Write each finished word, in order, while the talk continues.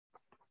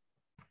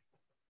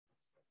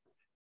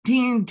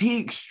TNT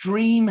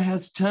Extreme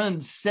has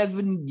turned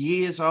 7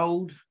 years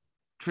old.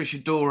 Trish,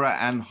 Adora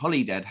and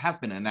Holidead have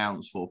been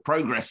announced for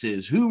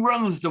Progress's Who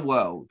Runs the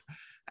World.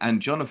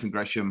 And Jonathan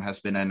Gresham has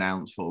been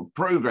announced for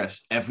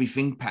Progress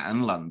Everything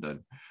Pattern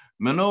London.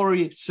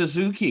 Minoru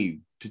Suzuki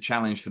to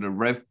challenge for the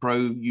Rev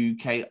Pro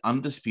UK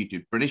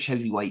Undisputed British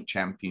Heavyweight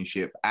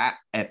Championship at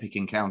Epic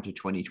Encounter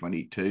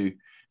 2022.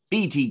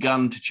 BT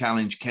Gunn to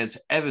challenge Kez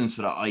Evans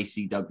for the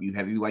ICW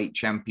Heavyweight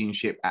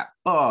Championship at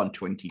Bard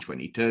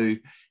 2022.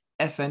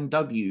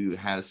 FNW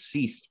has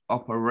ceased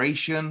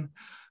operation.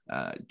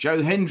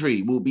 Joe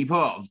Hendry will be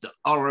part of the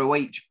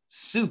ROH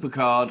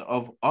Supercard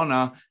of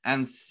Honor,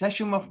 and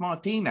Session Moth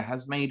Martina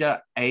has made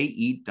her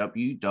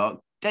AEW Dark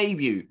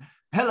debut.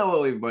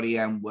 Hello, everybody,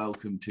 and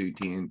welcome to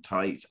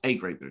TNT, a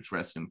Great British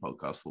Wrestling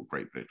podcast for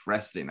Great British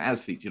Wrestling,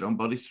 as featured on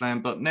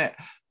bodyslam.net.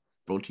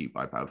 Brought to you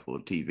by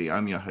Powerful TV.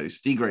 I'm your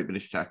host, the Great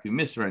British Taku,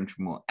 Mr.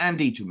 Entrimore, and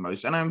Eaton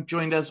Most, and I'm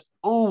joined as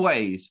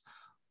always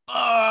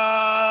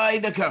by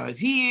the co-host.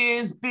 He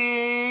is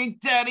Big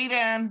Daddy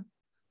Dan,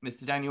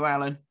 Mr. Daniel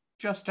Allen,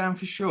 just Dan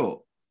for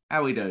short.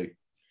 How we do?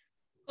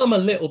 I'm a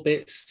little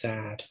bit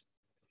sad.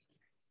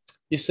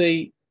 You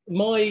see,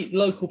 my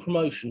local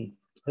promotion,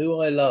 who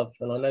I love,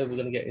 and I know we're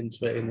going to get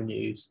into it in the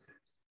news,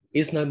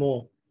 is no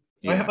more.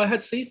 Yeah. I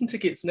had season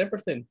tickets and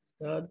everything.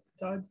 I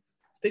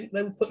think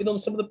they were putting on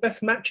some of the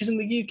best matches in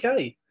the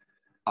UK.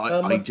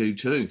 I do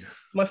too.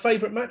 My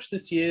favourite match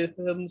this year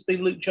has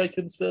been Luke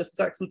Jacobs versus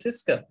Axel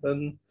Tiska,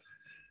 and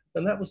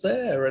that was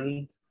there.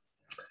 And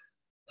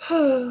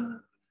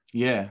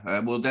yeah,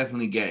 we'll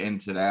definitely get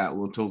into that.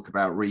 We'll talk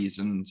about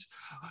reasons.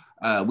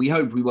 We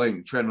hope we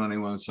won't tread on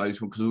anyone's toes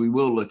because we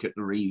will look at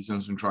the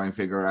reasons and try and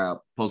figure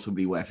out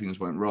possibly where things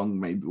went wrong,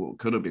 maybe what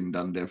could have been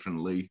done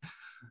differently.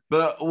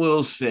 But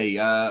we'll see.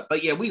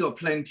 But yeah, we got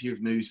plenty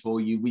of news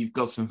for you. We've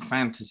got some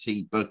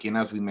fantasy booking,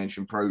 as we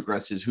mentioned,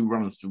 Progresses, Who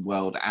Runs the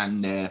World,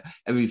 and their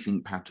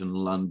Everything Pattern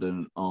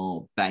London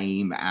are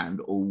BAME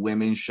and all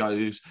women's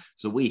shows.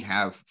 So we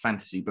have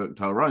fantasy booked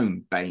our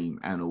own BAME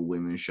and all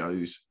women's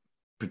shows,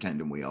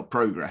 pretending we are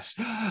Progress.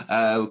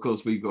 Of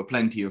course, we've got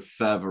plenty of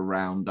further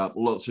roundup,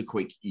 lots of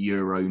quick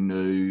Euro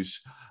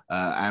news,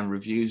 and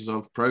reviews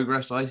of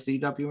Progress,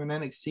 ICW, and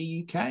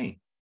NXT UK.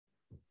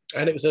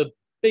 And it was a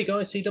big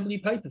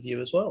ICW pay-per-view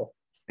as well.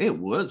 It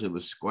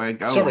was square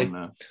go.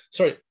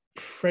 Sorry,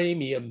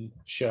 premium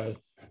show.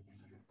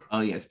 Oh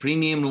yes,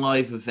 premium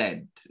live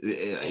event.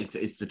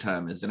 It's the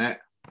term, isn't it?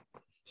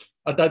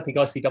 I don't think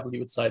ICW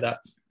would say that.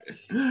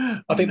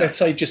 I think they'd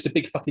say just a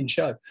big fucking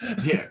show.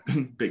 Yeah,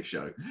 big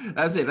show.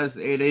 That's it.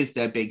 It is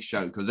their big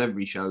show because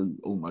every show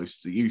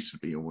almost used to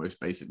be almost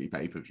basically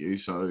pay-per-view.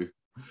 So,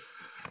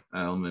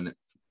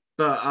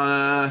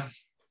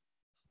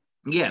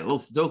 yeah,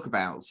 lots to talk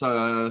about.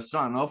 So,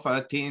 starting off,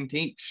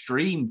 TNT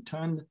Extreme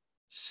turned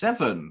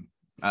 7.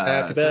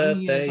 Happy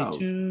birthday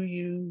to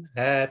you.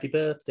 Happy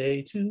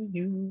birthday to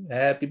you.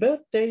 Happy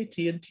birthday,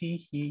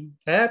 TNT.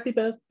 Happy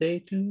birthday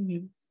to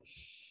you.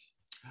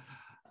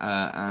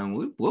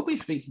 And we'll be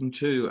speaking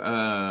to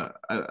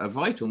a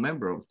vital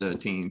member of the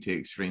TNT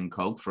Extreme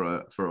cog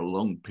for a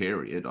long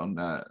period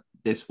on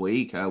this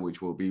week,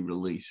 which we'll be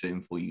releasing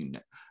for you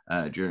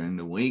during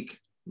the week.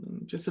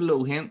 Just a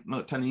little hint,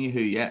 not telling you who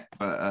yet,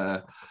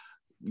 but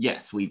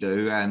yes, we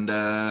do. And,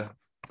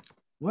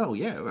 well,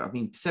 yeah, I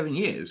mean, 7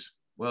 years.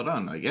 Well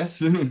done, I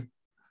guess.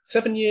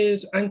 7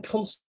 years and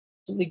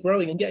constantly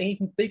growing and getting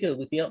even bigger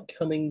with the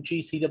upcoming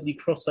GCW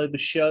crossover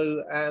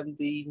show and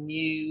the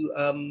new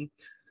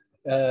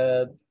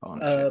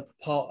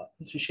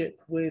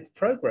partnership with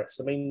Progress.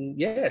 I mean,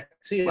 yeah,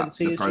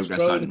 TNT is just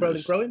growing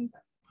and growing.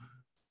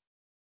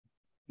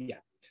 Yeah.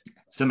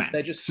 Semantics.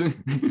 They're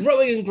just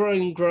growing and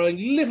growing and growing.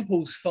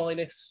 Liverpool's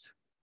finest.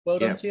 Well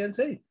done,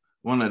 TNT.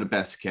 One of the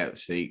best kept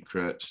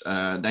secrets.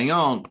 They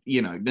aren't,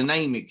 the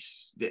name it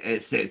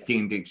says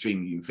TNT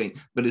Extreme, you think,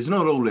 but it's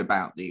not all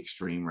about the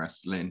extreme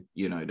wrestling.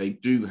 They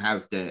do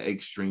have their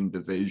extreme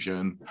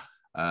division,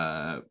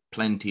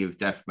 plenty of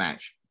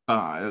deathmatch,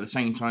 but at the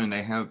same time,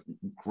 they have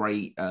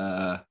great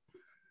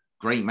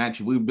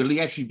matches. We will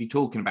actually be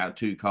talking about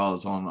 2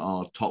 cards on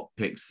our top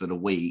picks for the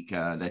week.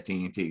 Their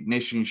TNT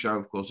Ignition show,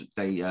 of course,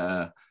 they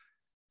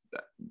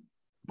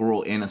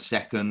brought in a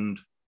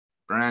second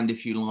brand,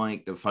 if you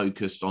like, that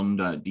focused on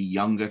the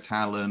younger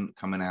talent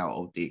coming out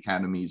of the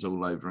academies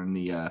all over in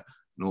the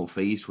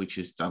Northeast, which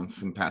has done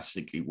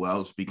fantastically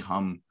well. It's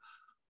become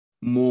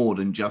more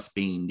than just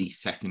being the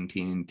second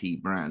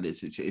TNT brand.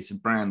 It's a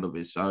brand of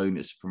its own.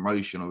 It's a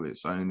promotion of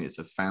its own. It's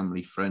a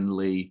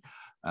family-friendly,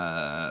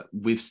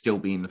 with still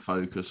being the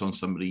focus on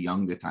some of the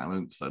younger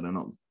talent, so they're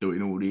not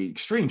doing all the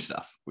extreme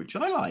stuff, which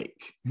I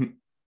like.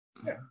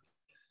 Yeah.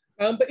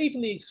 But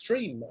even the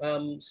extreme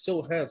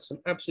still has some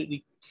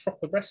absolutely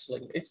proper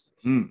wrestling. It's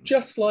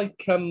just like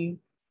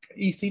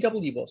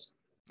ECW was.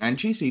 And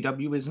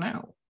GCW is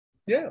now.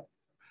 Yeah.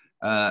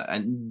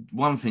 And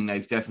one thing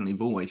they've definitely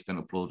always been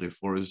applauded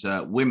for is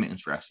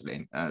women's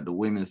wrestling. The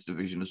women's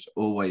division has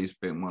always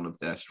been one of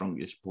their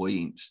strongest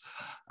points.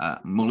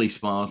 Molly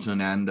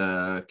Spartan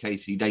and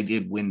Casey, they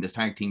did win the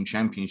tag team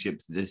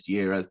championships this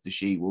year as the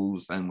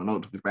She-Wolves, and we're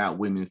not talking about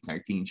women's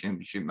tag team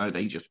championship. No,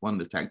 they just won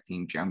the tag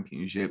team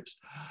championships.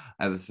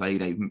 As I say,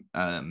 they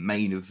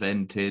main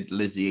evented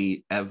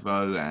Lizzie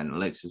Evo and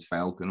Alexis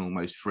Falcon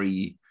almost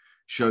 3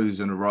 shows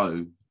in a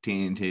row.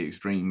 TNT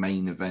Extreme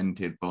main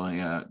evented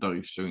by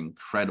those 2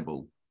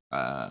 incredible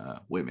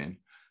women.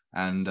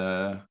 And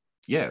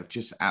yeah,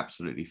 just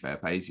absolutely fair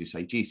pay. As you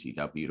say,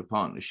 GCW, the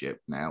partnership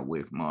now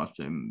with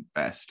Martin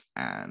Best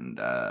and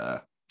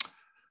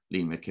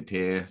Lima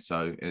Katir.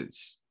 So it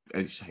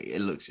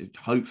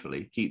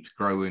hopefully keeps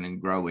growing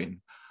and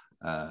growing.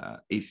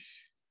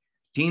 If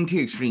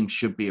TNT Extreme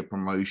should be a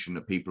promotion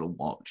that people are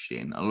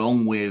watching,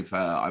 along with,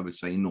 I would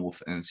say,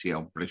 North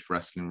NCL British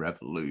Wrestling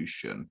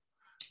Revolution.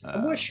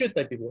 And why should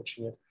they be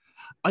watching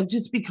it?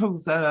 Just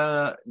because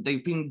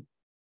they've been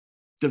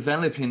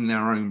developing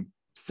their own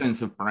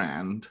sense of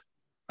brand.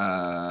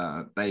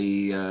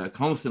 They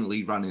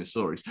constantly run in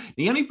stories.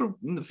 The only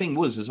thing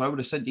was I would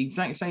have said the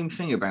exact same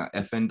thing about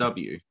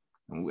FNW.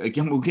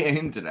 Again, we'll get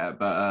into that.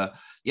 But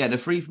yeah, the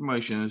 3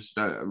 promotions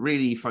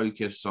really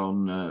focus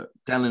on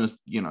telling us,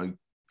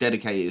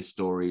 dedicated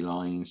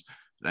storylines.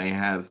 They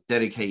have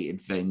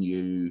dedicated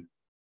venue,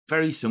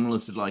 very similar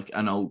to like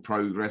an old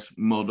Progress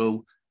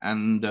model.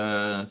 And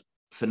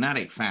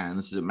fanatic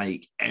fans that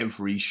make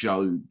every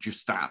show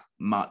just that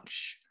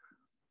much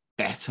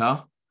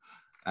better.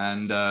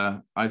 And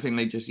I think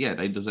they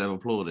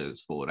deserve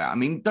plaudits for that. I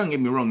mean, don't get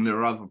me wrong, there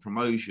are other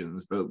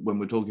promotions, but when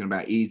we're talking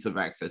about ease of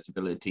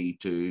accessibility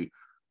to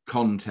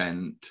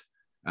content,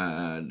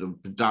 the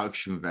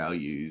production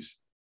values,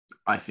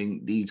 I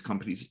think these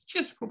companies are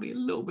just probably a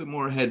little bit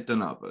more ahead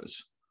than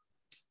others.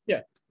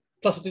 Yeah.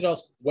 Plus, I did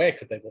ask, where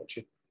could they watch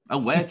it? Oh,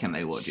 where can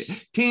they watch it?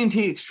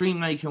 TNT Extreme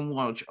they can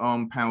watch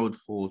on Powered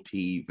 4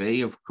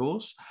 TV, of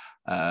course,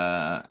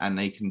 and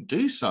they can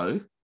do so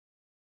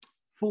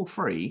for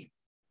free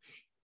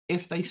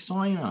if they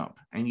sign up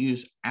and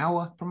use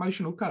our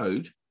promotional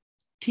code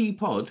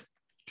TPOD,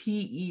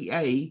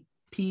 TEAPOD.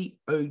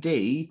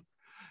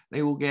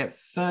 They will get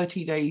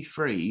 30-day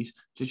freeze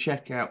to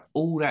check out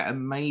all that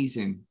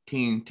amazing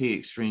TNT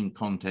Extreme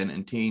content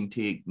and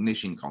TNT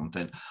Ignition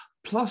content,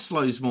 plus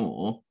loads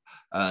more.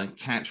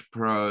 Catch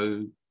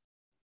Pro,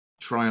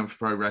 Triumph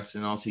Pro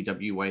Wrestling,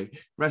 RCWA,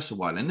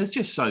 WrestleWide, and there's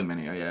just so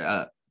many.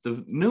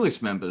 The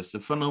newest members, the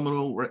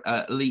Phenomenal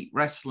Elite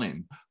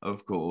Wrestling,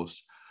 of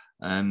course,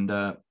 and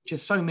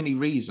just so many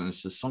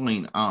reasons to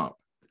sign up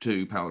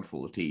to Powered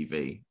 4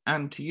 TV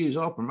and to use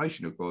our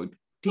promotional code.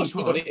 We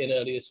got it in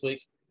early this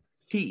week.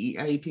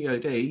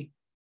 TEAPOD,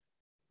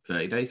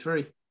 30 days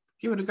free.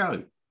 Give it a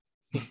go.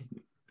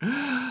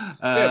 Yeah,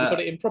 we got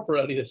it in proper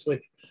early this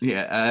week.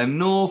 Yeah,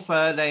 North,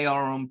 they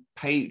are on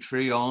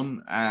Patreon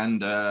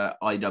and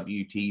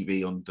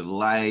IWTV on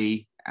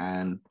delay,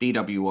 and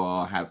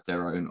BWR have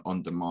their own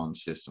on-demand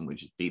system,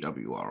 which is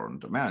BWR on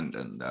demand.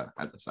 And as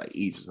I say,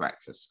 ease of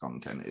access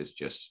content is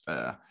just,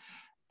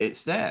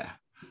 it's there.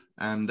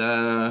 And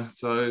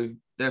so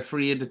they're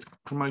 3 of the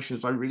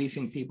promotions I really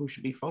think people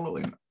should be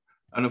following.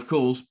 And of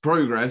course,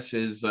 Progress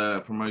is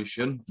a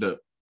promotion that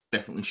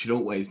definitely should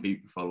always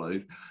be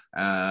followed.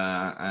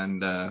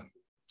 And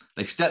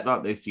they've stepped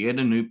up this year,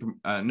 the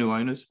new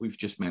owners. We've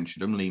just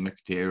mentioned them, Lee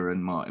McAteer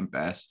and Martin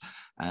Best.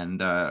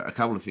 And a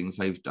couple of things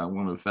they've done.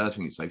 One of the first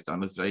things they've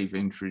done is they've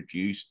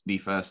introduced the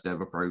first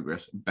ever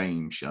Progress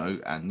BAME show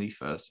and the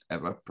first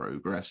ever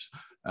Progress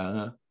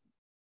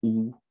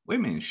all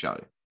women's show.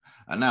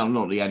 And now,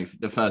 not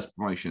the first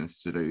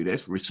promotions to do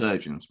this.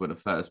 Resurgence were the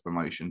first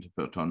promotion to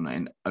put on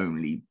an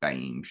only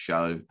BAME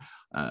show.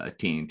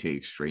 TNT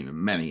Extreme and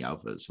many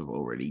others have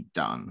already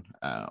done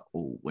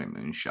all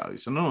women's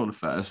shows. So not the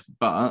first,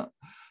 but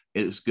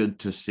it's good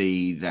to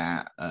see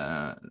that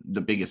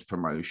the biggest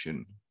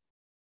promotion,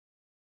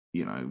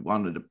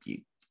 one of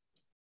the,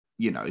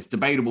 it's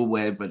debatable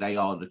whether they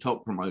are the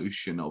top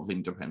promotion of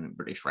independent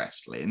British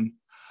wrestling.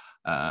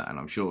 And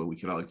I'm sure we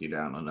could argue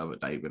down another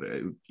day, but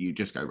you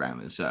just go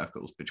round in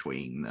circles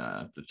between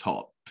the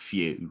top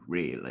few,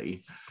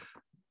 really.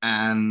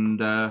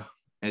 And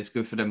it's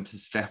good for them to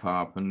step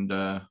up and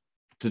to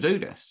do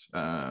this.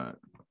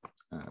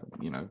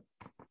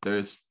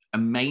 There's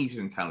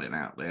amazing talent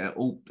out there.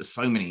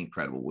 So many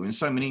incredible women,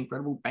 so many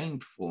incredible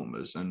BAME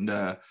performers. And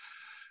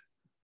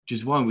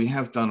just why we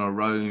have done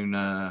our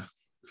own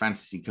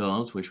fantasy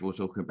cards, which we'll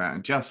talk about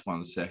in just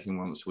 1 second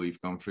once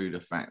we've gone through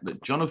the fact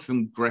that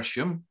Jonathan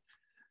Gresham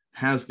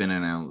has been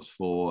announced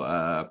for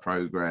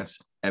Progress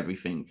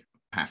Everything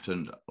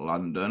Patterned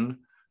London.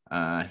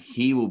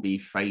 He will be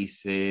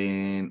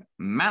facing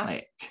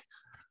Malik.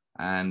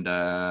 And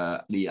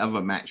the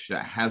other match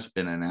that has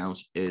been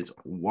announced is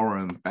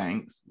Warren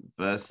Banks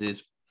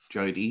versus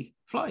Jody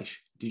Fleisch.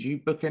 Did you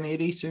book any of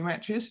these 2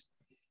 matches?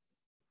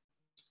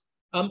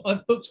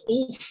 I've booked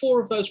all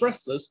 4 of those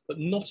wrestlers, but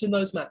not in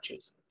those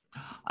matches.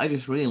 I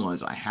just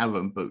realised I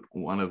haven't booked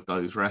one of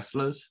those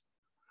wrestlers.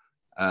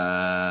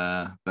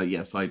 But But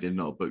yes, I did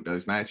not book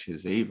those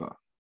matches either.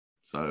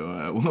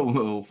 So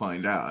we'll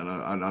find out.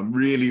 And I'm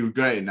really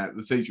regretting that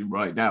decision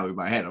right now in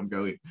my head. I'm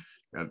going,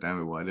 God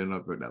damn it, why didn't I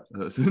book that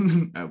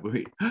person?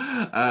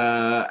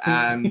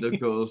 And of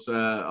course,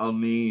 on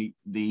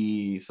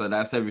the so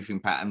that's Everything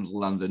Patterns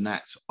London.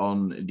 That's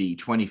on the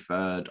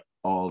 23rd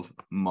of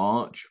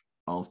March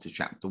after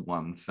Chapter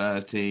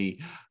 130.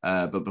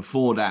 But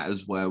before that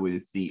as well,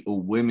 with the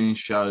all women's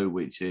show,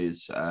 which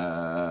is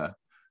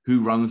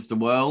Who Runs the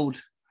World,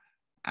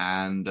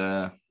 and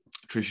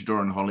Trish,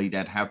 Adora, and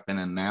Holidead have been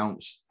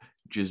announced.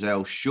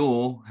 Giselle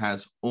Shaw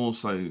has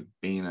also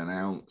been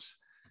announced.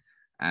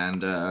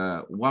 And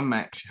one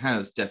match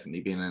has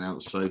definitely been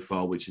announced so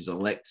far, which is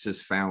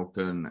Alexis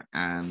Falcon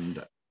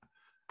and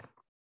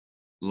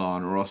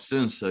Lana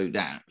Austin. So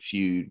that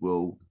feud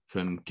will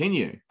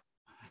continue.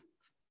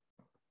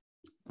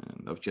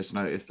 And I've just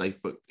noticed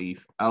they've booked the...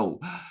 Oh,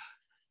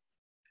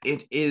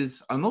 it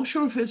is... I'm not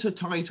sure if it's a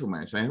title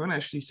match. I haven't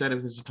actually said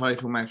if it's a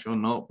title match or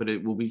not, but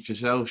it will be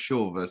Giselle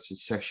Shaw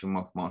versus Session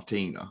Moth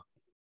Martina.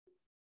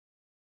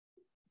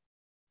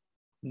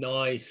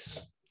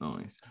 Nice.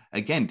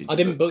 Again, I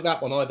didn't book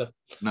that one either.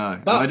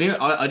 No, but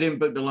I didn't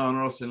book the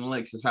Lana Austin and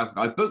Alexis Falcon.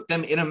 I booked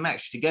them in a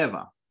match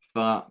together,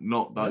 but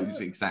not those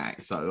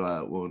exact.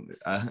 So,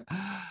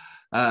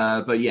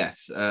 but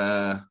yes,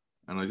 and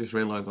I just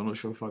realised I'm not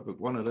sure if I booked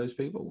one of those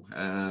people.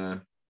 I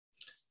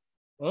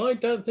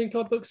don't think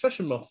I booked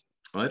Session Moth.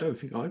 I don't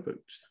think I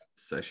booked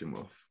Session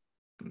Moth.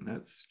 And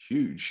that's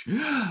huge.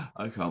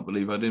 I can't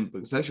believe I didn't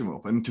book Session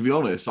Moth. And to be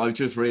honest, I've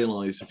just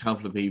realised a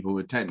couple of people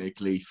were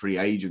technically free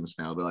agents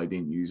now that I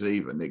didn't use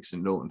either.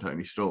 Nixon Norton,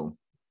 Tony Storm.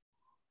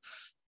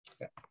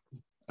 Yeah.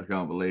 I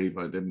can't believe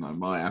I didn't. I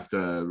might have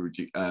to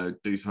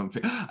do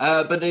something.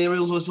 But there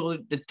is also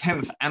the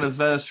 10th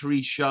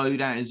anniversary show.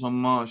 That is on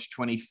March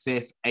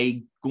 25th.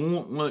 A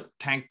Gauntlet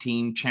Tag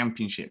Team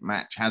Championship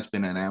match has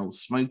been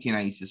announced. Smoking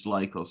Aces,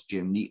 Lycos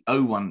Gym, the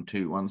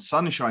 0121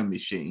 Sunshine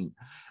Machine,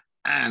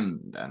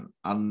 and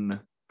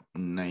an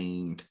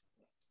unnamed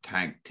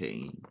tag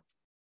team.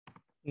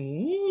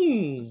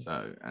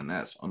 So, and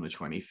that's on the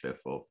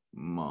 25th of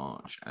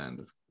March,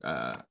 and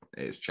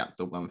it's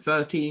Chapter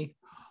 130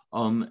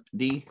 on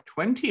the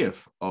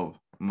 20th of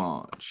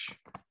March.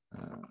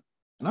 And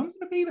I'm going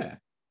to be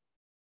there.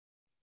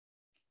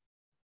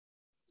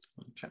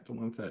 Chapter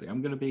 130,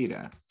 I'm going to be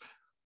there.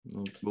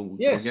 We'll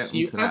get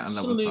into that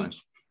another time.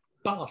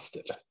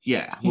 Bastard.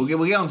 Yeah, we'll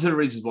get onto the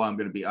reasons why I'm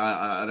going to be.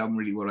 I don't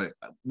really want to.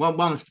 Well,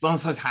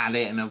 once I've had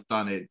it and I've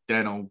done it,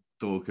 then I'll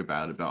talk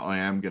about it. But I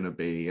am going to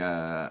be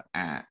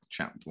at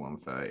Chapter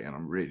 130, and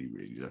I'm really,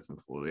 really looking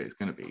forward to it. It's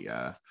going to be,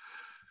 a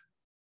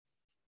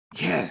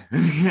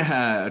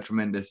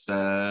tremendous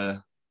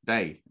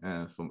day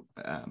for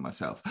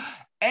myself.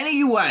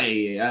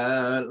 Anyway,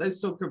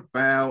 let's talk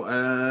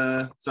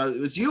about. So it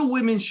was your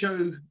women's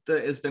show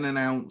that has been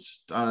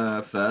announced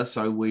first.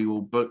 So we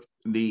will book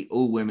the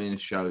all women's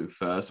show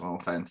first on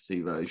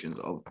fantasy versions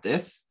of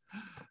this.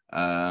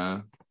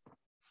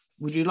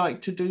 Would you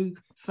like to do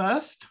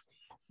first?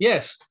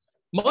 Yes.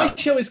 My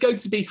show is going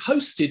to be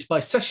hosted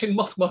by Session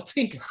Moth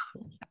Martina.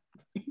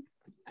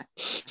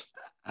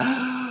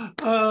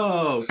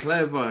 Oh,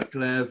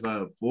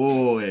 clever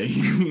boy.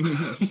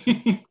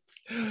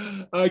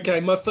 Okay,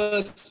 my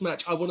first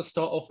match, I want to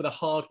start off with a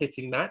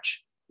hard-hitting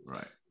match.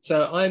 Right.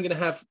 So I am going to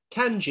have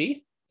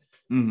Kanji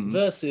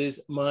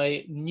versus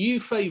my new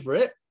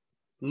favourite,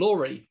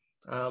 Laurie,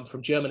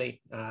 from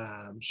Germany.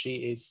 She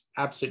is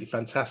absolutely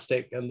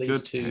fantastic, and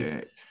these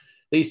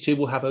two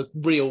will have a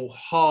real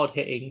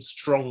hard-hitting,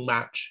 strong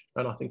match,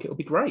 and I think it'll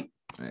be great.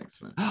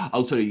 Excellent.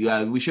 I'll tell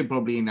you, we should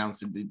probably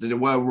announce it. There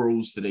were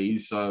rules to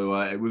these,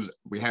 so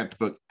we had to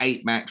book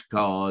 8 match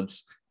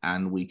cards,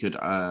 and we could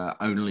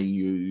only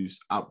use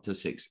up to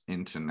 6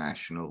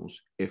 internationals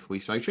if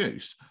we so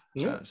choose.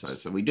 Yeah.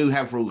 So we do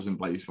have rules in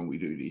place when we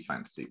do these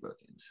fantasy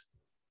bookings.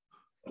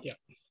 Yeah.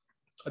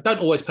 I don't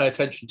always pay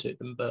attention to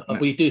them,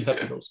 but we do have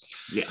the rules.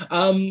 Yeah.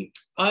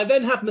 I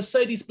then have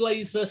Mercedes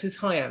Blaze versus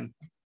Hyan.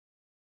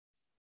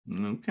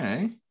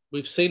 Okay.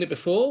 We've seen it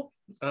before.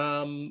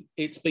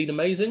 It's been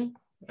amazing,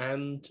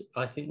 and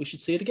I think we should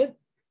see it again.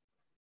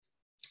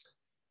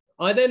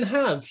 I then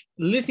have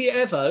Lizzie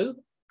Evo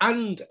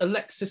and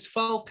Alexis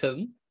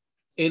Falcon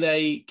in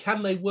a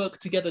Can They Work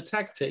Together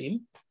tag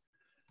team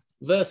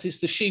versus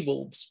the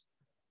She-Wolves.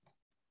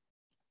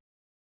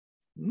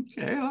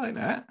 Okay, I like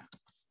that.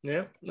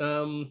 Yeah,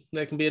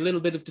 there can be a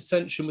little bit of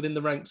dissension within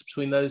the ranks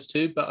between those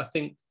two, but I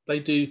think they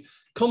do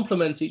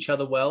complement each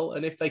other well.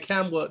 And if they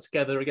can work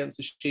together against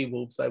the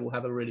She-Wolves, they will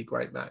have a really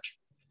great match.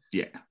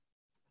 Yeah.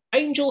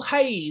 Angel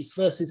Hayes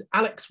versus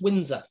Alex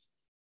Windsor.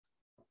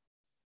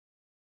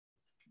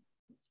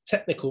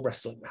 Technical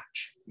wrestling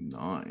match.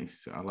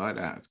 Nice. I like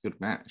that. It's a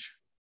good match.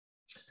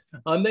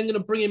 I'm then going to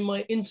bring in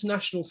my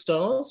international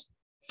stars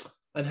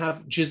and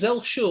have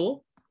Giselle Shaw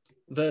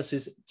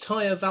versus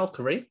Taya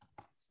Valkyrie.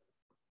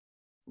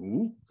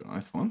 Ooh,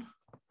 nice one.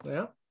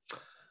 Yeah.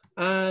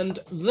 And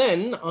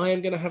then I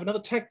am going to have another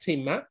tag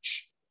team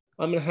match.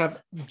 I'm going to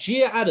have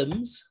Gia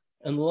Adams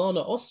and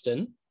Lana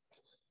Austin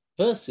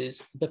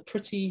versus the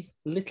Pretty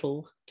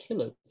Little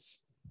Killers.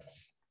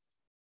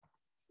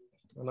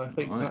 And I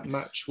think that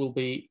match will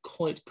be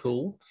quite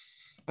cool.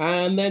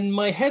 And then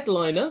my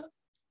headliner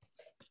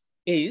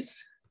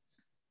is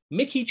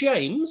Mickie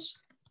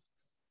James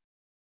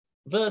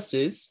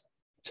versus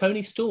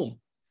Toni Storm.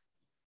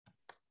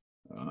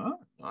 Oh,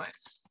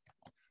 nice.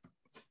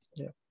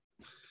 Yeah.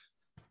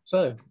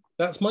 So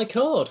that's my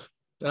card.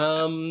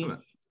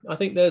 I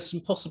think there's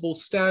some possible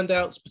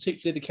standouts,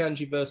 particularly the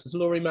Kanji versus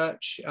Laurie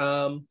match.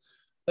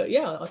 But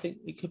yeah, I think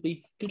it could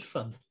be good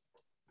fun.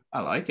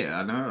 I like it.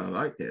 I know. I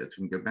like it. It's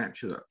some good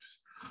matches.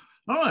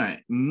 All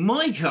right,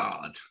 my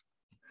card.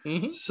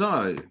 Mm-hmm.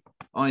 So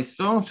I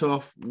start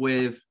off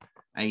with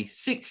a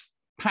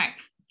 6-pack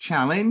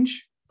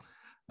challenge,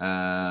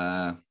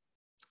 in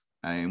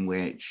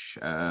which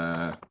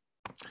they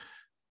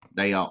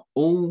are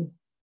all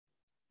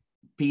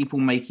people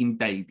making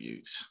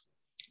debuts.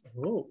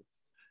 Oh.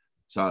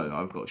 So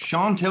I've got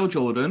Chantel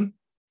Jordan.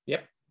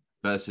 Yep.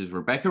 Versus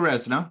Rebecca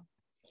Resner.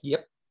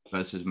 Yep.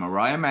 Versus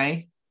Mariah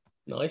May.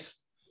 Nice.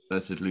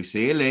 Versus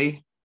Lucia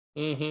Lee.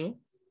 Mm-hmm.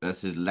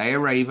 Versus Leah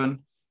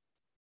Raven,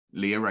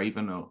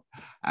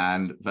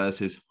 and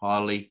versus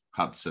Harley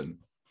Hudson.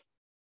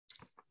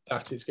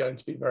 That is going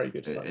to be very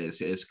good fun.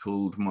 It's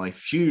called my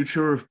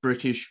Future of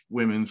British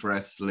Women's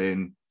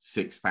Wrestling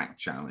 6-pack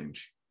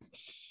challenge.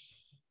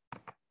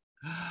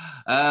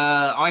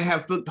 I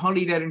have booked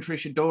Holidead and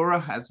Trish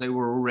Adora as they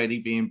were already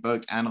being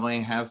booked, and I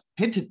have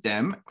pitted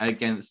them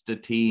against a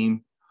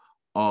team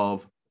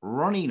of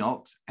Ronnie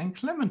Knox and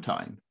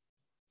Clementine.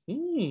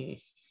 I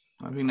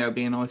think that would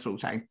be a nice little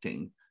tag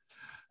team.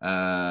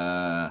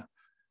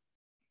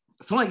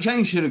 Slight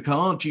change to the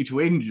card due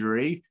to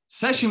injury.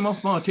 Session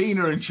Moth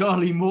Martina and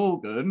Charlie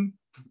Morgan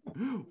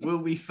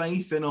will be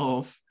facing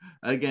off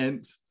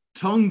against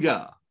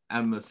Tonga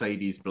and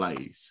Mercedes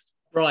Blaze.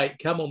 Right,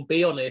 come on,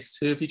 be honest.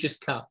 Who have you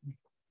just cut?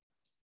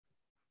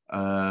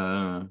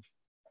 Chikara.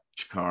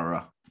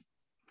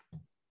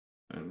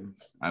 I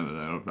don't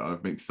know.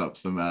 I've mixed up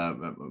some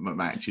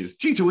matches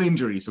due to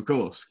injuries, of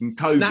course, and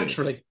COVID.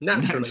 Naturally.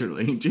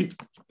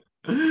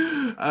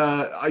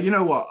 You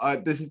know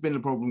what? This has been a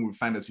problem with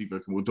fantasy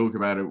book, and we'll talk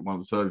about it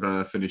once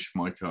I've finished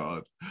my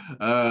card.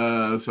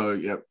 So,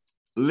 yep.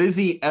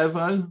 Lizzie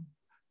Evo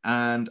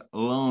and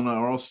Lana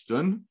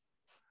Austin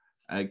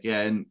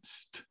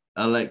against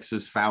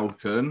Alexis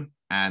Falcon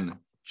and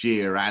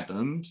Gia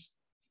Adams.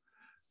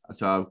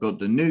 So I've got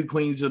the new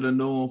Queens of the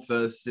North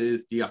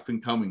versus the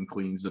up-and-coming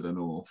Queens of the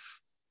North.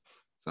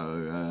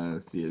 So,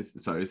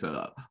 it's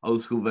a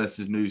old school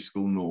versus new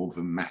school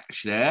Northern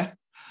match there.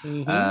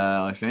 Mm-hmm.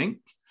 I think.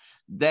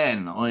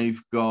 Then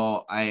I've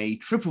got a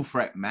triple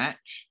threat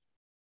match: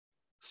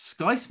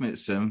 Sky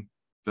Smithson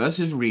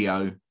versus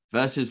Rio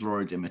versus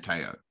Laura Di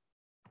Matteo.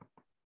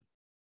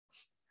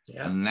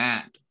 Yeah. And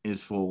that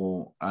is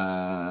for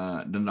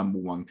the number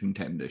one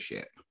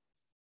contendership.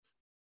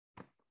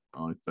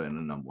 I've put in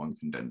a number one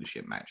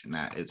contendership match, and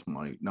that is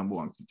my number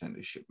one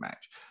contendership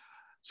match: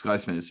 Sky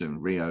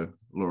Smithson, Rio,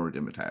 Laura Di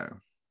Matteo.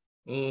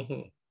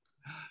 Mm-hmm.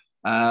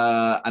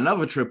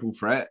 Another triple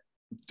threat.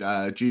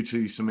 Due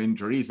to some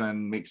injuries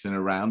and mixing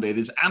around, it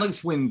is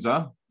Alex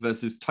Windsor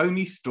versus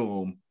Toni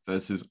Storm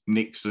versus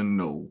Nixon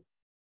Null.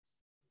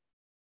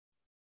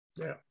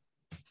 Yeah.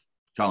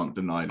 Can't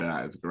deny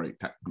that it's a great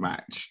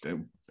match.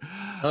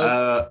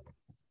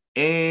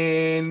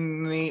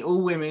 In the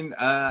all-women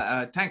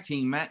tag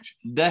team match,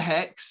 The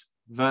Hex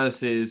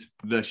versus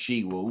the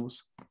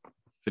She-Wolves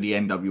for the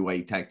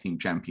NWA Tag Team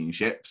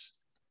Championships.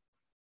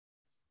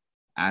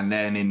 And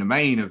then in the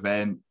main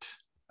event,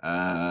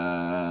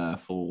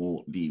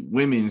 for the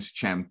Women's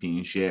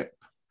Championship,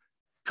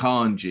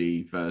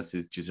 Kanji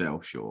versus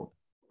Giselle Shaw.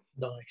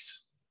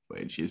 Nice.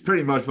 Which is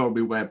pretty much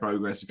probably where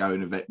Progress is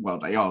going. Well,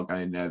 they are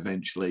going there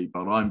eventually,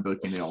 but I'm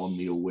booking it on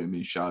the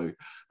all-women show.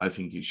 I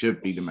think it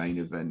should be the main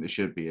event. There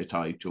should be a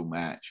title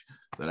match.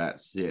 So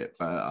that's it.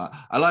 But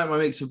I like my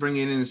mix of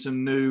bringing in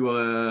some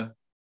new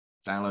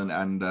talent,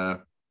 and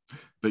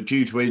but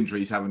due to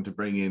injuries, having to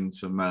bring in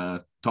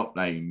some top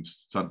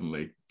names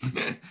suddenly.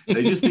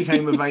 They just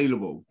became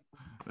available.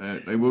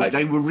 They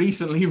were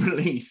recently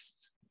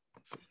released.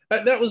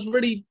 That was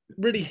really,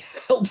 really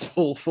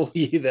helpful for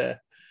you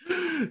there.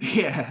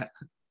 Yeah.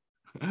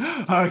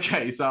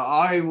 Okay, so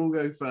I will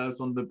go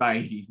first on the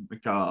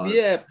BAME card.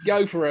 Yeah,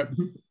 go for it.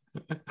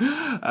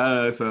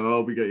 So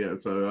I'll be good. Yeah.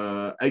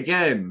 So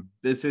again,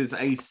 this is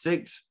a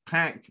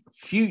 6-pack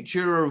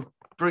Future of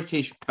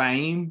British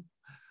BAME.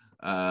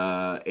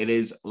 It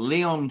is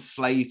Leon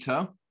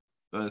Slater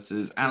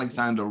versus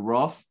Alexander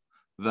Roth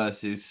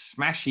versus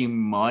Smashing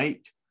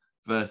Mike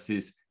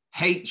versus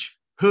H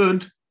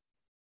Hood,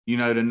 you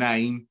know the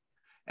name,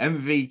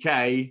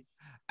 MVK,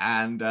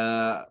 and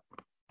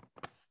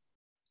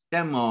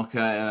Denmark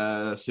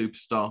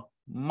superstar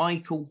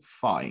Michael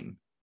Fine.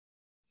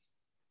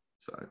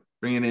 So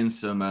bringing in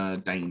some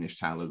Danish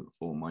talent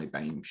for my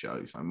BAME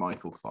show. So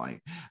Michael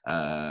Fine.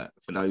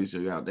 For those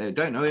who out there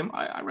don't know him,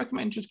 I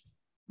recommend just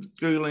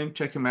Google him,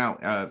 check him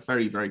out.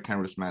 Very, very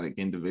charismatic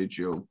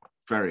individual.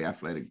 very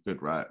athletic, good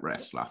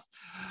wrestler.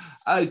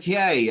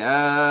 Okay,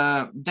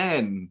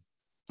 then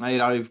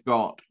I've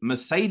got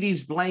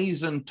Mercedes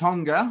Blaze and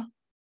Tonga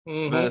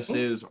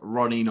versus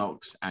Ronnie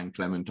Knox and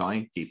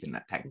Clementine, keeping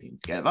that tag team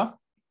together.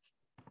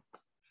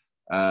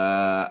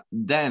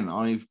 Then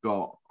I've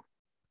got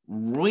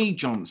Roy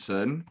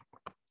Johnson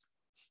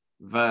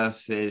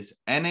versus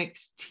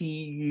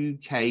NXT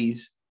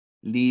UK's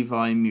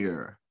Levi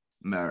Muir.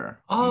 No,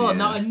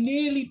 I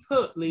nearly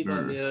put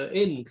Levi Muir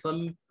in because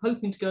I'm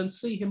hoping to go and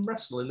see him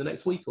wrestle in the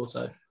next week or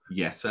so.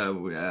 Yeah,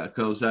 so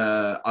because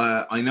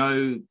I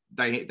know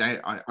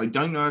I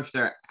don't know if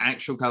they're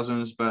actual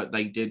cousins, but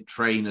they did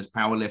train as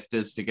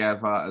powerlifters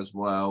together as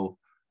well.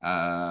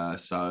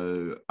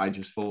 So I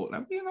just thought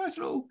that'd be a nice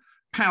little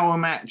power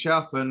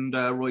matchup, and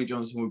Roy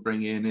Johnson would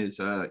bring in his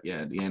the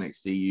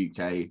NXT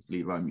UK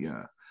Levi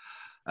Muir.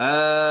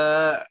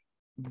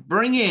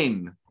 Bring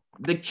in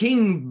the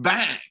king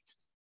back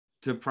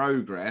to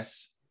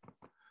Progress,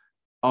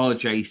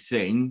 RJ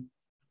Singh.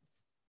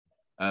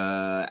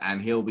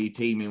 And he'll be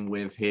teaming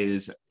with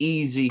his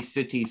Easy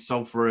City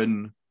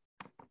Sovereign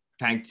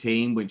tag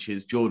team, which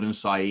is Jordan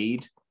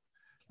Saeed.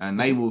 And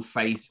they will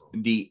face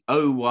the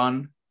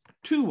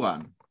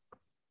 0121.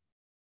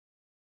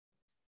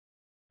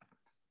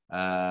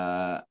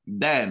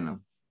 Then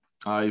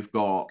I've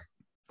got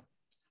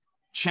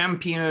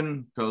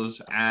champion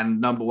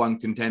and number one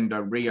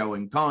contender Rio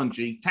and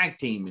Kanji tag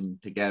teaming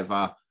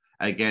together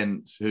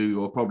against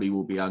who probably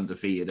will be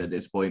undefeated at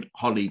this point,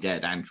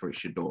 Holidead and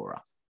Trish Adora.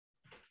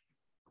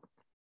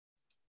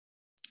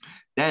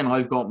 Then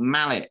I've got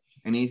Mallet,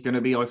 and he's going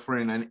to be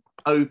offering an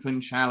open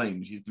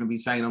challenge. He's going to be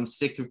saying, I'm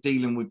sick of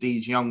dealing with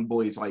these young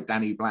boys like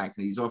Danny Black,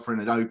 and he's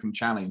offering an open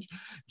challenge.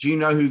 Do you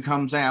know who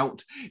comes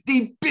out?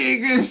 The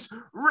biggest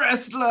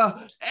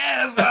wrestler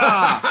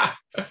ever!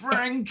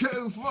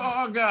 Franco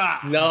Varga!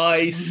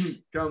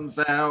 Nice! Comes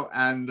out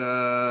and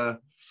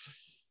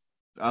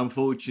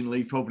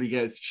unfortunately probably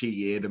gets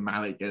cheated, and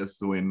Mallet gets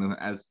the win,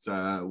 as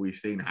we've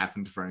seen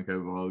happen to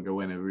Franco Varga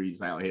whenever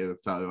he's out here.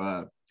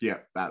 So, yeah,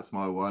 that's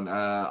my one.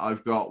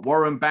 I've got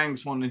Warren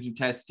Banks wanting to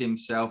test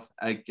himself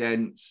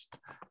against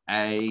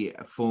a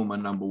former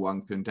number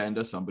one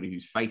contender, somebody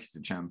who's faced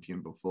the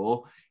champion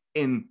before,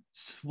 in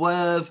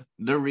Swerve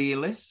the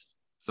Realist.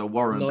 So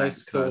Warren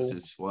Banks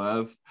versus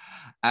Swerve.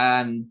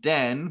 And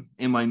then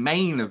in my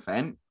main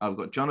event, I've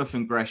got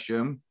Jonathan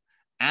Gresham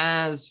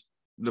as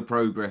the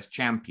Progress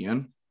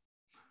champion.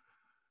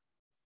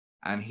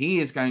 And he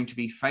is going to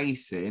be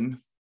facing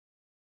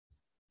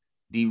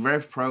the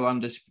Rev Pro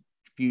Undisputed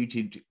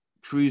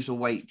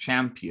Cruiserweight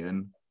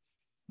champion,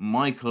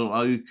 Michael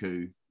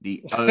Oku,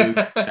 the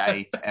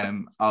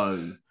OJMO,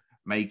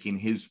 making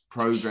his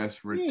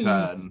Progress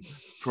return.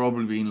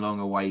 Probably been long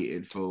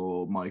awaited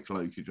for Michael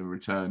Oku to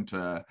return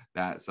to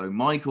that. So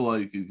Michael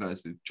Oku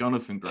versus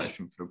Jonathan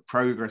Gresham for the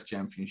Progress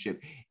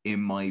Championship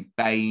in my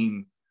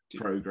BAME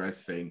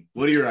Progress thing.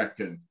 What do you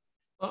reckon?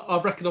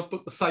 I reckon I've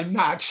booked the same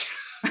match.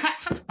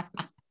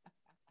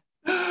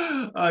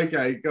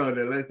 Okay, got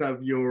it. Let's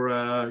have your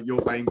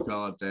BAME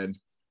card then.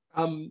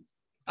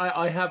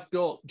 I have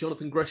got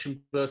Jonathan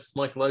Gresham versus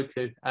Michael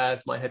Oku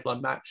as my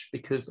headline match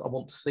because I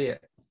want to see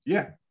it.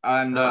 Yeah,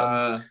 and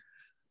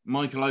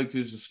Michael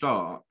Oku's a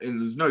star,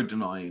 and there's no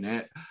denying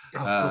it.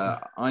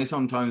 I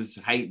sometimes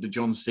hate the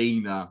John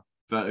Cena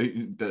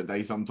that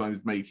they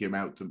sometimes make him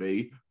out to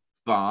be,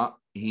 but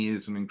he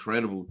is an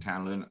incredible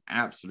talent,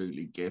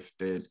 absolutely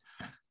gifted,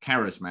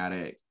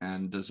 charismatic,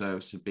 and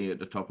deserves to be at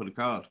the top of the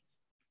card.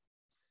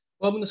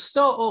 Well, I'm going to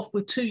start off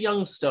with two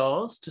young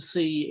stars to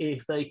see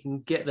if they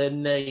can get their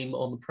name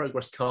on the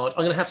Progress card.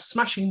 I'm going to have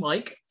Smashing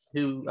Mike,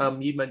 who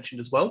you mentioned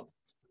as well,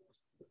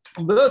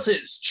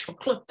 versus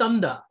Chocolate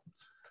Thunder.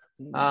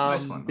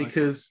 Nice one.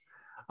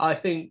 I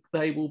think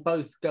they will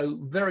both go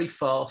very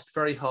fast,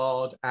 very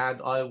hard,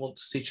 and I want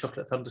to see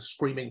Chocolate Thunder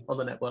screaming on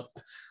the network.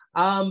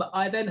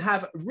 I then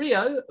have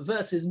Rio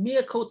versus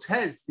Mia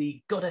Cortez,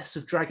 the Goddess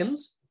of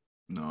Dragons.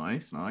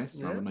 Nice.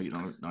 Yeah.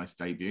 Nice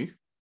debut.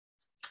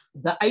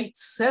 The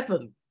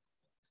 8-7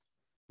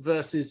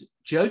 versus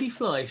Jody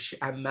Fleisch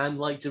and Man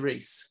Like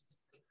DeReese.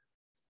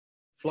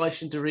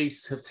 Fleisch and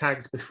DeReese have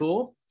tagged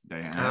before.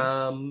 They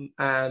have.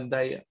 And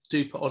they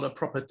do put on a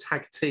proper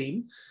tag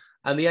team.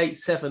 And the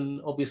 8-7,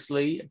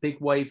 obviously,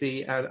 Big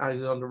Wavy and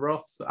Alexander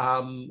Roth.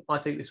 I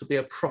think this will be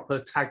a proper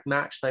tag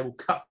match. They will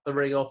cut the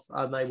ring off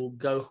and they will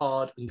go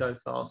hard and go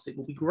fast. It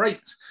will be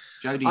great.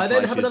 Jody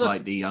Fleisch is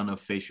like the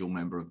unofficial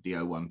member of the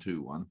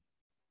 0121.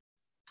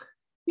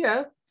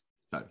 Yeah.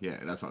 So, yeah,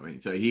 that's what I mean.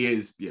 So he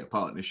is,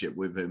 partnership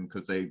with him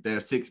because they're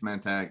a six-man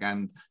tag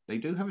and they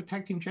do have a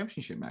tag team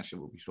championship match that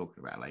we'll be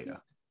talking about later.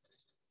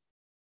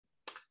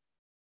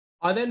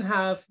 I then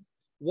have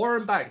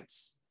Warren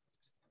Banks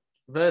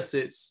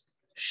versus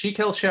Sheik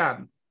El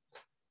Shan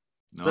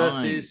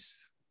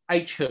versus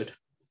H Hood.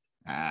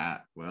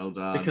 Well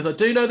done. Because I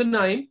do know the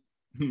name.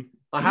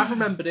 I have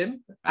remembered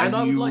him. And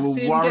I would like to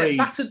see him get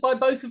battered by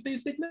both of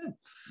these big men.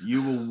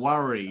 You were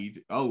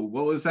worried. Oh,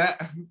 what was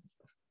that?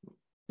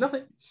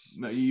 Nothing.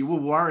 No, you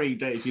were worried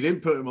that if you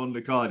didn't put him on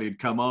the card, he'd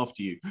come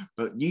after you.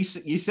 But you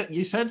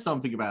said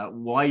something about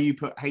why you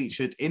put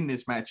Hatred in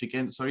this match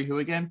against, sorry, who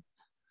again?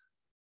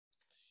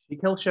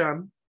 Mikel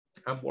Sham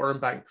and Warren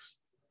Banks.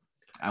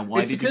 And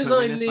why did you put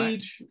him in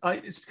this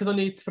match? It's because I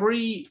need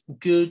 3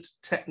 good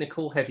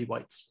technical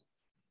heavyweights.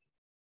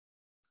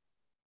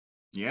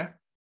 Yeah?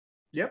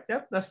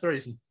 Yep, that's the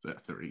reason.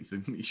 That's the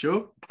reason. You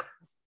sure?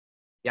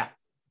 Yeah.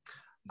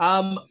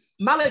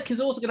 Malik is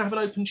also going to have an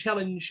open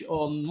challenge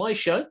on my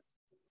show,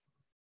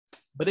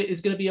 but it is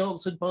going to be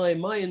answered by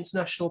my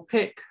international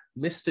pick,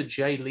 Mr.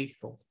 Jay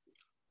Lethal.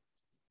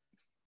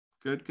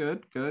 Good,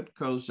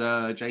 because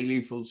Jay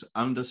Lethal's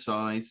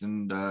undersized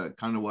and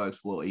kind of works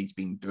what he's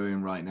been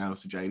doing right now.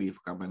 So Jay Lethal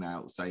coming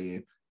out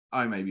saying,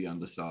 I may be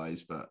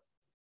undersized, but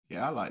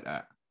yeah, I like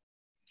that.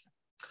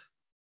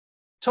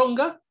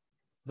 Tonga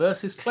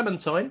versus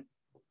Clementine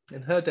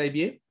in her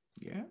debut.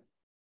 Yeah.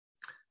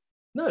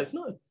 No, it's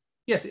not.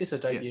 Yes, it is her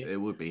debut. Yes, it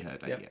would be her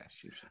debut. Yeah.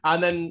 Yes,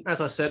 and then,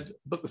 as I said,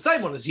 book the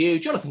same one as you,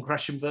 Jonathan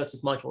Gresham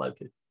versus Michael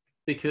Oakley,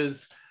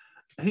 because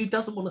who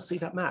doesn't want to see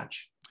that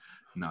match?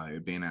 No,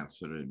 it'd be an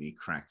absolutely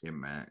cracking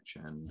match,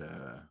 and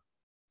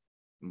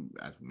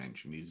as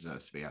mentioned, he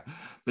deserves to be out.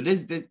 But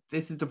this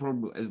is the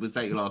problem. Was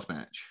that your last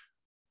match?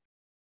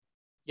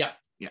 Yeah.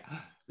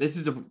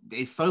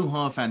 It's so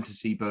hard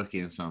fantasy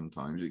booking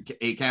sometimes.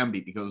 It can be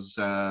because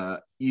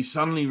you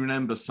suddenly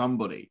remember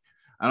somebody,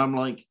 and I'm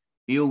like,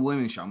 the all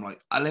women show. I'm like,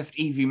 I left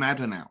Evie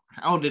Madden out.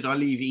 How did I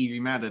leave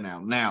Evie Madden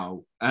out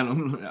now?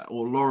 And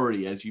or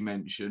Laurie, as you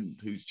mentioned,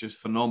 who's just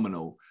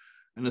phenomenal.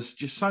 And there's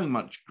just so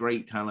much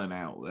great talent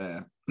out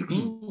there.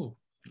 You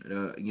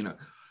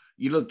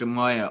looked at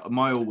my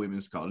all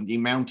women's card, and the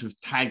amount of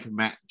tag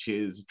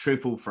matches,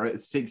 triple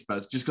threat, 6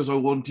 belts, just because I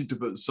wanted to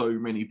put so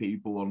many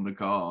people on the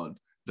card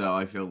that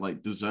I feel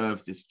like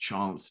deserve this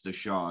chance to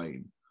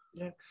shine.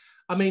 Yeah,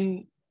 I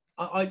mean,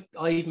 I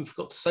even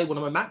forgot to say one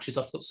of my matches.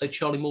 I forgot to say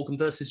Charlie Morgan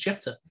versus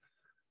Jetta.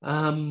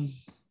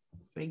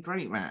 It's a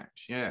great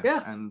match, yeah.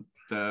 And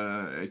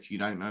if you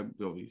don't know,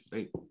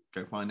 obviously,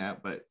 go find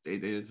out. But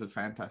it is a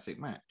fantastic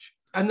match.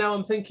 And now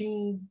I'm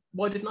thinking,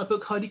 why didn't I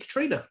book Heidi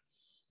Katrina?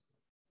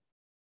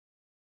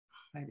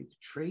 Heidi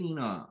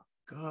Katrina,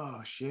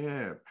 gosh,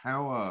 yeah,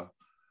 power.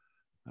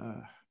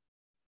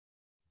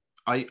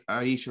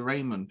 Aisha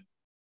Raymond.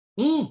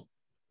 For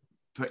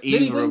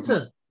either of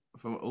my,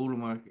 for all of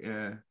my,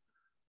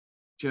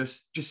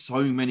 just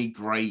so many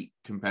great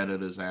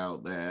competitors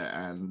out there,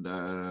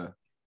 and.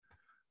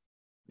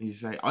 You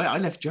say, I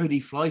left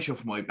Jodie Fleisch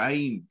off my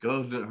BAME.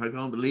 God, I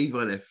can't believe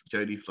I left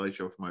Jodie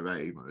Fleisch off my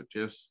BAME.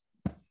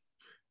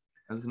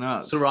 That's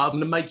nuts. So, right, I'm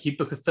going to make you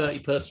book a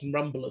 30-person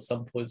Rumble at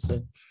some point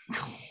soon.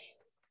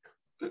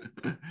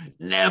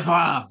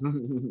 Never.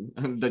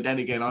 But then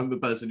again, I'm the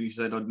person who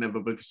said I'd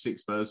never book a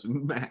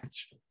 6-person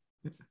match.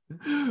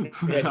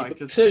 Yeah,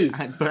 just 2.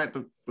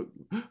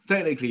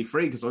 Technically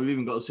 3, because I've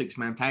even got a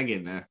 6-man tag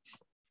in there.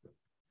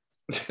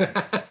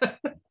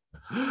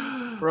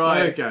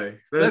 Right. Okay.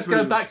 Let's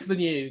go back to the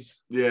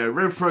news. Yeah,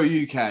 Rev Pro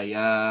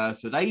UK.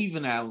 So they've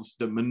announced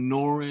that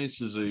Minoru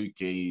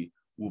Suzuki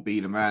will be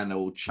the man that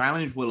will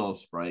challenge Will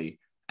Ospreay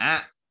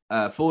at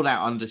for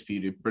that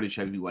undisputed British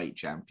Heavyweight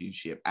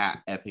Championship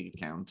at Epic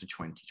Encounter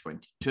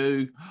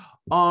 2022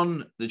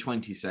 on the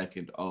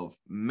 22nd of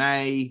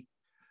May.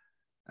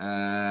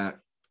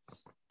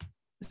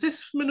 Is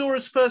this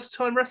Minoru's first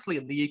time wrestling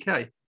in the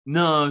UK?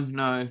 No.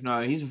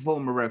 He's a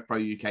former Rev Pro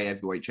UK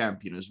Heavyweight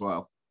Champion as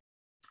well.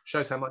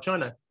 Shows how much I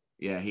know.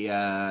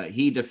 Yeah,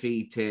 he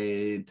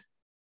defeated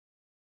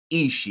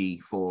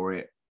Ishii for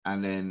it,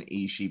 and then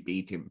Ishii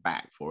beat him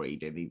back for it. He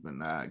didn't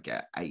even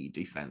get a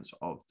defense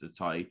of the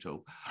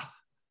title.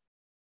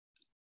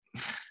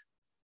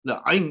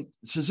 Look,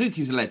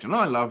 Suzuki's a legend.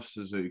 I love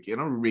Suzuki,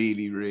 and I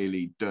really,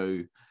 really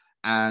do.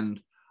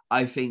 And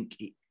I think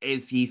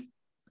he's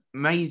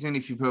amazing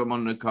if you put him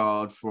on the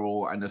card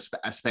for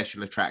a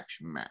special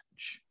attraction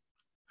match.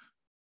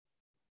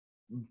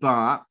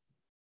 But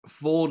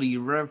for the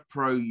Rev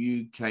Pro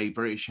UK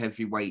British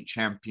Heavyweight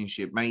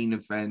Championship main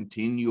event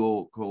in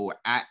York Hall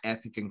at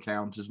Epic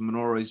Encounters,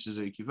 Minoru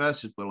Suzuki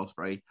versus Will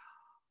Ospreay,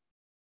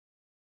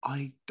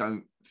 I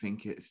don't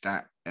think it's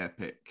that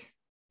epic.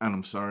 And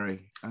I'm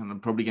sorry. And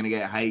I'm probably going to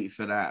get hate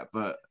for that.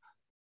 But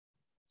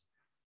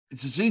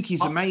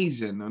Suzuki's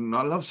amazing. And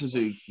I love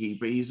Suzuki.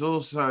 But he's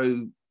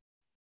also...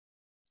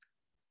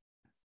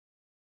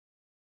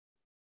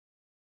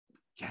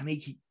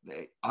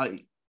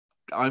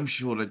 I'm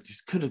sure there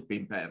just could have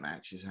been better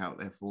matches out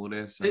there for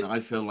this. And I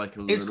feel like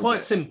it's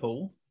quite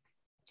simple.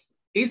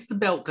 Is the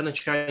belt going to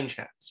change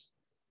hands?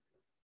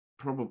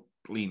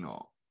 Probably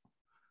not.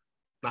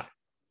 No.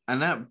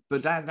 And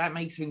that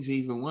makes things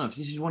even worse.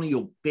 This is one of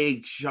your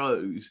big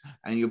shows,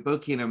 and you're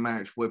booking a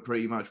match where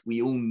pretty much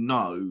we all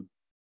know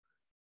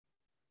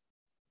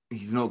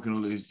he's not going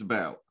to lose the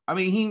belt. I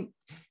mean,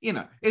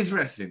 it's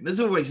wrestling. There's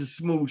always a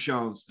small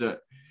chance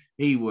that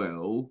he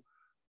will.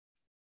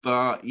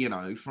 But,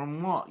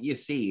 from what you're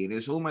seeing,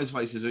 it's almost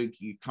like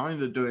Suzuki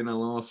kind of doing a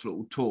last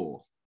little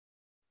tour.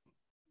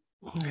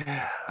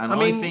 And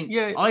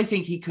I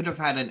think he could have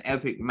had an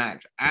epic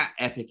match at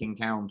Epic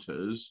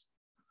Encounters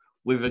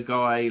with a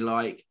guy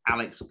like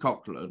Alex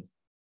Coughlin,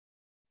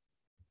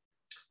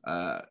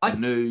 a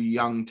new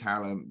young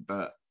talent,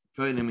 but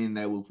putting him in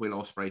there with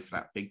Will Ospreay for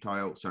that big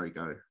title. Sorry,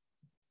 go.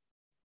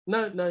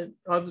 No,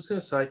 I was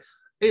going to say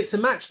it's a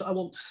match that I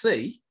want to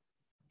see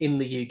in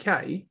the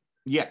UK.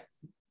 Yeah,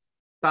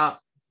 but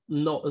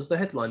not as the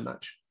headline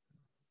match.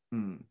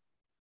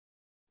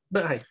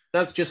 But hey,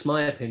 that's just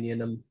my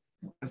opinion. And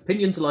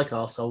opinions are like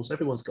arseholes.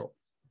 Everyone's got.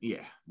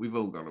 Yeah, we've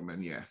all got them,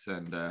 and yes,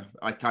 and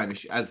I kind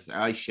of,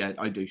 I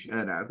do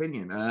share that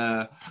opinion.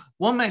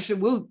 One match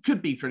that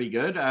could be pretty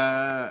good,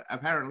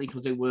 apparently,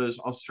 because it was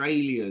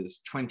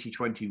Australia's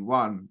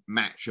 2021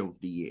 match of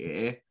the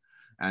year,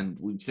 and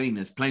we've seen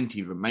there's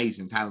plenty of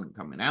amazing talent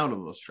coming out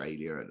of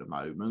Australia at the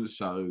moment,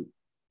 so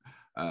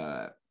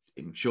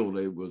I'm sure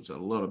there was a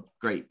lot of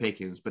great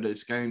pickings, but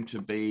it's going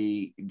to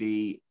be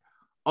the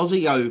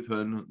Aussie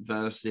Open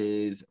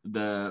versus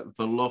the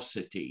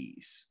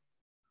Velocities.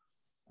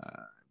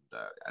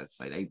 I'd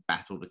say they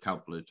battled a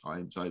couple of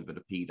times over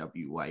the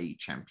PWA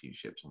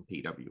championships on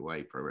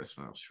PWA Pro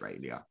Wrestling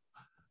Australia.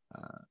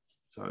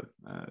 So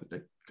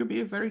that could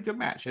be a very good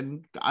match.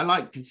 And I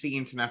like to see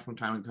international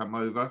talent come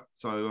over.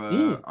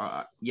 So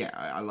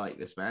I like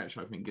this match.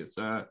 I think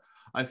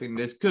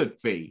this could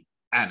be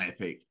an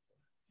epic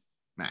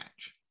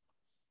match.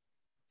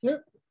 Yeah.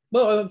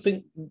 Well, I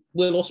think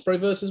Will Ospreay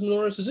versus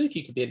Minoru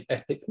Suzuki could be an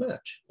epic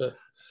match. But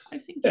I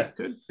think it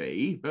could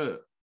be,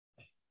 but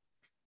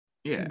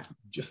yeah.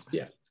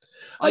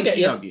 I get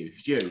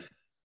you.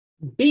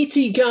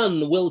 BT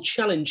Gunn will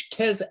challenge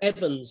Kez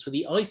Evans for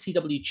the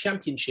ICW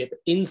Championship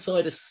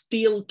inside a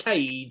steel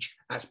cage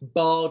at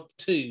Bar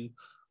 2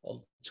 on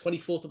the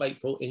 24th of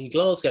April in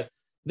Glasgow.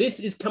 This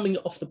is coming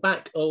off the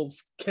back of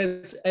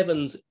Kez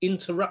Evans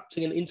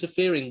interrupting and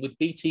interfering with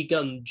BT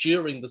Gunn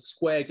during the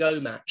Square Go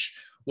match,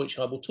 which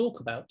I will talk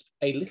about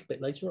a little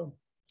bit later on.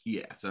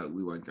 Yeah, so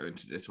we won't go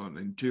into this one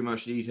in too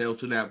much detail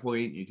to that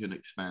point. You can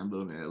expand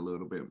on it a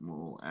little bit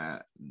more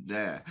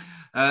there.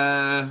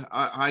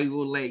 I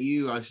will let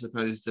you, I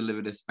suppose,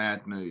 deliver this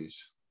bad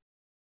news.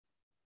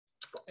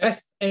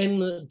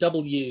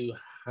 FNW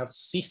have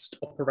ceased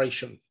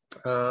operation.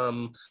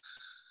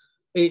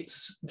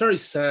 It's very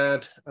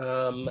sad.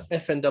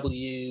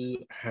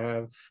 FNW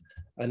have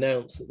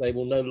announced that they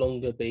will no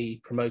longer be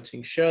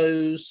promoting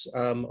shows.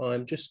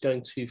 I'm just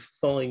going to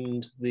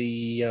find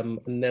the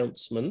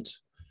announcement.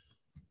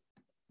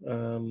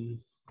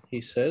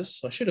 He says,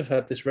 I should have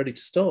had this ready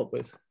to start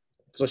with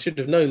because I should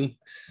have known.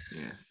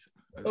 Yes.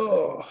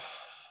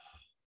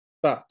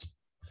 But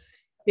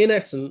in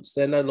essence,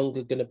 they're no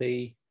longer going to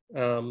be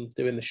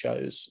doing the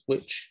shows,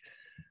 which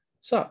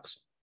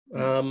sucks.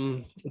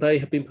 They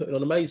have been putting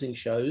on amazing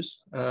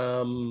shows.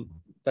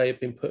 They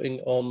have been putting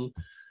on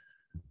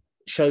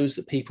shows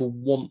that people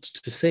want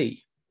to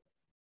see.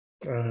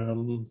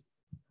 And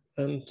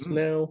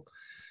now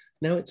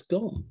it's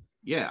gone.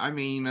 Yeah, I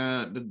mean,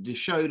 the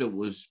show that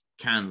was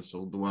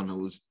cancelled, the one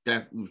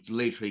that was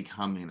literally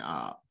coming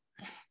up.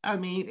 I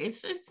mean,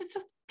 it's a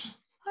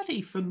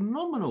bloody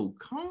phenomenal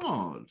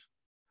card.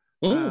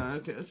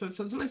 Okay, so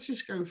let's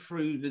just go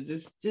through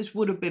this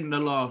would have been the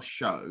last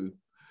show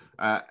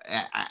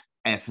at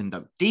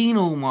FNW. Dean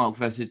Allmark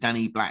versus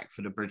Danny Black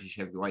for the British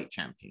Heavyweight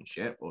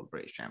Championship or the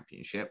British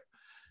Championship.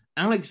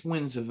 Alex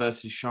Windsor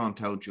versus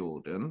Chantel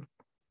Jordan.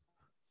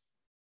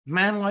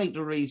 Man Like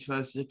the Reese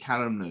versus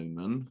Callum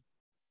Newman.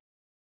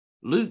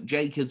 Luke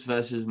Jacobs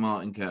versus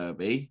Martin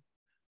Kirby.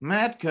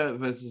 Mad Kurt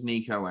versus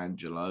Nico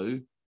Angelo.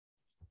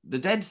 The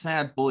Dead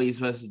Sad Boys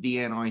versus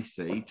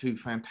DNIC. Two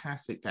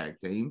fantastic tag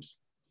teams.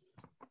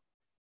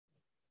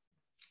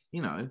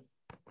 You know,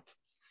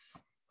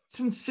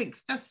 that's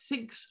six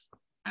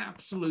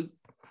absolute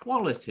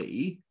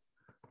quality,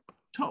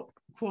 top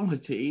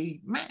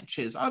quality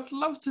matches. I'd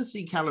love to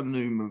see Callum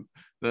Newman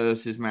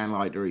versus Man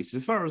Like the Reese.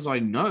 As far as I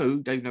know,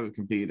 they've never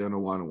competed on a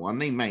one-on-one.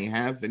 They may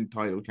have in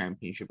title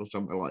championship or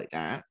something like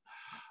that.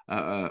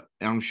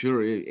 I'm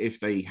sure if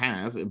they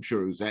have, I'm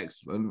sure it was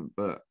excellent,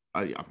 but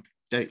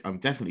I'm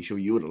definitely sure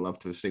you would have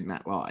loved to have seen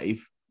that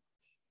live.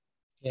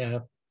 Yeah.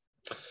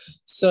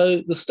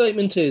 So the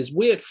statement is,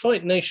 we at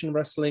Fight Nation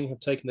Wrestling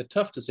have taken the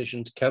tough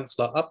decision to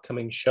cancel our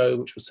upcoming show,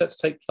 which was set to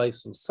take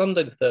place on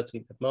Sunday, the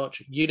 13th of March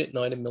at Unit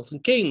 9 in Milton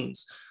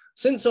Keynes.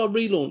 Since our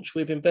relaunch,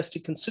 we've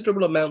invested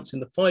considerable amounts in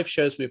the 5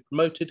 shows we've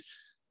promoted,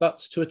 but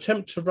to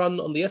attempt to run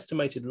on the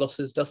estimated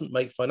losses doesn't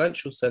make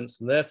financial sense,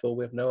 and therefore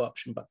we have no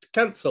option but to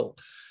cancel.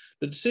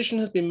 The decision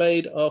has been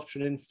made after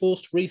an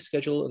enforced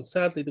reschedule, and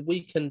sadly the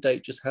weekend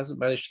date just hasn't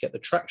managed to get the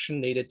traction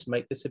needed to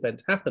make this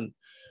event happen.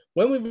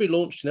 When we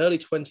relaunched in early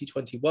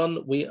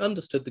 2021, we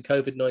understood the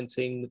COVID-19,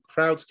 the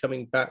crowds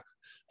coming back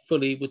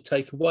fully would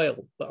take a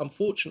while, but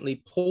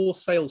unfortunately poor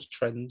sales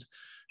trend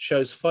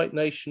shows Fight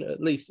Nation at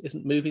least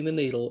isn't moving the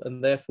needle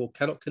and therefore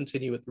cannot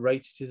continue at the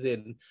rate it is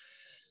in.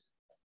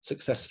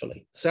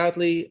 successfully.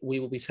 Sadly, we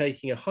will be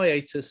taking a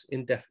hiatus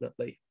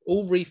indefinitely.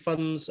 All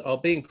refunds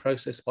are being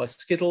processed by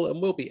Skiddle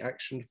and will be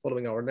actioned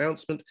following our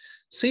announcement.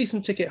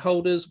 Season ticket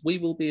holders, we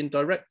will be in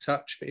direct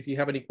touch, but if you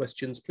have any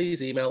questions,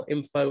 please email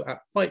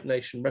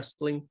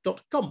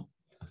info@fightnationwrestling.com.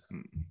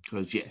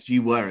 Because yes,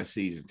 you were a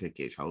season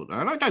ticket holder,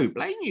 and I don't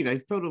blame you. They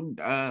felt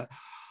I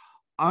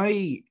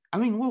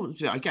mean, what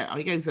was it? I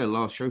gave their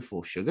last show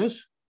 4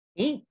 sugars.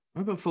 I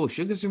put 4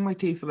 sugars in my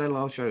teeth for their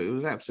last show. It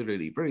was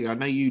absolutely brilliant. I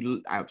know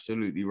you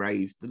absolutely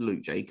raved the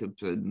Luke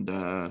Jacobs and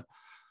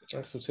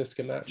Axel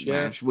Tisca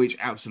match, which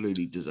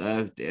absolutely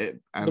deserved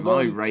it. And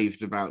I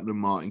raved about the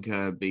Martin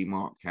Kirby,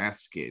 Mark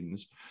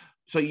Haskins.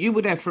 So you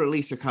were there for at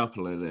least a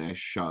couple of their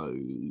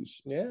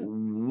shows. Yeah.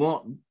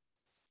 What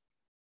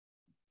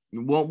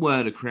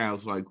were the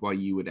crowds like while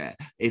you were there?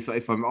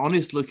 If I'm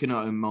honest, looking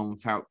at them on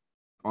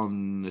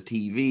the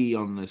TV,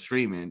 on the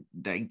streaming,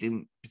 they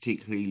didn't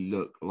particularly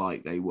look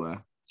like they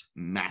were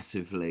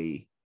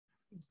massively.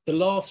 The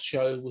last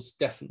show was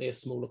definitely a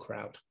smaller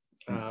crowd.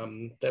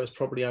 There was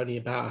probably only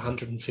about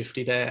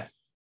 150 there.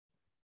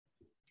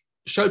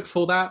 The show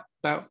before that,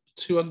 about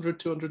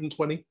 200,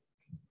 220.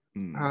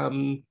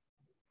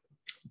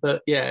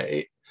 But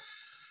yeah,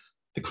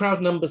 the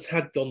crowd numbers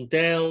had gone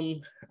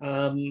down.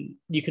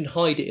 You can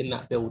hide it in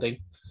that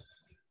building.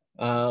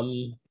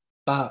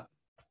 But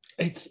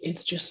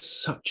it's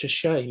just such a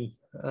shame.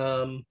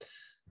 It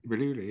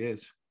really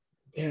is.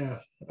 Yeah.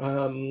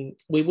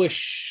 We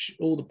wish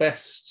all the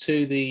best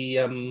to the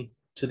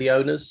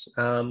owners.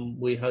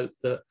 We hope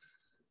that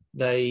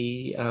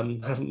they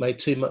haven't made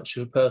too much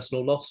of a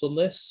personal loss on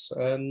this,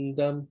 and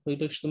we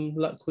wish them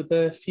luck with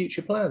their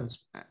future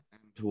plans. And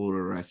to all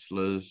the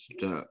wrestlers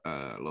that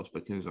lost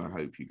bookings, I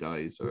hope you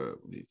guys are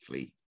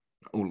obviously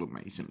all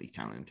amazingly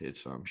talented,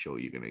 so I'm sure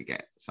you're going to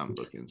get some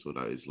bookings for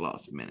those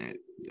last minute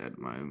at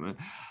the moment.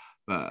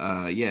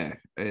 But yeah,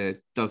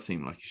 it does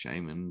seem like a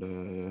shame,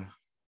 and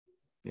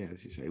yeah,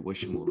 as you say,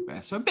 wish them all the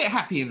best. So a bit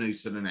happy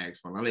news to the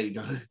next one. I'll let you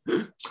go.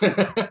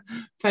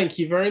 Thank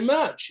you very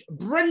much.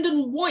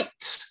 Brendan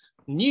White,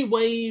 New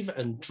Wave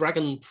and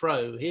Dragon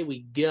Pro. Here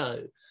we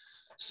go.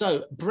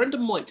 So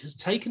Brendan White has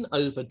taken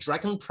over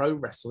Dragon Pro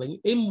Wrestling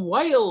in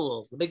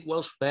Wales. The big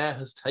Welsh bear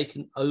has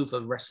taken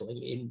over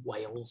wrestling in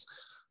Wales.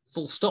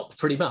 Full stop,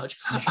 pretty much.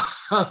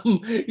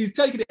 He's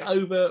taken it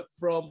over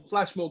from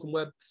Flash Morgan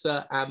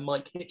Webster and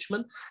Mike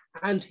Hitchman,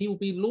 and he will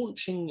be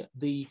launching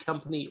the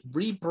company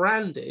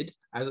rebranded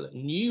as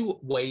New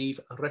Wave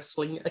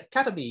Wrestling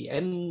Academy,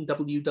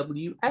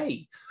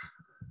 NWWA.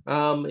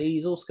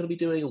 He's also going to be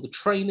doing all the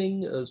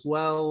training as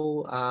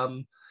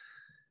well.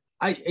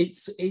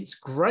 It's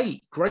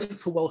great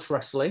for Welsh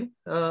wrestling,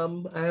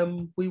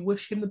 and we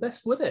wish him the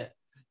best with it.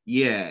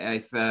 Yeah,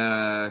 if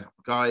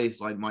guys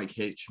like Mike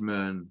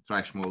Hitchman,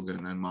 Flash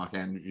Morgan, and Mark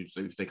Andrews,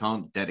 if they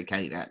can't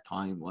dedicate that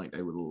time like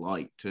they would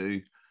like to,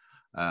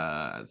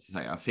 as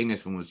I say, I think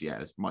this one was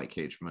it's Mike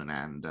Hitchman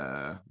and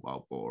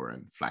Wild Boar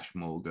and Flash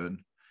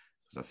Morgan,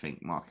 because I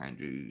think Mark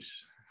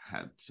Andrews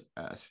had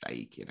a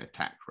stake in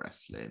Attack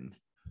Wrestling.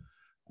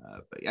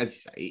 But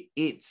as you say,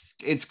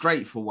 it's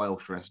great for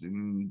Welsh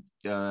wrestling.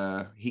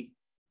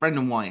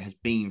 Brendan White has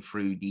been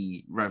through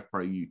the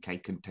RevPro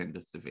UK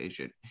Contenders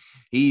division.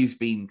 He's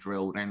been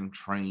drilled and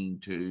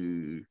trained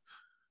to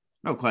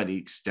not quite the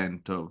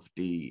extent of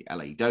the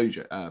LA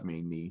Dojo,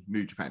 the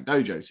New Japan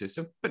Dojo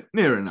system, but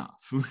near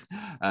enough.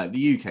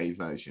 The UK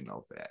version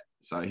of it.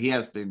 So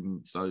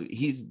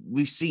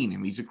we've seen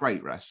him. He's a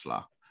great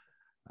wrestler.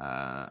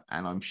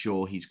 And I'm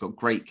sure he's got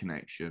great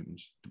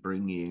connections to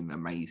bring in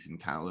amazing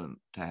talent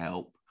to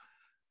help.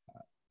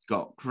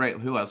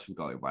 Who else we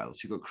got in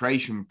Wales? You've got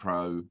Creation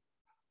Pro,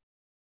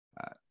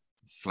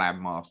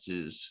 Slam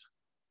Masters,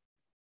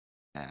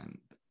 and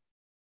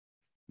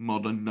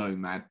Modern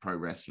Nomad Pro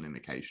Wrestling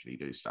occasionally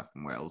do stuff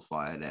in Wales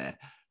via their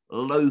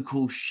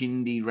local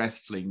shindy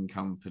wrestling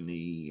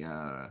company.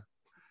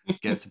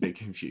 Gets a bit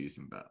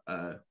confusing, but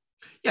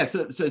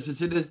so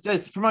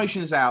there's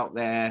promotions out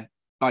there,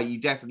 but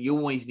you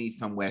always need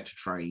somewhere to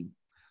train.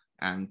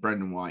 And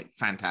Brendan White,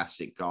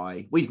 fantastic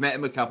guy. We've met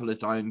him a couple of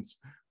times.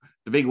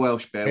 The big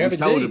Welsh bear.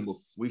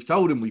 We've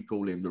told him we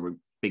call him the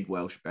big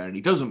Welsh bear, and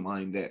he doesn't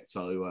mind it.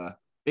 So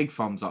big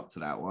thumbs up to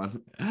that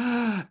one.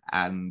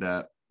 And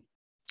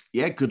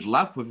good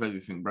luck with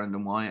everything,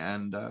 Brendan White,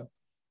 and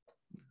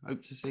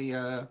hope to see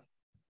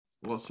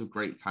lots of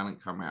great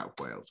talent come out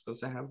of Wales, because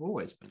there have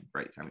always been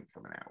great talent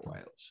coming out of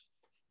Wales.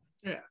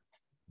 Yeah.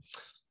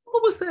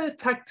 What was their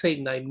tag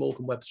team name,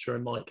 Morgan Webster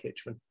and Mike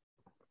Hitchman?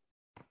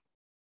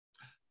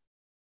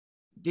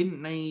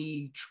 Didn't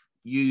they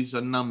use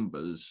the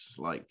numbers,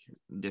 like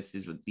this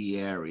is the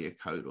area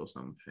code or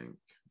something?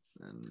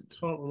 And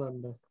can't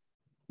remember.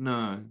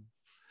 No,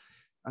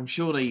 I'm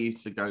sure they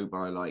used to go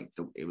by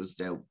it was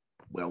their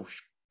Welsh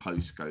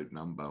postcode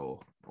number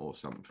or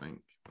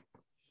something.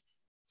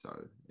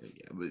 So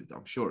yeah,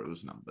 I'm sure it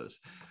was numbers.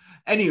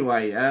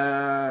 Anyway,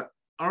 ROH,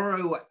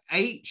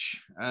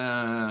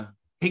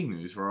 big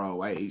news for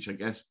ROH, I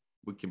guess.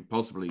 we can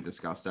possibly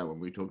discuss that when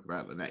we talk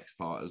about the next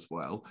part as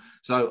well.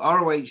 So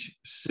ROH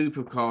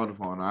Supercard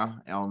of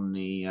Honor on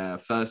the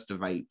 1st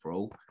of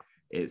April.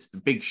 It's the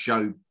big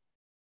show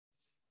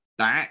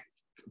back,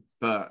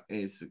 but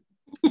is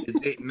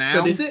it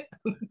now? But is it?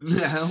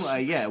 No,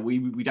 yeah,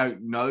 we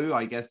don't know,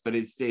 I guess, but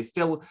it's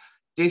still,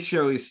 this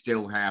show is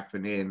still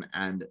happening,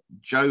 and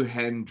Joe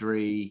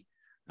Hendry,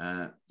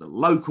 the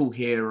local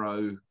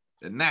hero,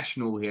 the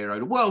national hero,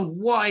 the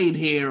worldwide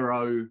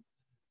hero,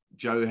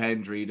 Joe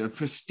Hendry, the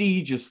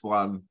prestigious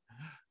one,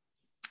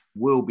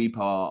 will be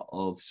part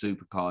of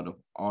Supercard of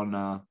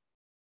Honor.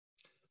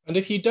 And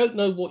if you don't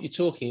know what you're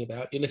talking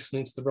about, you're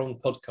listening to the wrong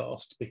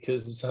podcast,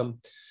 because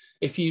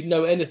if you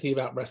know anything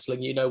about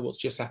wrestling, you know what's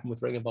just happened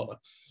with Ring of Honor.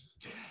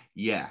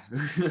 Yeah.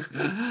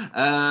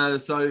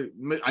 So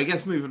I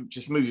guess move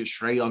it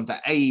straight on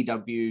to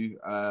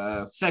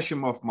AEW. Session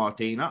Moth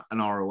Martina, an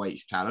ROH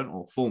talent,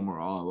 or former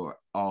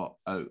ROH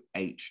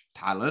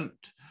talent,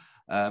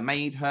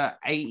 made her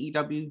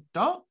AEW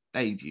Dark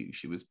debut.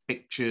 She was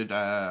pictured,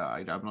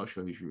 I'm not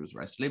sure who she was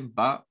wrestling,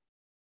 but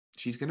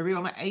she's going to be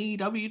on an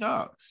AEW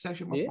Dark,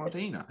 Session Moth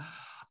Martina.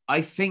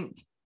 I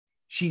think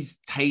she's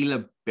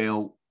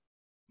tailor-built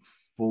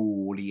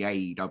for the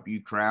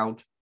AEW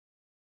crowd.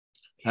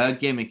 Her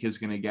gimmick is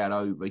going to get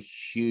over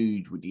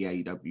huge with the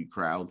AEW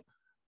crowd,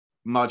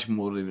 much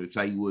more than if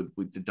they would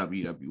with the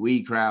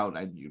WWE crowd.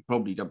 And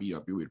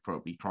WWE would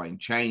probably try and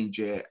change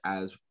it,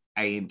 as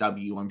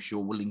A&W, I'm sure,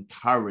 will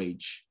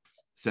encourage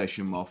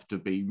Session Moth to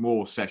be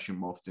more Session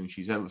Moth than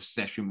she's ever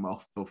Session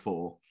Moth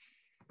before.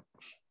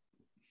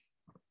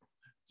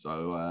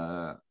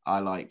 So I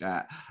like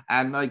that.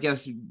 And I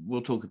guess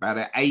we'll talk about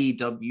it.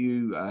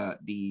 AEW,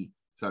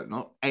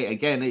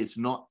 it's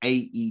not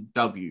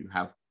AEW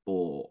have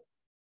bought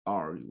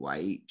ROH.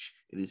 It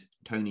is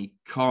Tony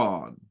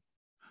Khan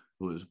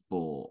who has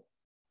bought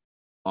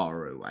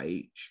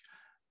ROH.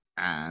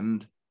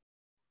 And,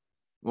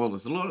 well,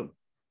 there's a lot of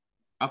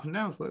up and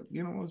downs, but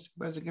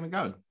where's it going to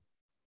go?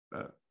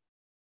 But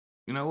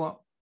you know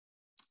what?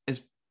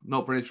 It's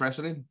not British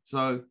wrestling,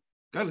 so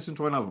go listen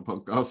to another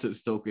podcast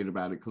that's talking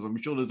about it, because I'm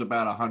sure there's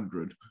about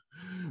 100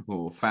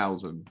 or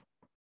 1,000.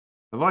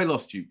 Have I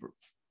lost you,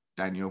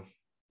 Daniel?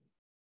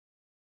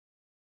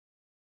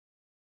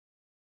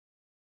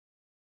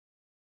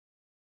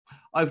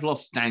 I've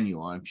lost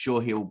Daniel. I'm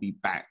sure he'll be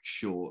back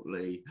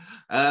shortly.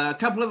 A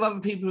couple of other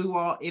people who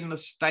are in the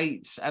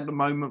States at the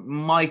moment.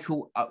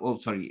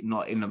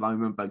 Not in the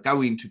moment, but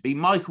going to be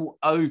Michael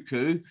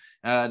Oku,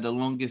 the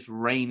longest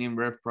reigning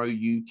RevPro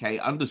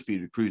UK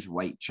Undisputed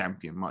Cruiserweight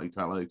Champion,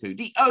 Michael Oku,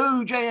 the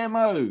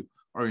OJMO.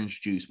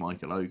 Orange Juice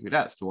Michael Oku,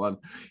 that's the one.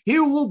 He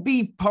will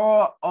be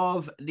part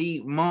of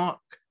the Mark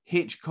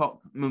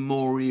Hitchcock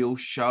Memorial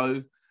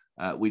Show,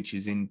 which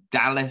is in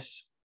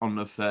Dallas on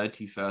the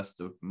 31st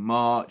of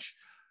March.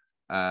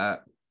 Then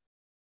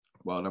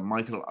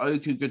Michael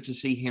Oku, good to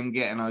see him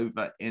getting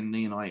over in the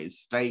United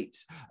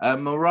States.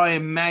 Mariah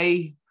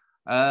May,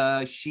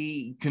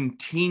 she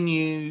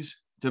continues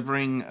to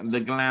bring the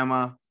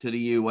glamour to the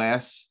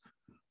US.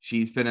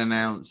 She's been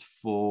announced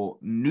for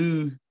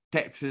New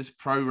Texas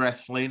Pro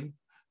Wrestling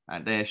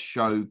at their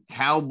show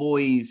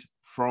Cowboys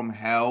from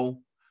Hell.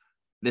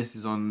 This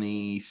is on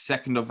the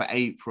 2nd of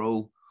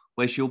April,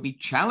 where she'll be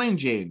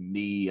challenging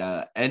the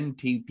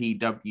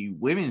NTPW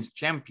Women's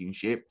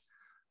Championship,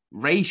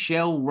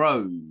 Rachel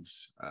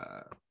Rose.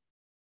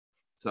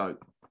 So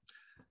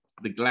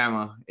the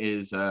glamour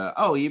is...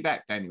 are you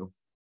back, Daniel?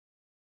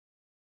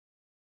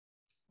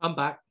 I'm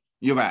back.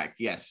 You're back,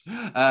 yes.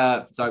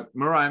 So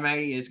Mariah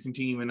May is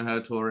continuing her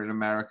tour in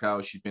America.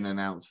 She's been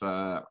announced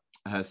for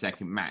her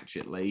second match,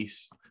 at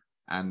least.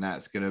 And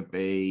that's going to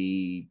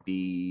be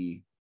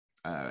the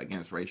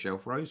against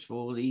Rachel Rose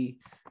for the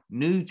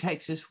New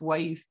Texas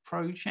Wave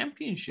Pro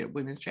Championship,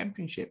 Women's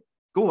Championship.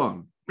 Go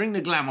on, bring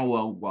the glamour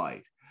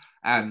worldwide.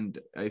 And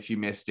if you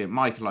missed it,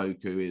 Michael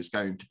Oku is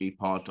going to be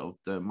part of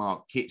the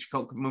Mark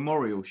Hitchcock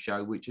Memorial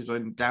Show, which is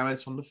in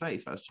Dallas on the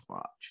 31st of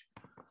March.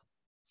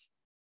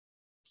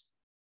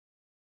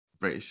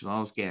 British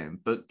Stars getting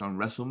booked on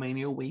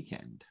WrestleMania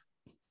weekend.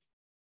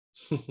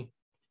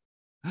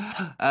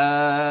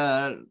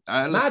 Mad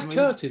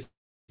Kurt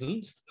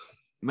isn't.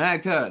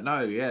 Mad Kurt,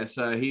 no, yes.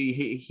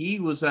 He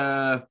was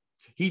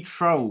he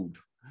trolled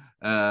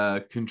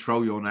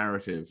Control Your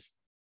Narrative.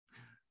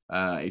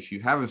 If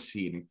you haven't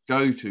seen it,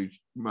 go to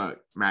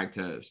Mad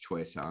Kurt's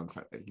Twitter. In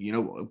fact, you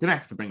know what? I'm gonna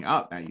have to bring it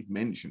up now. You've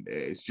mentioned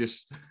it. It's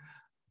just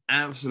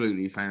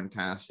absolutely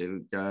fantastic.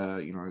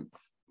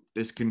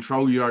 This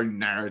Control Your Own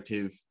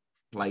Narrative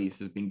place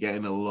has been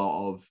getting a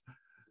lot of,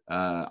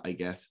 I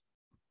guess,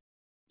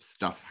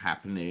 stuff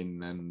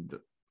happening and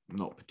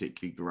not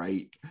particularly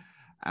great.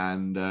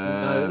 And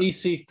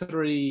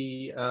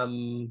EC3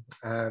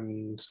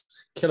 and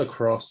Killer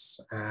Cross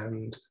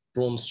and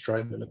Braun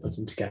Strowman are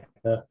putting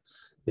together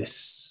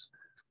this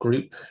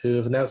group who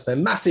have announced their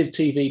massive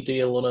TV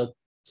deal on a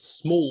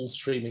small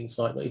streaming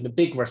site, not even a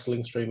big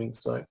wrestling streaming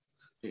site.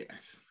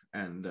 Yes,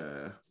 and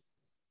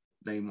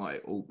they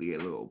might all be a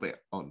little bit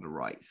on the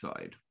right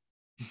side.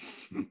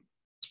 A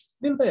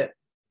little bit.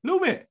 little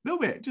bit,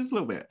 just a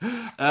little bit.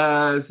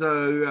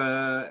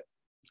 So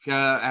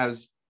Kurt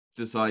has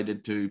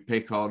decided to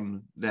pick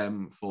on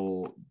them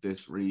for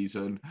this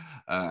reason.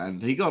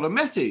 And he got a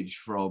message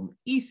from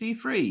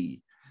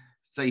EC3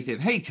 stating,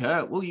 "Hey,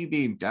 Kurt, will you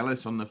be in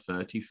Dallas on the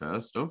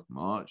 31st of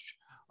March?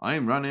 I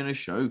am running a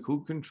show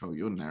called Control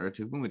Your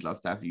Narrative and we'd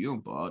love to have you on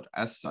board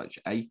as such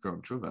a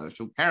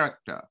controversial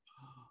character.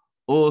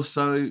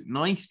 Also,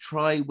 nice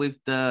try with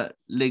the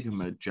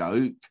ligament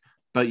joke,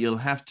 but you'll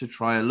have to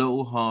try a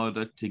little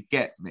harder to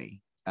get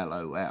me,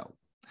 LOL.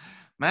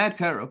 Mad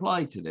Kurt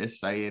replied to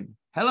this saying,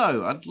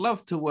 "Hello, I'd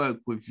love to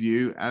work with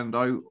you and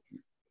I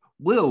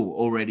will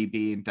already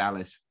be in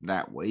Dallas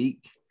that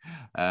week.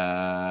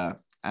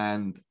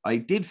 And I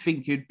did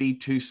think you'd be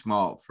too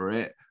smart for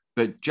it,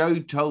 but Joe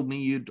told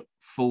me you'd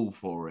fall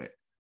for it.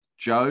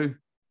 Joe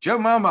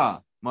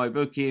Mama, my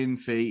booking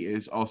fee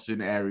is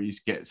Austin Aries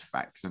gets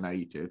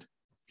vaccinated."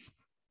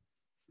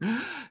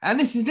 And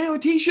this is now a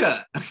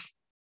t-shirt.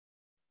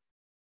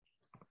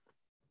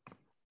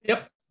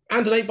 Yep,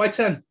 and an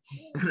 8x10.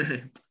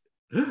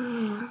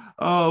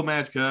 Oh,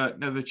 Mad Kurt,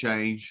 never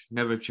change,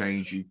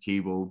 you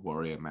keyboard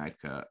warrior, Mad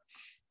Kurt.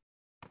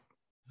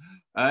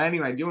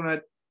 Anyway, do you want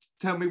to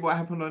tell me what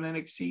happened on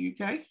NXT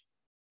UK?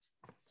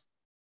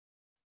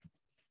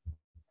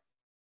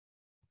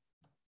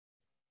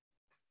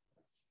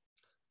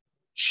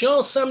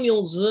 Charles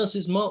Samuels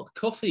versus Mark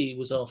Coffey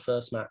was our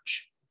first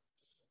match.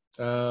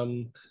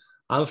 I'm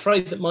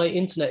afraid that my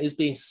internet is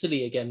being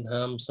silly again,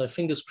 so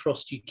fingers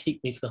crossed you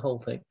keep me for the whole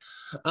thing.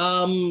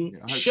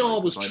 Shaw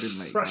was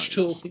trash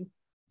talking.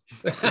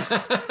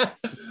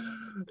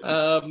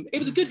 It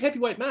was a good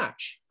heavyweight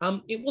match.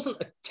 It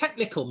wasn't a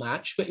technical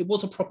match, but it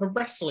was a proper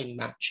wrestling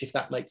match, if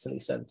that makes any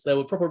sense. There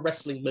were proper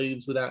wrestling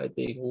moves without it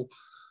being all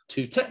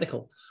too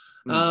technical.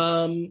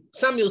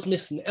 Samuels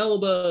missed an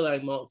elbow,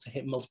 allowing Mark to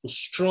hit multiple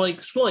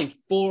strikes, flying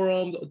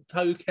forearm, got a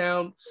toe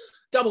count,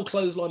 double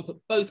clothesline, put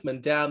both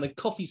men down. Then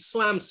Coffey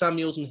slammed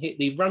Samuels and hit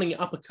the running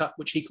uppercut,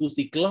 which he calls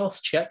the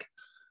glass check,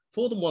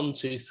 for the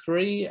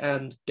 1-2-3,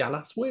 and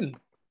Gallas win.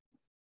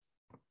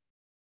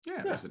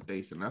 Yeah, that's a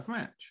decent enough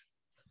match.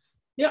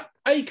 Yeah,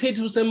 A-Kid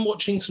was then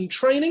watching some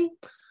training.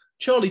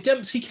 Charlie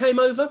Dempsey came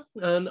over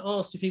and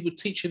asked if he would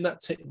teach him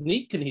that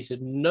technique, and he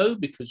said no,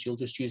 because you'll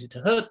just use it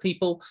to hurt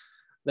people.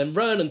 Then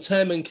Rowan and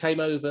Turman came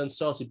over and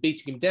started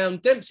beating him down.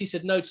 Dempsey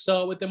said no to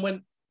start with, then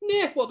went,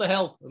 yeah, what the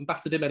hell, and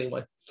battered him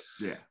anyway.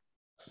 Yeah.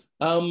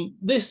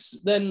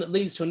 This then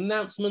leads to an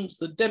announcement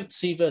that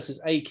Dempsey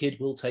versus A-Kid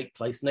will take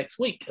place next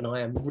week, and I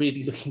am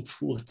really looking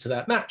forward to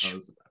that match. I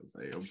was about to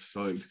say, I'm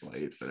so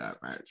excited for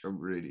that match. I'm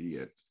really,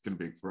 it's going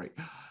to be great.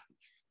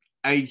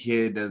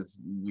 A-Kid, as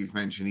we've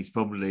mentioned, he's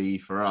probably,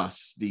 for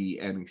us, the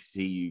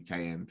NXT UK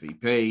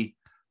MVP.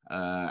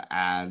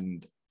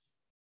 And,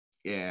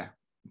 yeah,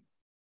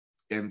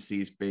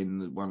 Dempsey's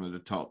been one of the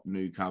top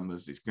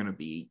newcomers. It's going to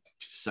be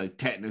so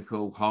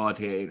technical,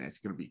 hard-hitting. It's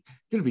going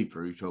to be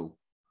brutal.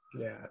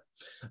 Yeah,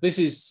 this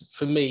is,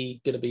 for me,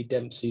 going to be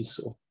Dempsey's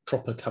sort of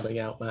proper coming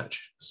out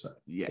match. So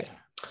yeah.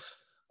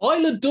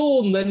 Isla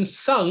Dawn then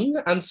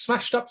sung and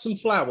smashed up some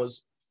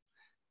flowers.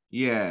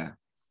 Yeah,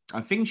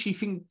 I think she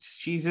thinks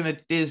she's in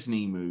a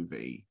Disney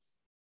movie.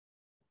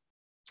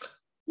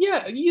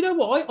 Yeah, you know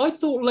what? I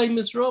thought Les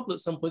Miserables at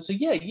some point. So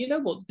yeah, you know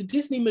what? The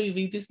Disney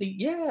movie,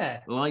 yeah.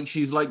 Like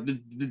she's like the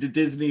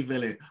Disney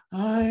villain.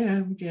 I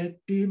am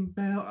getting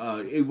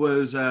better. It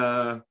was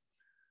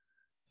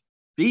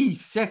the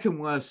second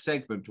worst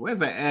segment to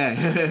ever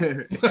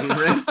air in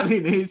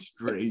wrestling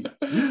history.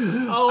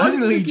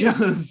 Only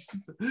just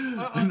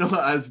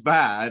not as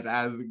bad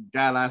as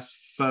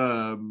Gallas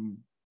firm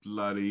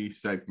bloody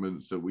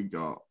segments that we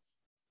got.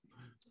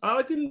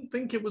 I didn't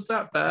think it was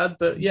that bad,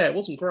 but yeah, it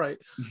wasn't great.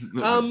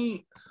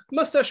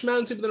 Mustache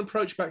Mountain with an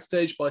approach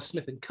backstage by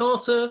Smith and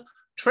Carter.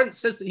 Trent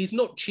says that he's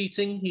not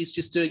cheating, he's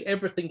just doing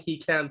everything he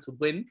can to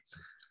win.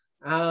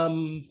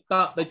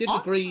 But they did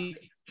agree.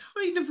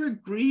 I kind of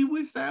agree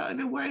with that in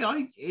a way.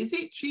 Is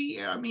it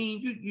cheating? I mean,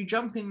 you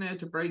jump in there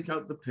to break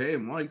up the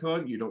pin. Why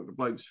can't you knock the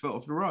bloke's foot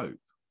off the rope?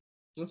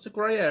 That's a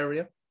grey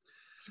area.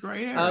 It's a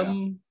grey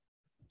area.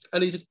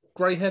 And he's a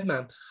grey-haired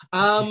man.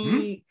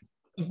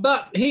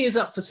 But he is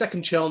up for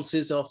second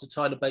chances after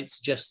Tyler Bates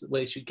suggests that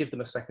we should give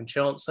them a second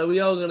chance. So we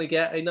are going to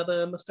get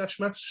another Mustache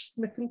Match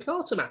Smith and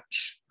Carter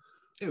match.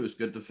 It was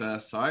good the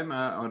first time.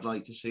 I'd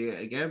like to see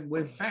it again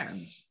with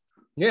fans.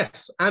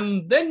 Yes.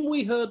 And then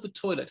we heard the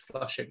toilet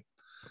flushing.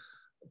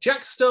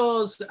 Jack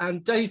Stars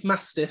and Dave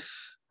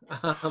Mastiff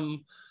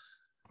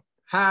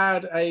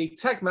had a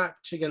tag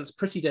match against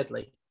Pretty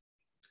Deadly.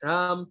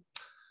 Where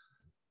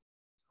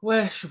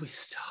should we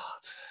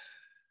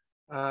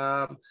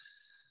start?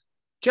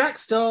 Jack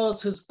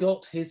Stars has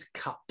got his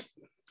cut,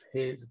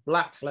 his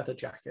black leather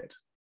jacket.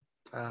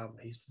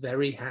 He's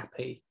very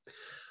happy.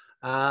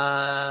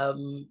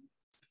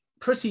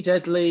 Pretty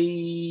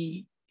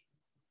Deadly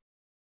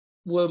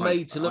were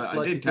made to look like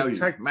I did tell you,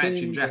 tag matching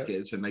team,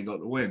 jackets, and they got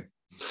the win.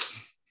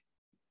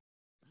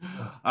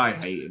 I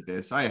hated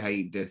this.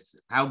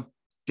 How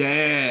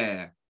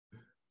dare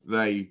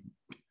they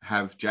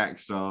have Jack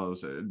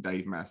Stars and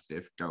Dave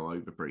Mastiff go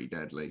over Pretty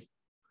Deadly?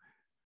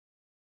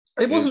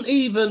 It wasn't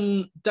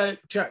even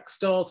Jack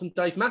Stars and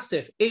Dave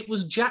Mastiff. It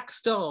was Jack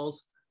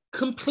Stars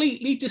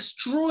completely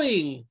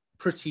destroying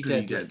Pretty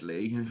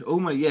Deadly.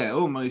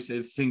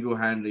 Almost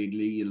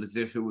single-handedly, as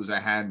if it was a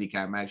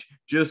handicap match,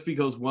 just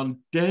because one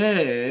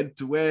dared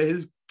to wear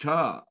his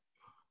cut.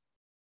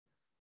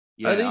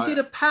 Yeah, and he did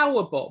a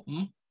power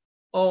bomb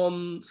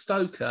on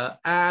Stoker,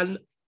 and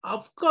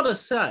I've got to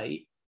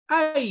say,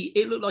 A,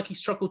 it looked like he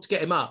struggled to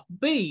get him up.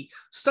 B,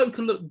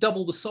 Stoker looked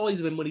double the size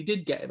of him when he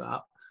did get him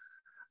up.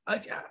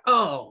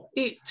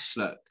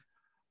 Look,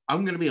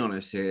 I'm going to be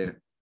honest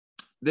here.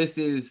 This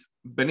is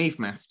beneath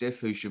Mastiff,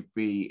 who should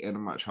be in a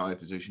much higher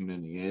position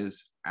than he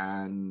is,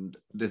 and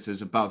this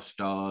is above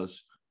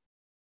Stars.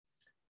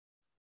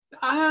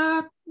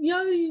 You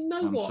know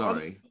I'm what?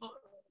 sorry.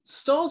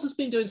 Stars has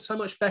been doing so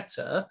much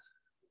better.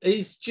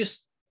 He's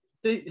just,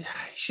 he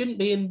shouldn't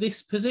be in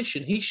this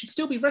position. He should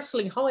still be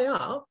wrestling high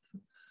up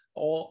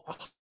or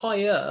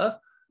higher,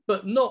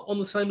 but not on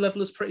the same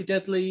level as Pretty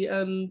Deadly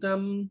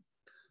and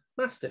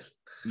Mastiff.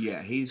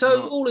 Yeah, he's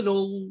so all in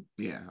all,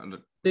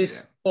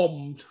 this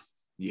bombed.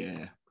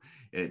 Yeah,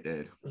 it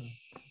did.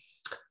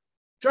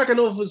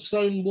 Dragunov was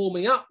shown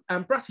warming up,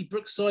 and Bratty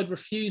Brookside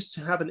refused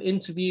to have an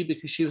interview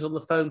because she was on the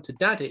phone to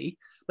Daddy.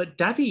 But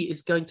Daddy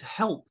is going to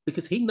help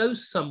because he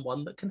knows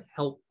someone that can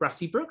help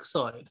Bratty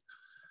Brookside.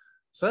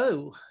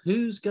 So,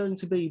 who's going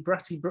to be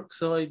Bratty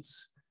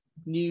Brookside's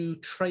new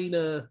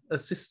trainer,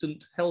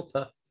 assistant,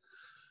 helper?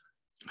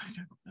 I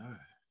don't know.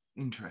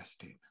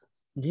 Interesting.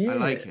 Yeah. I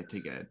like it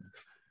again.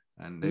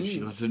 And then she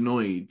got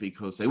annoyed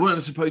because they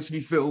weren't supposed to be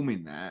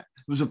filming that.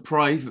 It was a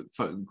private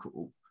phone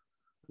call.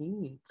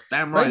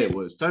 Damn right it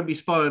was. Don't be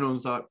spying on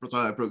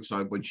Bratty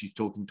Brookside when she's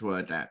talking to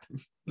her dad.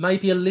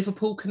 Maybe a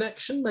Liverpool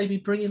connection? Maybe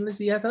bring in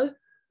Lizzie Evo?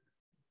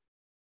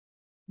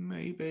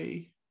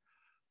 Maybe.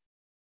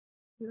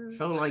 Yeah.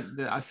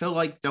 I feel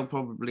like they'll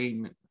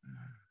probably...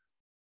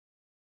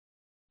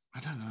 I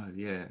don't know.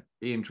 Yeah.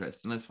 Be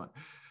interesting. That's fine.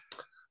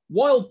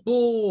 Wild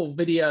Boar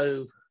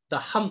video. The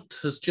hunt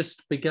has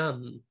just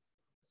begun.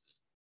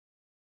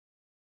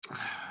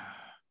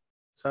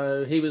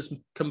 So he was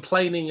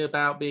complaining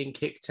about being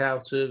kicked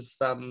out of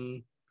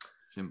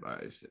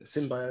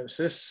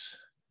Symbiosis.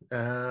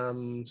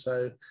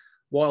 So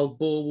Wild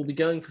Boar will be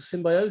going for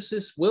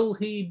Symbiosis. Will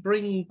he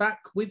bring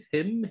back with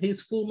him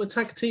his former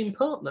tag team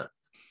partner?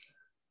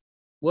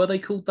 Were they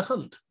called The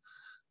Hunt?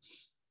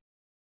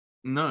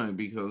 No,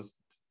 because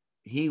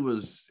he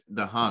was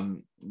The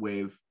Hunt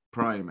with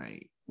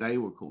Primate. They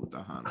were called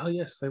The Hunt. Oh,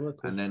 yes, they were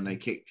called. And then they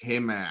kicked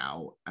him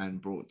out and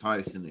brought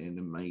Tyson in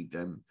and made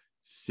them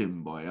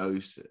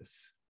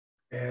Symbiosis.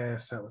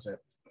 Yes, that was it.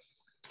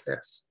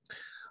 Yes.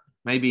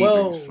 Maybe he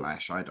brings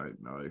Flash, I don't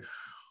know.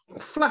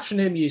 Flash and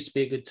him used to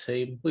be a good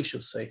team. We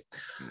shall see.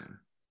 Yeah.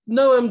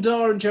 Noam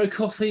Dar and Joe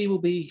Coffey will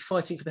be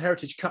fighting for the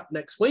Heritage Cup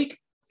next week.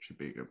 Should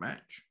be a good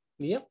match.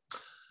 Yep.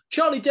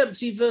 Charlie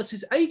Dempsey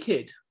versus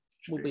A-Kid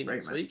will be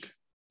next week.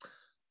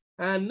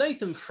 And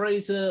Nathan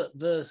Fraser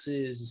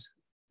versus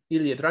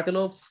Ilya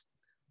Dragunov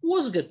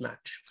was a good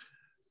match.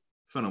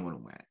 Phenomenal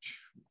match.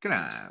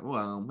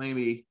 Well,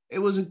 maybe it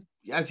was,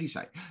 as you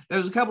say, there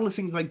was a couple of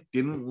things I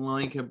didn't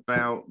like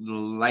about the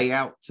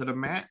layout to the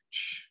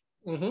match.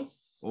 Mm-hmm.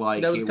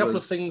 Like there was a couple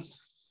of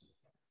things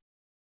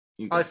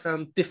I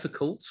found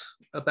difficult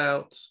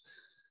about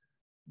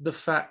the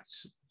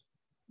fact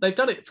they've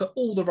done it for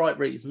all the right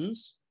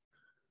reasons.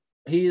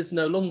 He is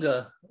no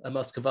longer a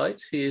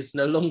Muscovite. He is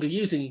no longer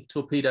using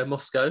Torpedo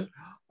Moscow,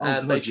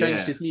 and they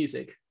changed his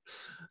music,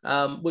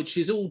 which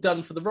is all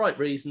done for the right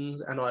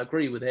reasons, and I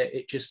agree with it.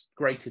 It just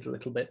grated a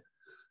little bit.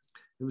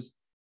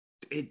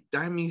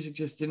 That music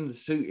just didn't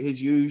suit his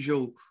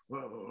usual,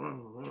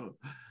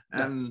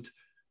 and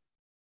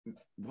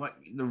what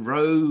the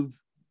robe?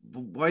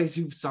 Why is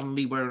he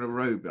suddenly wearing a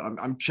robe?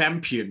 I'm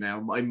champion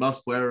now. I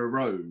must wear a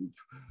robe.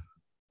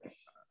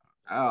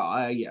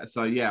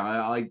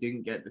 I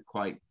didn't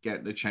quite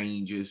get the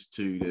changes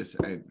to this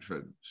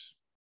entrance.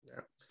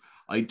 Yeah.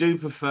 I do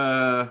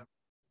prefer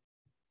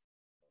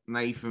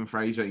Nathan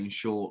Fraser in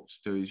shorts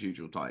to his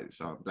usual tights,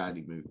 so I'm glad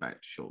he moved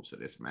back to shorts for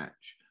this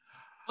match.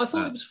 I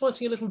thought he was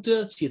fighting a little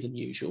dirtier than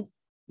usual,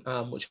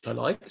 which I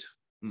liked.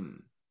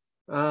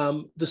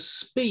 The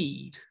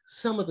speed,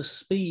 some of the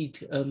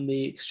speed and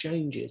the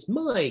exchanges,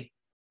 my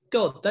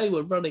God, they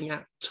were running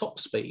at top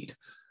speed.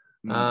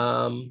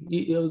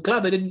 You're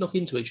glad they didn't knock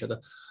into each other.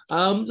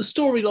 The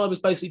storyline was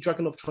basically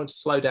Dragunov trying to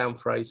slow down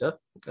Fraser.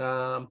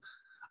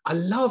 I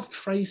loved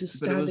Fraser's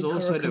standing. But it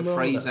was also that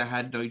Fraser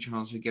had no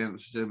chance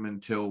against him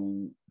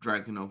until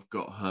Dragunov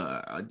got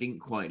hurt. I didn't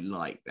quite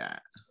like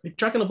that.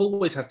 Dragunov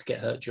always has to get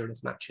hurt during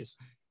his matches.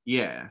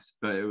 Yes,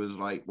 but it was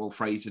like, well,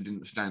 Fraser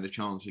didn't stand a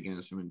chance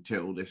against him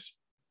until this.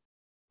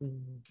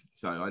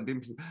 So I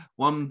didn't.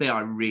 One bit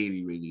I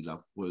really, really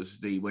loved was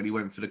when he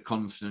went for the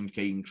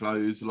Constantine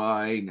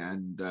clothesline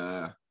and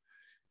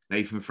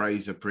Nathan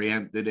Fraser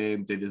preempted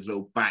him, did his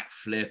little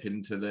backflip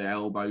into the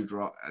elbow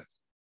drop.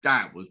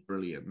 That was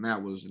brilliant.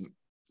 That was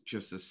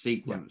just a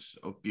sequence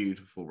of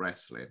beautiful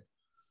wrestling.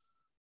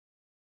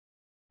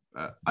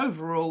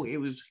 Overall, it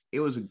was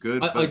a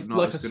good, but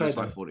not as good as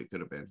I thought it could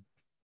have been.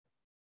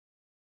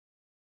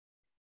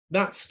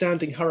 that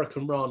standing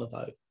Hurricane Rana,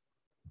 though,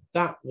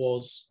 that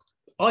was,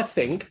 I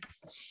think,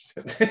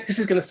 this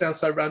is going to sound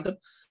so random,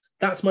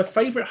 that's my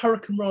favourite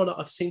Hurricane Rana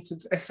I've seen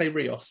since S.A.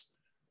 Rios.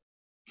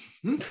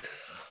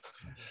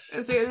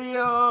 S.A.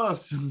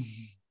 Rios!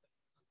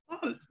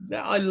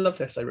 I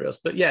loved S.A. Rios,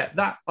 but yeah,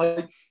 that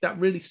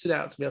really stood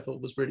out to me. I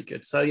thought was really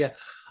good. So yeah,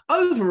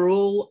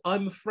 overall,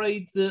 I'm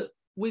afraid that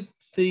with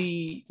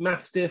the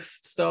Mastiff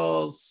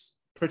Stars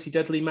Pretty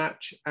Deadly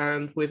match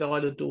and with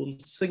Isla Dawn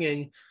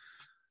singing,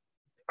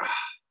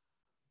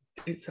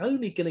 it's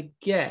only going to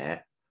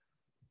get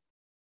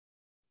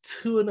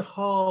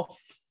 2.5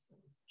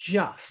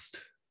 just.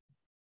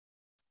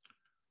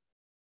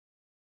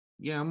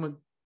 Yeah, I'm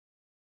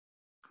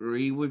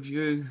agree with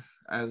you.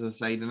 As I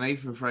say, the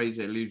Nathan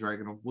Fraser Ilya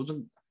Dragunov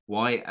wasn't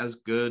quite as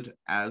good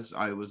as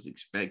I was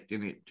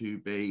expecting it to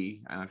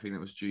be, and I think it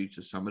was due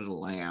to some of the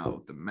layout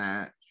of the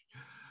match.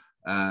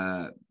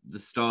 The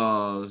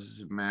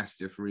Stars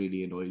Mastiff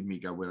really annoyed me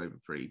going over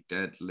Pretty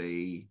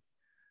Deadly.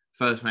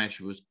 First match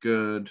was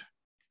good,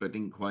 but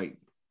didn't quite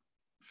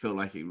feel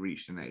like it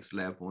reached the next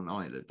level. And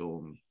Isla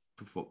Dawn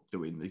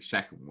doing the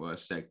second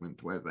worst segment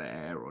to ever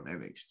air on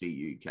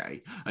NXT UK.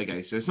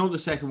 Okay, so it's not the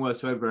second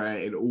worst to ever air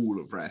in all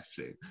of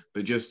wrestling,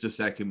 but just the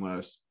second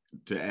worst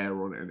to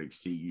air on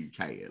NXT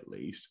UK at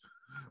least,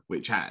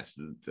 which has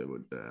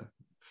the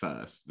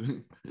first. Do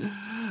you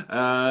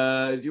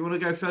want to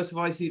go first of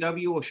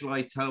ICW, or shall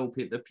I tell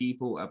the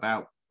people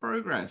about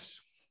Progress?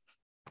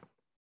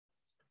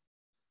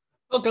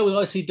 I'll go with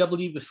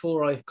ICW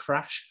before I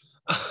crash.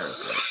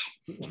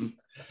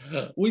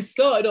 We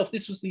started off,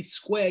 this was the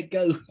Square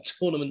Go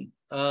tournament.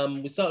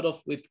 We started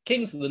off with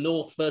Kings of the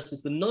North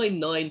versus the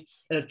 9-9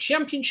 in a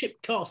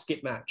championship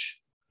casket match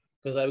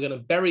because they were going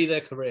to bury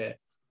their career.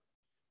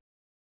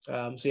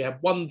 So you have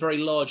one very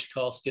large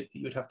casket that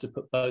you would have to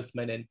put both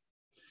men in.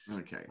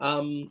 Okay.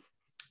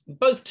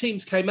 Both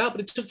teams came out,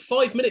 but it took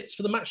 5 minutes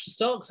for the match to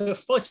start because they were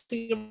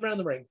fighting around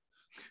the ring.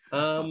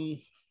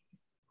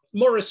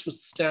 Morris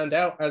was the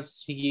standout,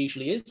 as he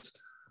usually is.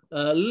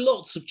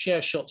 Lots of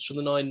chair shots from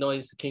the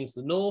 9-9s, the Kings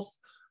of the North.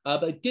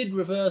 But they did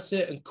reverse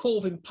it, and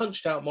Corvin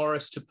punched out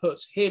Morris to put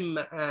him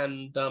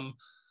and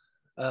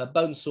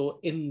Bonesaw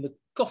in the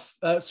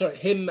coffin.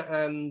 Him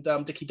and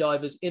Dickie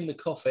Divers in the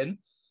coffin.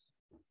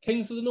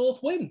 Kings of the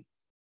North win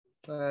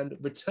and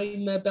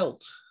retain their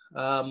belt.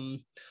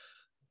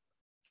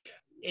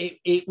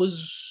 It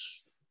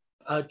was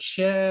a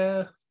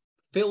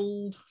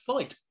chair-filled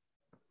fight.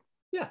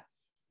 Yeah.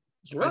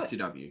 Right.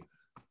 ICW.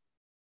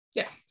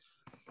 Yeah.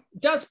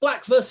 Daz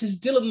Black versus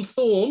Dylan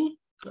Thorne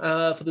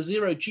for the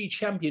 0G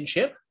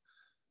Championship.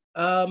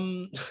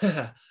 Both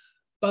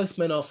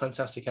men are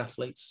fantastic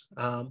athletes.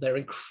 They're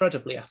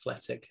incredibly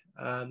athletic.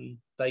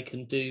 They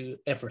can do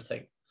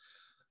everything.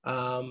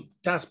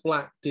 Daz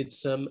Black did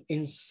some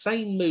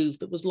insane move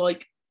that was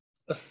like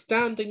a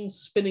standing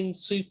spinning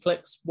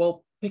suplex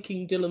while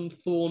picking Dylan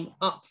Thorne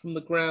up from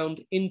the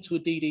ground into a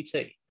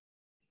DDT.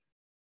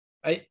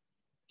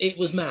 It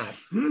was mad.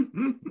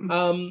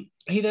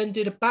 He then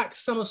did a back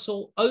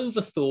somersault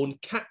over Thorne,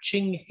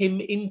 catching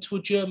him into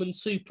a German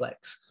suplex,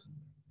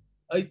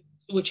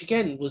 which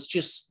again was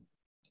just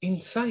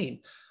insane.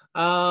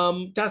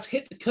 Daz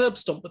hit the curb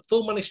stomp, but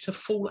Thorne managed to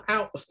fall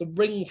out of the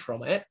ring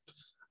from it.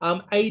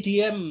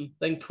 ADM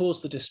then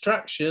caused the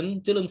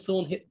distraction. Dylan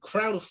Thorne hit the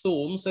crown of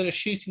thorns, then a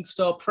shooting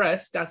star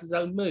press, Daz's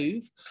own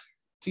move,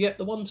 to get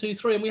the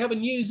 1-2-3. And we have a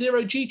new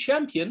 0G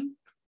champion,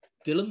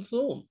 Dylan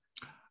Thorne.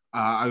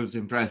 I was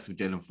impressed with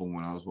Dylan Thorne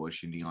when I was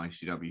watching the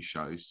ICW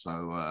shows,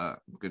 so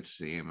good to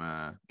see him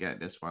get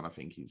this one. I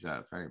think he's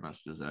very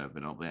much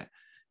deserving of it,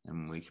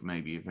 and we can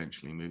maybe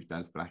eventually move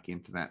Daz Black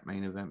into that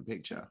main event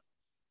picture.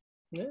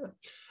 Yeah.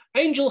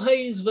 Angel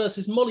Hayes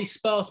versus Molly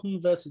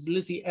Spartan versus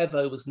Lizzie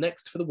Evo was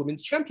next for the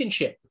Women's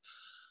Championship.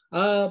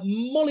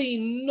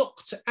 Molly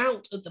knocked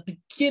out at the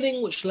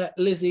beginning, which let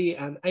Lizzie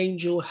and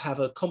Angel have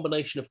a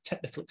combination of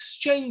technical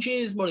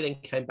exchanges. Molly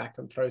then came back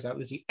and throws out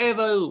Lizzie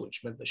Evo,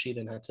 which meant that she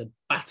then had to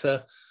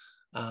batter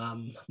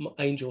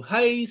Angel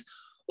Hayes.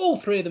 All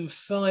three of them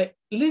fight.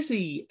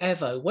 Lizzie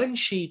Evo, when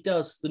she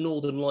does the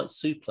Northern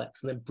Lights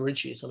suplex and then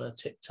bridges on her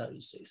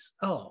tiptoes,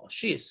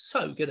 she is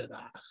so good at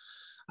that.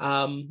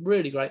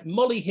 Really great.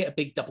 Molly hit a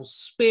big double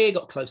spear,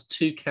 got close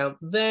 2 count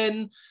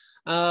then.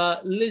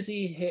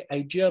 Lizzie hit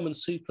a German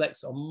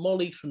suplex on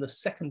Molly from the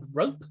second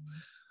rope,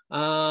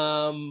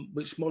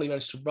 which Molly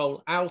managed to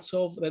roll out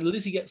of. Then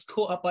Lizzie gets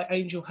caught up by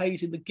Angel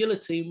Hayes in the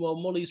guillotine while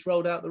Molly's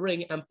rolled out the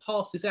ring and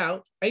passes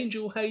out.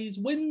 Angel Hayes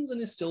wins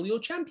and is still your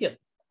champion.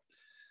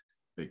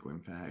 Big win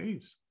for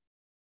Hayes.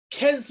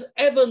 Kez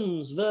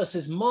Evans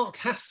versus Mark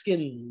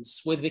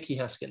Haskins with Vicky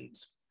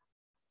Haskins.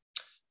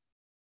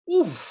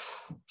 Ooh,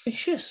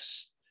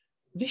 vicious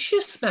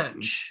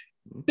match.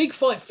 Big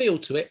fight feel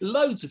to it,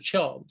 loads of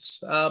chants.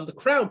 The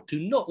crowd do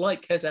not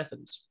like Kez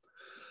Evans.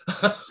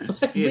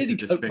 He is a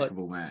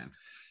despicable man.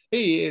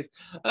 He is.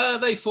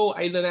 They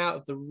fought in and out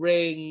of the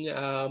ring,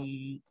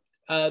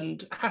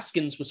 and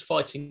Haskins was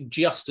fighting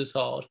just as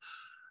hard,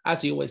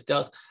 as he always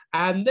does.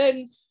 And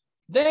then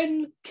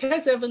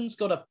Kez Evans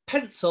got a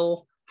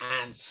pencil,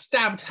 and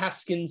stabbed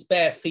Haskins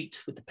bare feet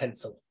with the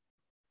pencil,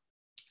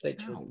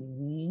 which was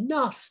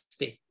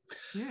nasty.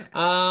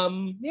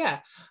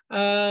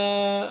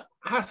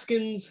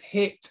 Haskins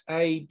hit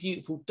a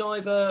beautiful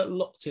diver,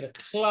 locked in a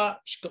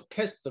clutch, got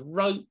Kez to the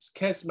ropes.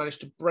 Kez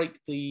managed to break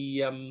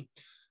the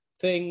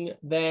thing.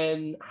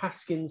 Then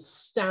Haskins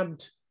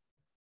stabbed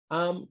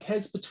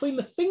Kez between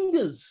the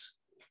fingers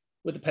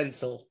with the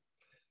pencil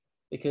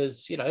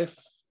because,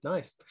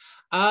 nice.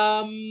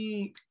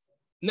 Now,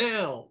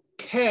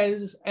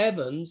 Kez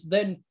Evans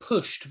then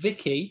pushed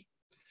Vicky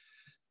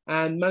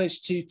and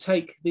managed to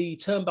take the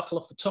turnbuckle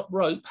off the top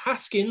rope.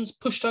 Haskins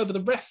pushed over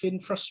the ref in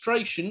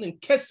frustration, and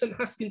Kez sent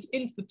Haskins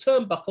into the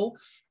turnbuckle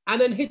and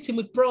then hit him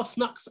with brass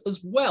knucks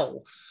as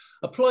well.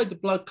 Applied the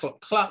blood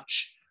clot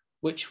clutch,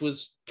 which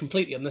was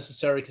completely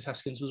unnecessary because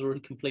Haskins was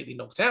already completely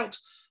knocked out,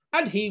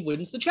 and he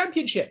wins the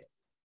championship.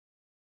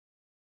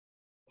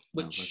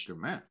 Which was a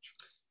good match.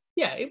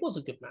 Yeah, it was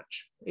a good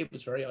match. It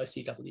was very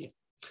ICW.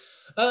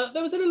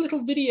 There was then a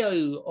little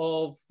video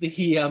of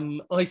the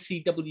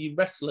ICW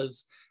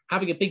wrestlers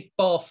having a big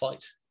bar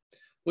fight,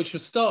 which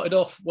was started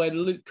off when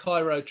Luke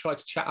Cairo tried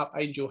to chat up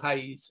Angel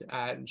Hayes,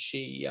 and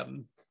she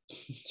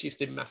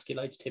just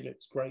emasculated him. It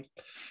was great.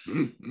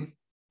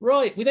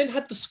 Right, we then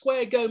had the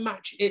Square Go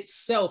match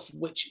itself,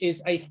 which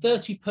is a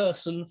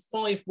 30-person,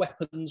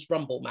 5-weapons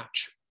Rumble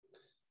match.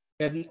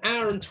 We had an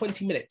hour and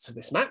 20 minutes of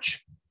this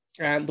match,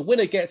 and the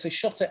winner gets a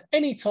shot at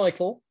any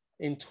title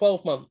in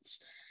 12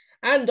 months.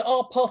 And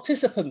our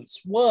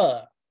participants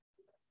were,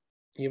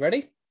 you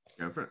ready?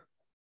 Go for it.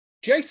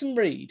 Jason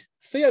Reed,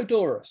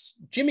 Theodorus,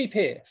 Jimmy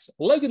Pierce,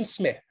 Logan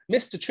Smith,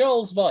 Mr.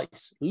 Charles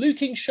Weiss, Lou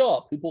King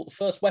Sharp, who brought the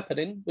first weapon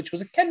in, which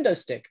was a kendo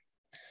stick,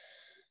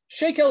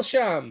 Sheikh El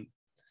Sham,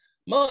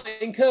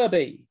 Martin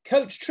Kirby,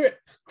 Coach Tripp,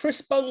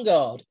 Chris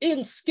Bungard,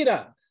 Ian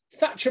Skinner,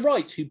 Thatcher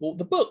Wright, who bought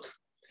the book,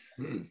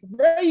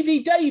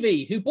 Ravy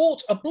Davey, who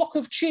bought a block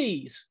of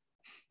cheese,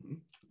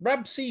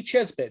 Rabsy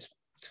Chesbit,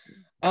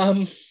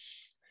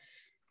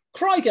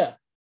 Krieger,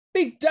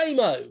 Big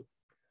Damo,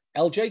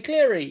 LJ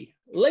Cleary,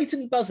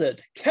 Leighton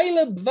Buzzard,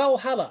 Caleb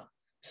Valhalla,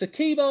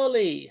 Sakib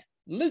Ali,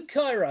 Luke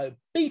Cairo,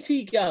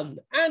 BT Gunn,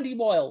 Andy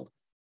Wilde,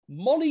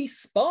 Molly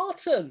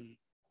Spartan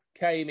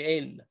came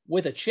in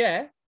with a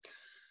chair.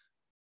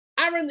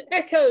 Aaron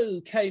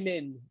Echo came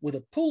in with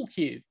a pool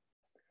cue.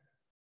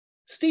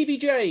 Stevie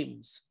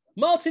James,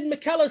 Martin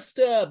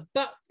McAllister,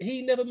 but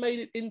he never made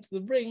it into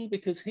the ring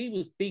because he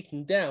was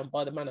beaten down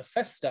by the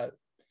Manifesto.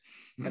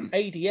 And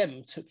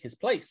ADM took his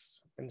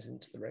place and went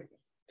into the ring.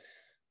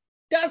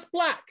 Daz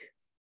Black,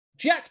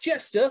 Jack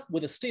Jester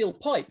with a steel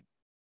pipe,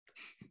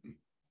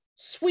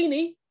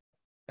 Sweeney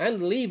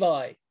and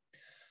Levi.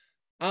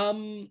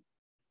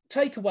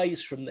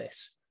 Takeaways from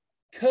this.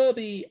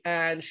 Kirby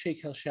and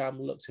Sheikh El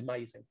Sham looked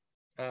amazing.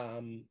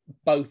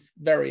 Both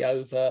very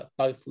over,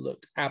 both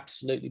looked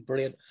absolutely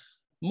brilliant.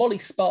 Molly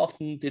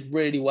Spartan did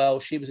really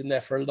well. She was in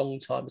there for a long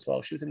time as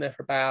well. She was in there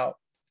for about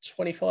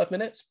 25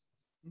 minutes.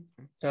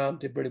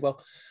 Did really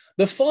well.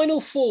 The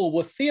final four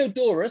were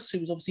Theodorus,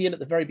 who was obviously in at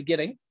the very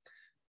beginning,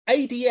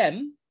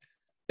 ADM,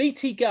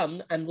 BT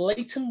Gunn, and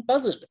Leighton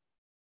Buzzard.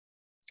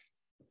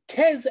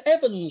 Kez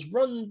Evans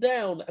run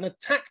down and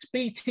attacked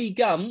BT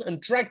Gunn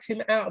and dragged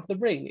him out of the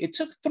ring. It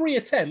took 3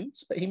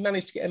 attempts, but he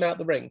managed to get him out of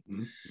the ring.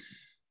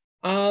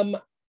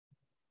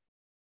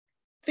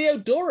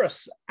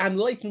 Theodorus and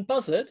Leighton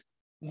Buzzard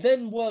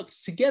then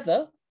worked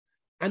together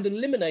and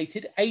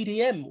eliminated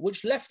ADM,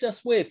 which left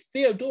us with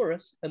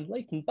Theodorus and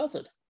Leighton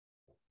Buzzard.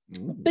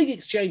 Big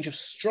exchange of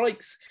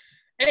strikes.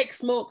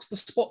 X marks the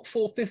spot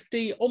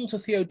 450 onto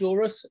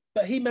Theodorus,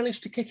 but he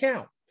managed to kick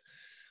out.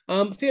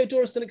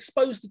 Theodorus then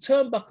exposed the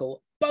turnbuckle.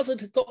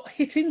 Buzzard got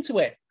hit into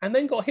it and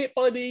then got hit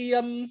by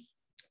the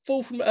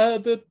fall from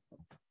the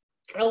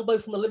elbow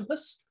from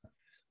Olympus,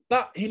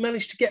 but he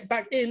managed to get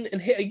back in and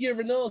hit a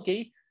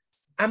Uranagi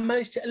and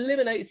managed to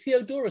eliminate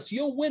Theodorus.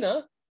 Your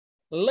winner,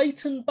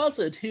 Leighton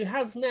Buzzard, who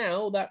has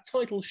now that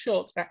title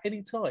shot at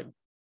any time.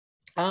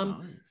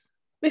 Nice.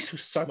 This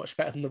was so much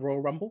better than the Royal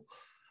Rumble.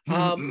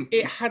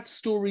 It had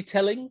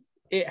storytelling,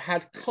 it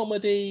had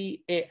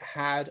comedy, it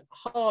had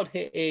hard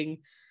hitting.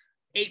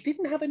 It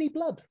didn't have any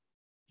blood.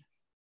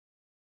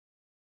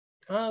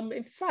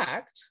 In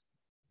fact,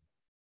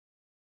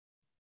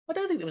 I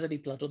don't think there was any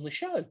blood on the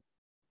show.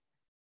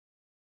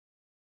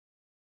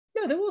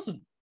 No, there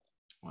wasn't.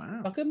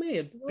 Wow. Look at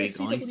me. Big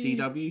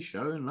ICW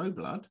show and no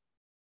blood.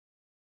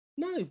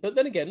 No, but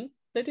then again,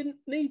 they didn't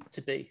need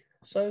to be.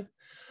 So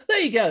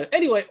there you go.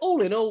 Anyway,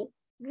 all in all,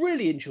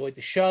 really enjoyed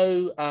the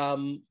show.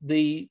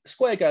 The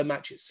Square Go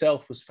match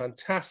itself was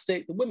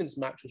fantastic. The women's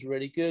match was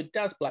really good.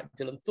 Daz Black,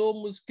 Dylan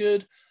Thorne was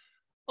good.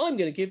 I'm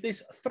going to give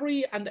this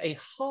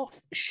 3.5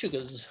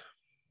 sugars.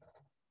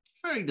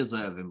 Very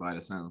deserving by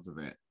the sounds of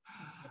it.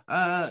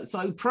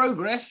 So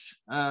Progress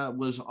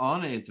was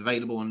on. It's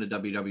available on the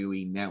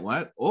WWE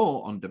Network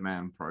or on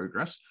Demand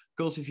Progress.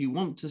 Of course, if you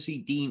want to see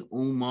Dean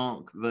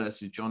Allmark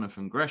versus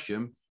Jonathan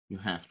Gresham, you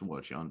have to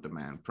watch it on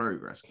Demand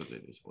Progress because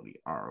it is for the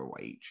ROH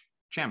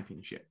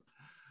Championship.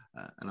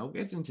 And I'll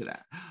get into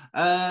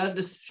that.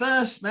 This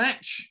first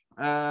match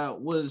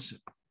was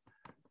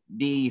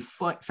the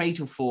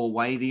Fatal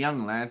 4-Way, the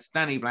young lads,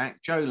 Danny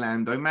Black, Joe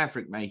Lando,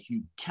 Maverick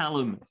Mayhew,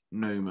 Callum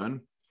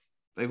Newman.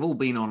 They've all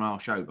been on our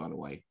show, by the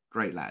way.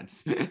 Great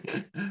lads.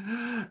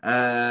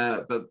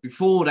 But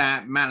before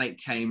that, Malik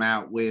came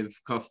out with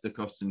Costa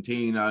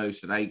Costantino,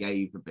 so they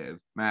gave a bit of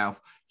mouth.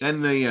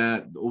 Then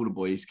all the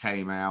boys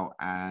came out,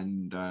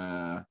 and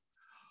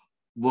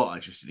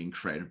just an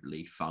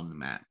incredibly fun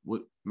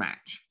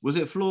match. Was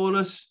it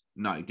flawless?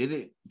 No.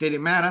 Did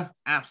it matter?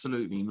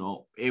 Absolutely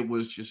not. It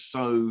was just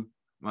so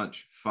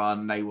much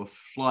fun. They were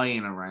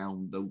flying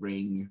around the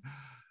ring.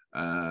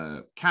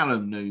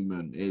 Callum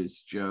Newman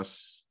is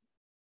just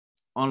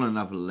on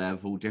another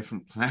level,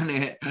 different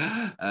planet.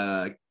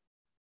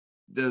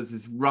 There's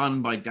this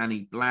run by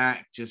Danny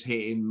Black, just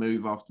hitting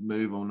move after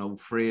move on all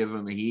three of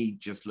them. He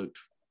just looked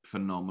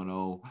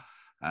phenomenal.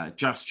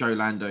 Just Joe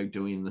Lando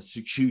doing the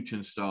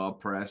shooting star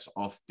press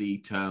off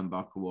the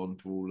turnbuckle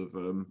onto all of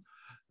them.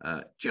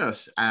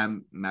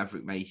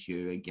 Maverick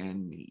Mayhew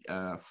again,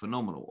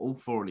 phenomenal. All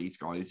four of these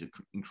guys are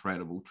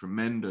incredible,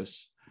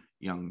 tremendous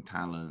young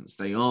talents.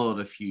 They are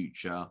the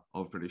future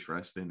of British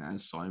wrestling,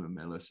 as Simon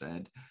Miller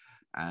said,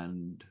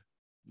 and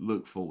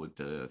look forward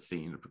to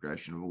seeing the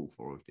progression of all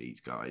four of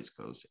these guys,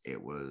 because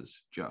it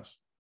was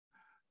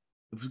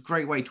a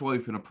great way to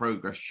open a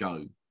Progress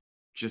show,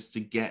 just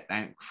to get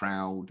that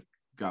crowd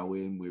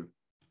going with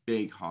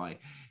big high,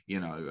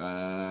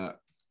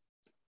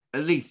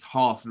 at least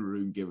half the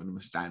room giving them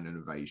a standing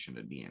ovation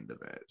at the end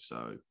of it.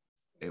 So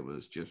it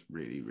was just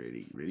really,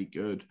 really, really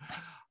good.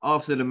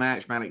 After the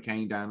match, Malik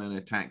came down and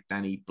attacked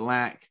Danny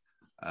Black,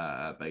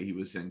 but he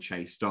was then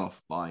chased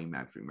off by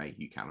Maverick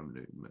Mayhew, Callum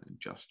Newman, and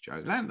Just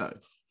Joe Lando.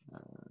 He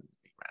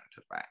ran to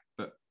the back,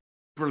 but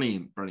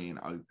brilliant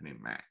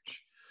opening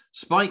match.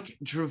 Spike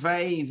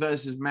Trevay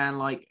versus man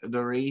like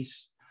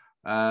Doris.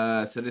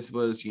 So this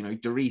was,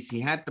 Doris, he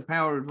had the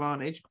power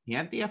advantage, he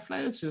had the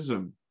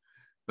athleticism,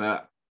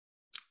 but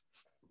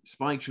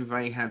Spike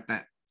Trevay had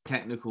that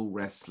technical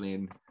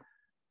wrestling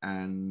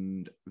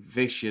and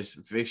vicious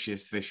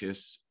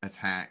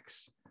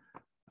attacks.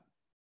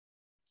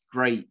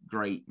 Great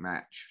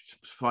match.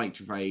 Spike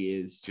Trevay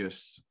is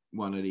just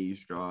one of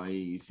these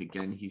guys.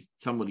 Again, he's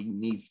somebody who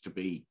needs to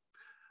be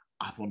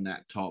up on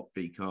that top,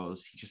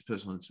 because he just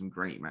puts on some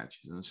great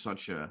matches and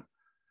such a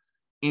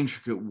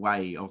intricate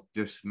way of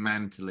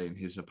dismantling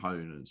his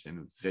opponents in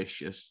a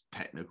vicious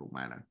technical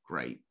manner.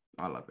 Great.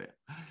 I love it.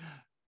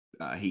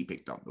 He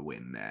picked up the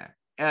win there.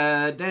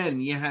 Then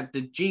you had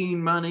the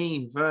Gene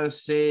Money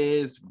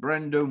versus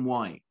Brendan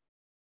White.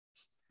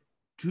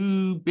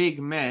 Two big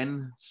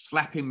men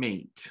slapping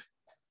meat.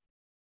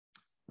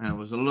 And it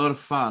was a lot of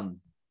fun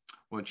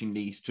watching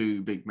these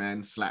two big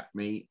men slap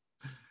meat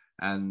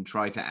and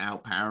try to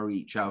outpower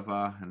each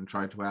other and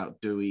try to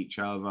outdo each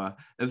other.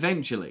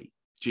 Eventually,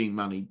 Gene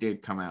Money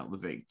did come out the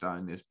victor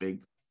in this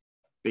big,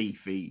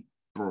 beefy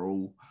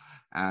brawl.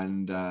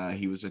 And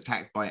he was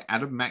attacked by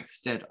Adam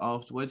Maxted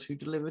afterwards, who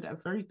delivered a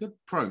very good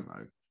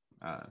promo.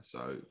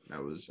 So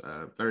that was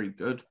very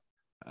good.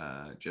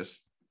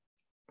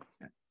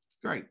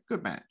 Great,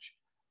 good match.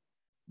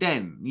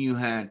 Then you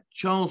had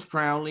Charles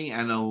Crowley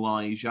and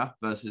Elijah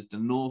versus the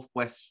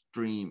Northwest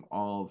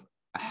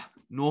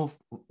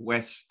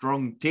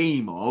Strong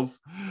Team of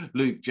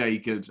Luke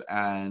Jacobs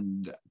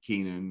and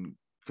Keenan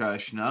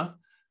Kirshner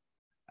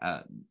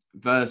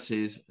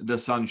versus the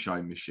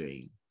Sunshine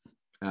Machine.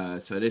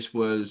 So this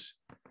was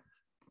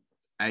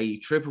a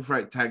triple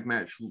threat tag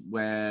match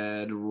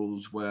where the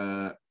rules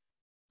were,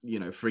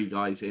 three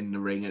guys in the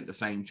ring at the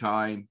same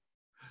time.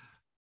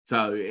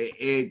 So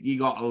you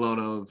got a lot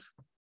of,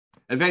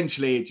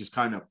 eventually it just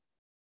kind of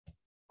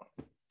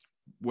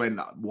went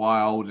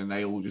wild and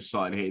they all just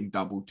started hitting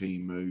double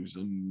team moves.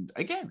 And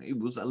again, it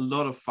was a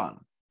lot of fun.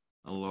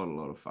 A lot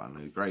of fun.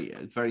 It was great.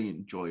 It's a very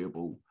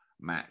enjoyable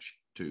match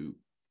to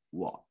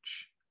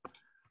watch.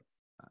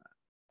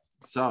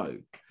 So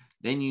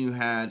then you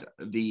had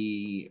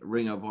the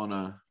Ring of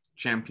Honor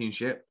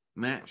Championship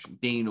match,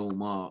 Dean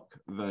Allmark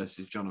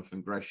versus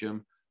Jonathan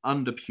Gresham,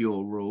 under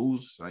pure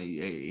rules. So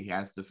he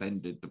has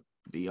defended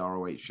the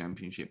ROH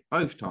Championship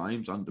both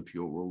times under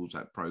pure rules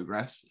at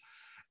Progress,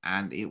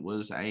 and it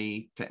was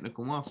a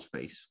technical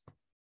masterpiece.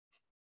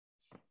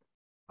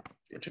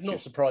 Which I'm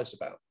not surprised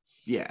about.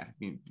 Yeah,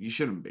 you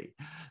shouldn't be.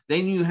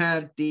 Then you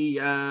had the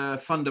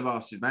Thunder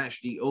Bastard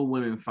match, the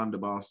all-women Thunder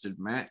Bastard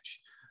match,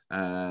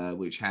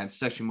 which had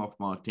Session Moth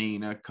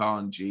Martina,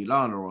 Kanji,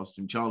 Lana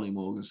Austin, Charlie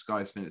Morgan,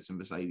 Sky Smith, and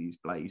Mercedes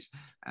Blaze,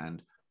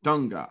 and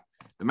Dunga.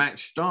 The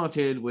match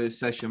started with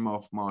Session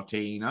Moth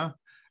Martina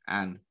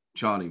and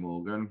Charlie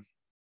Morgan.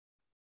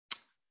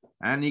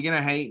 And you're going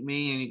to hate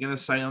me and you're going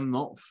to say I'm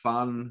not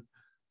fun,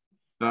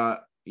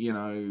 but,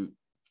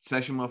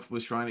 Session Moth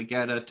was trying to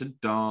get her to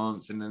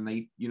dance, and then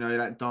they,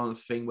 that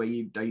dance thing where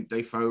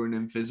they throw an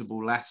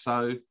invisible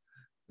lasso,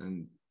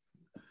 and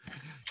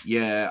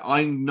yeah,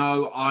 I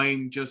know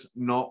I'm just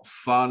not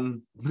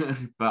fun,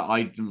 but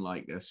I didn't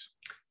like this.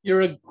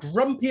 You're a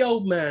grumpy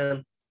old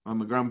man.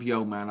 I'm a grumpy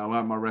old man. I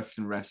like my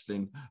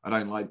wrestling. I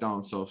don't like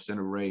dance-offs in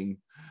a ring.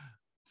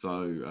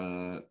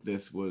 So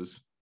that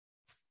was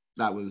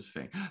the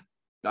thing.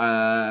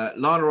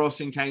 Lana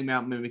Austin came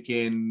out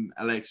mimicking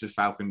Alexis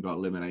Falcon, got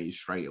eliminated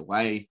straight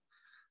away.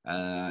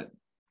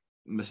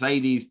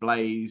 Mercedes,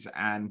 Blaze,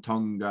 and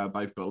Tonga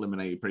both got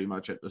eliminated pretty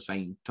much at the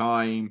same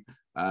time.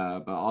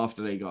 But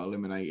after they got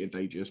eliminated,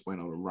 they just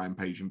went on a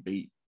rampage and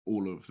beat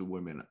all of the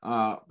women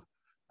up.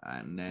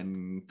 And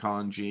then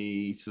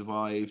Kanji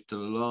survived to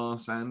the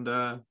last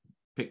and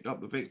picked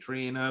up the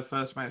victory in her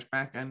first match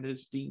back and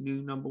is the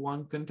new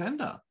 #1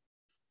 contender.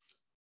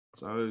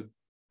 So,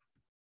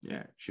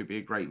 yeah, should be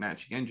a great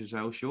match again.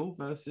 Giselle Shaw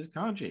versus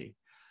Kanji.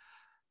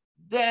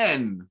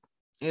 Then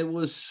it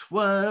was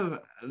Swerve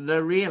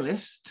the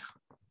Realist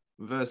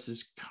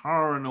versus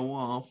Cara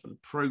Noir for the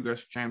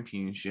Progress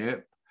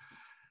Championship.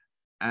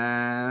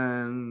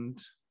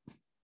 And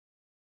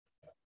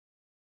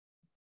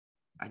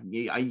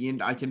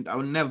I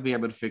will never be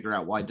able to figure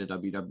out why the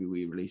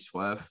WWE released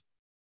Swerve.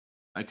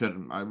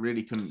 I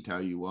really couldn't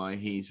tell you why.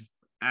 He's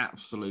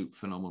absolute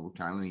phenomenal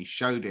talent. He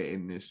showed it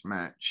in this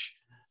match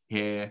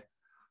here.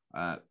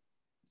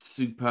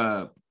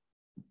 Superb.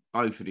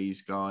 Both of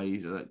these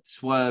guys.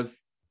 Swerve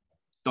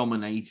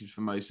dominated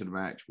for most of the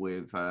match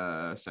with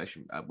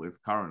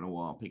with Cara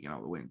Noir picking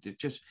up the win.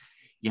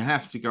 You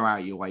have to go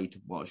out your way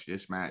to watch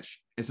this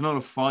match. It's not a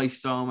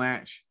 5-star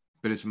match,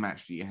 but it's a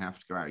match that you have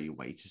to go out your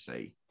way to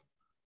see.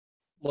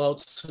 Well,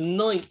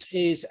 tonight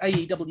is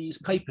AEW's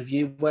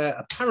pay-per-view where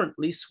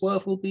apparently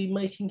Swerve will be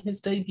making his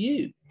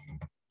debut.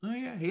 Oh,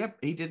 yeah.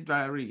 He did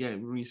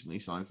recently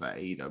signed for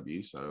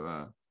AEW,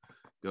 so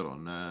good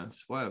on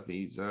Swerve.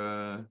 He's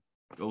also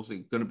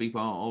going to be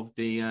part of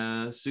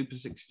the Super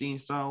 16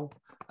 style,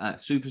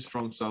 Super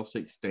Strong Style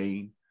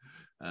 16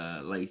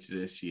 later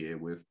this year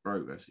with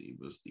Progress. He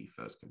was the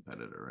first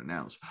competitor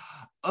announced.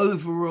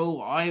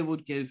 Overall, I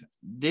would give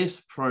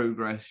this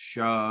Progress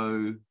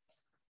show...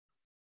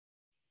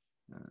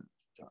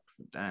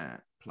 for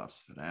that,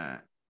 plus for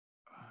that.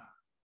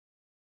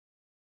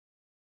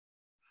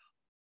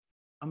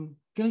 I'm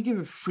going to give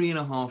it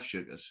 3.5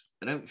 sugars.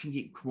 I don't think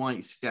it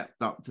quite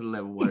stepped up to the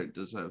level where it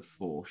deserves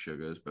 4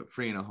 sugars, but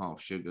 3.5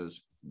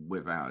 sugars,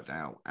 without a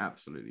doubt,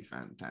 absolutely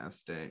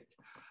fantastic.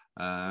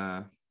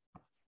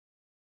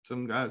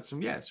 Some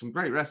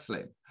great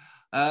wrestling.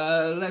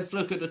 Let's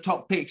look at the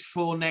top picks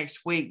for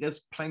next week.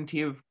 There's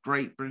plenty of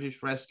great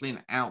British wrestling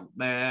out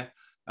there.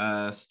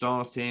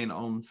 Starting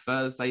on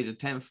Thursday, the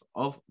 10th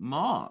of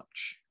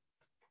March.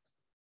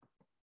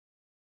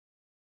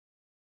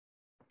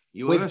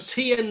 With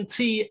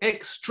TNT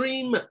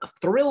Extreme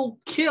Thrill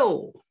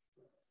Kill.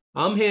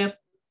 I'm here.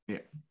 Yeah.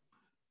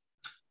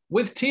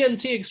 With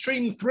TNT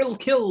Extreme Thrill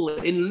Kill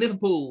in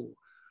Liverpool.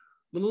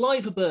 The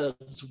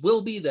Liverbirds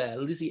will be there,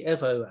 Lizzie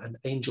Evo and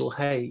Angel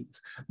Hayes.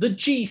 The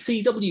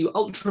GCW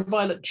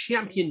Ultraviolet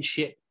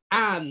Championship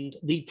and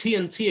the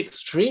TNT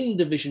Extreme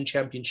Division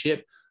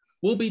Championship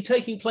will be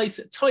taking place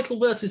at title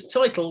versus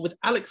title with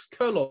Alex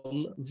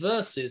Colon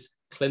versus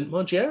Clint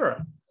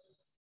Margera.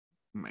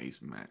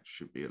 Amazing match.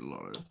 Should be a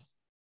lot of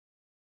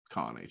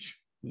carnage.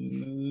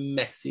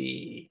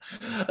 Messy.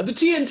 The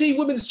TNT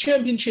Women's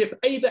Championship,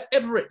 Ava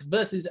Everett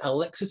versus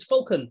Alexis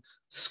Falcon.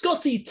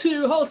 Scotty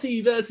Too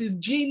Hottie versus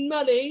Gene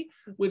Money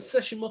with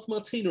Session Moth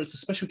Martina as a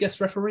special guest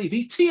referee.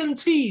 The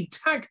TNT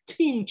Tag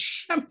Team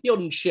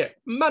Championship,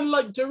 Man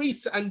Like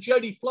Doris and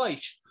Jody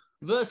Fleisch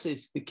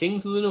versus the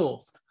Kings of the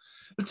North.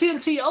 The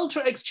TNT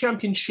Ultra X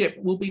Championship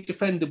will be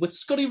defended with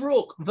Scotty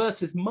Rourke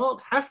versus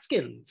Mark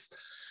Haskins.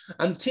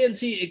 And the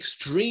TNT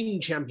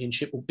Extreme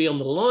Championship will be on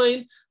the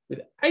line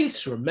with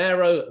Ace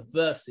Romero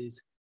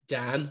versus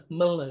Dan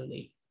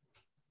Maloney.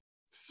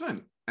 It's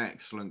an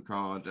excellent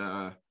card.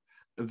 A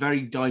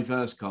very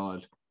diverse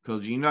card,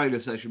 because you know the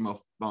Session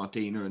of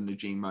Martina and the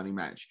Gene Money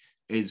match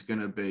is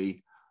going to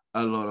be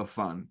a lot of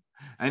fun.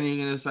 And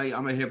you're going to say,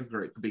 I'm a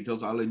hypocrite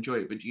because I'll enjoy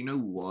it. But do you know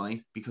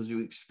why? Because you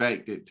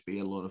expect it to be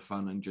a lot of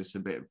fun and just a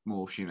bit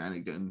more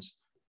shenanigans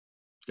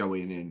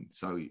going in.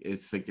 So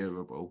it's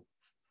forgivable.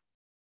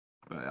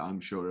 But I'm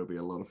sure it'll be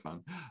a lot of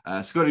fun.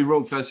 Scotty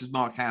Rourke versus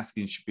Mark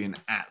Haskins should be an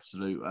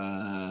absolute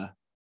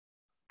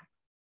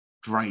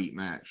great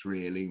match,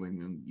 really,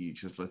 when you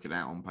just look at it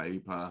on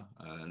paper.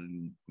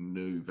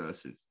 New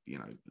versus,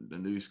 the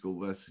new school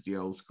versus the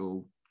old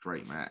school.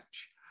 Great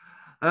match.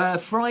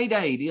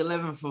 Friday, the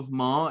 11th of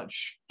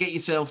March, get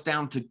yourself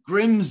down to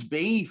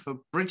Grimsby for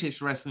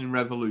British Wrestling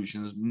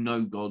Revolution's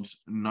No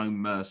Gods, No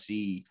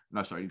Mercy.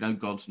 No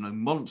Gods, No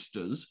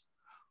Monsters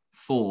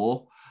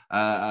for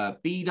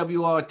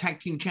BWR Tag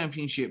Team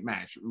Championship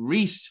match.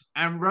 Reese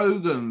and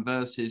Rogan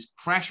versus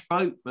Crash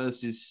Boat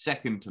versus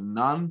Second to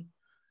None.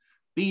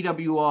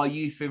 BWR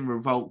Youth in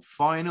Revolt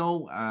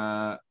final.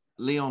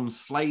 Leon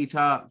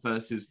Slater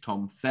versus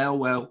Tom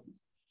Farewell.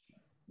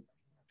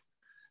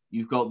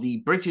 You've got the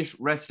British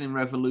Wrestling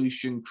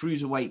Revolution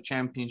Cruiserweight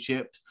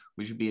Championships,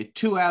 which would be a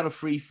 2 out of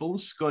 3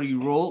 falls. Scotty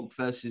Rourke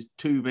versus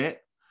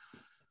 2-Bit.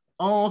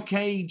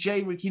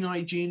 RKJ Ricky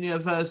Knight Jr.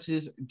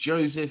 versus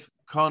Joseph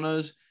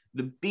Connors.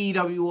 The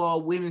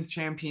BWR Women's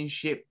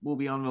Championship will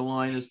be on the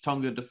line as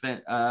Tonga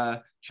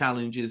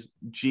challenges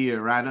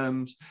Gia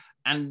Adams.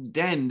 And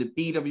then the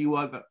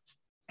BWR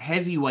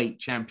Heavyweight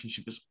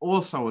Championship is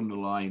also on the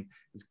line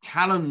as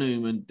Callum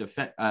Newman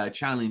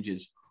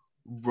challenges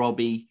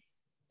Robbie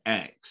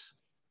X.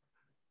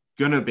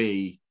 Gonna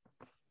be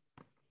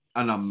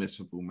an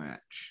unmissable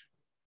match.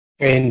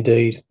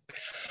 Indeed.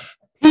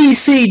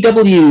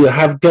 ECW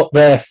have got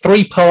their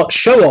 3-part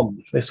show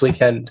on this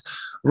weekend.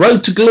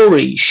 Road to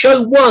Glory,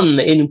 Show 1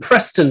 in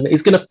Preston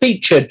is going to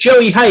feature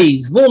Joey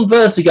Hayes, Vaughan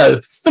Vertigo,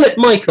 Philip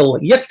Michael,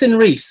 Yestin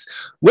Reese,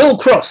 Will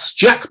Cross,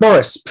 Jack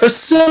Morris,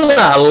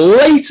 Priscilla,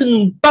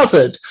 Leighton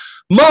Buzzard,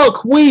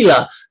 Mark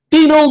Wheeler,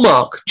 Dean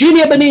Allmark,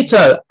 Junior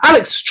Benito,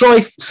 Alex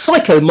Strife,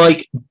 Psycho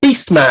Mike,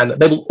 Beastman.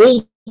 They will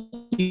all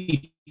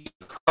be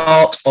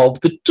part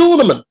of the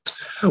tournament,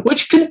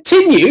 which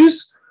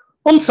continues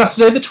on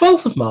Saturday the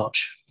 12th of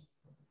March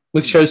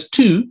with shows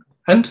 2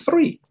 and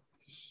 3.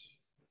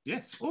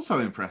 Yes, also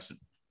impressive.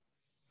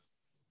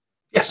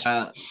 Yes.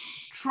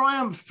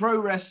 Triumph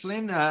Pro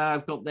Wrestling,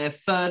 I've got their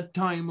 3rd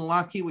time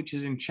lucky, which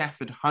is in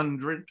Chafford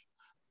 100.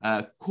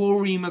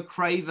 Corey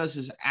McRae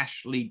versus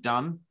Ashley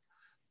Dunn.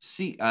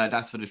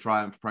 That's for the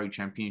Triumph Pro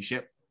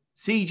Championship.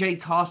 CJ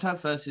Carter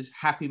versus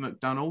Happy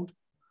McDonald.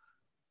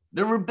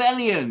 The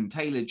Rebellion,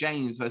 Taylor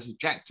James versus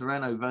Jack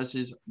Toreno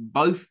versus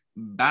both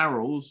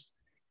Barrels,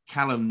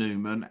 Callum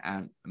Newman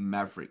and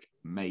Maverick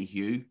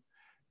Mayhew.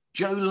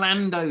 Joe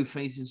Lando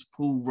faces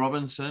Paul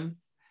Robinson,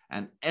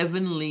 and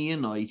Evan Lee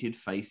United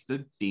face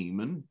the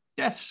Demon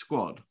Death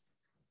Squad.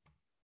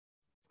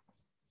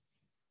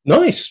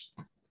 Nice.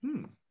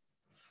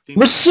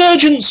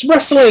 Resurgence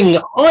Wrestling,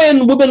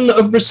 Iron Woman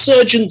of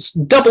Resurgence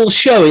double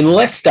show in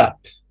Leicester.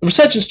 The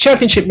Resurgence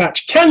Championship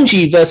match,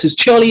 Kanji versus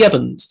Charlie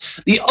Evans.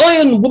 The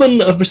Iron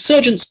Woman of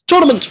Resurgence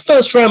tournament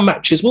first round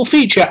matches will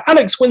feature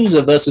Alex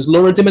Windsor versus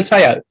Laura Di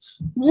Matteo,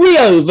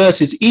 Rio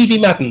versus Evie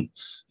Madden,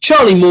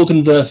 Charlie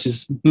Morgan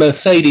versus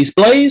Mercedes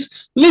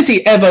Blaze,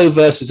 Lizzie Evo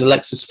versus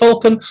Alexis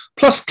Falcon,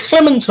 plus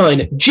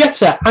Clementine,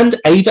 Jetta and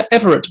Ava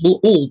Everett will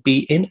all be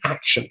in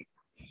action.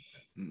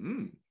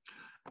 Mm-hmm.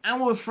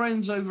 Our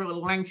friends over at the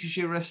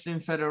Lancashire Wrestling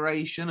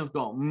Federation have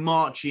got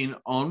Marching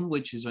On,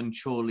 which is on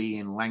Chorley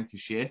in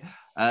Lancashire.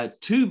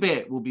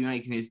 2-Bit will be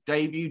making his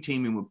debut,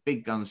 teaming with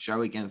Big Guns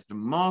Show against the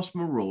Masked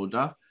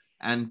Marauder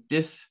and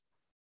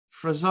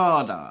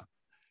Disfrazada.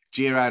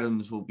 Gia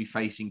Adams will be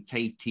facing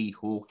KT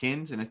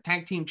Hawkins in a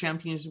tag team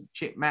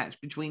championship match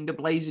between the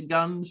Blazer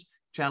Guns,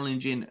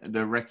 challenging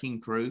the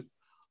Wrecking Crew.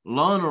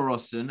 Lana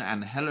Austin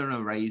and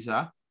Helena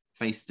Razor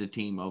face the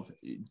team of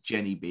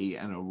Jenny B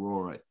and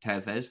Aurora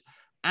Tevez.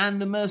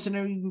 And the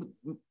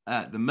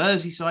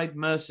Merseyside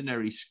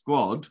Mercenary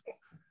Squad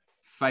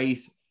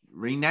face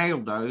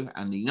Ronaldo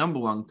and the number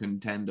 1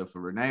 contender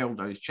for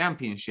Ronaldo's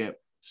championship,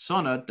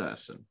 Sonna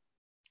Durson.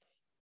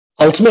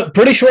 Ultimate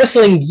British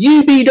Wrestling,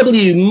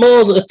 UBW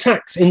Mars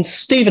Attacks in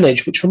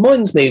Stevenage, which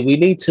reminds me we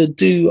need to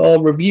do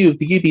our review of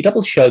the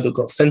UBW show that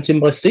got sent in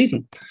by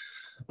Stephen.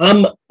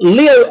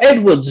 Leo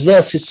Edwards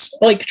versus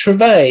Spike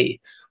Trevay.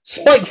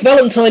 Spike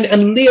Valentine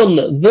and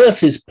Leon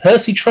versus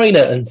Percy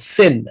Traynor and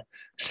Sin.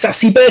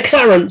 Sassy Bear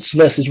Clarence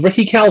versus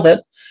Ricky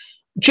Calvert.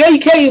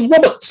 J.K.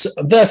 Roberts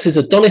versus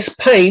Adonis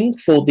Payne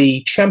for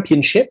the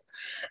championship.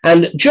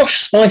 And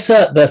Josh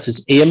Spicer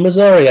versus Ian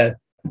Rosario.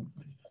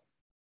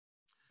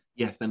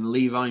 Yes, and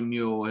Levi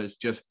Muir has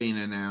just been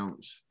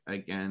announced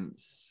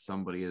against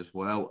somebody as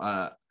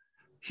well.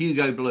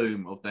 Hugo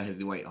Bloom of the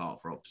Heavyweight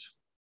Heartthrobs.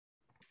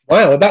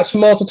 Wow, that's for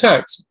Mars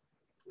Attacks?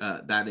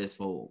 That is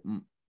for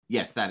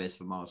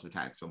Mars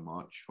Attacks on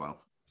March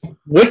 12th.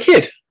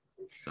 Wicked.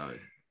 So,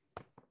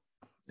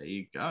 there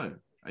you go.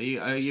 Are you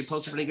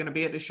possibly going to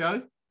be at the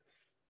show?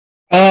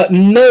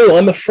 No,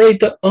 I'm afraid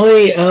that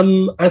I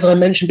am, as I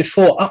mentioned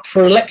before, up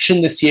for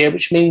election this year,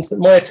 which means that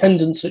my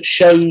attendance at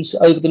shows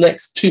over the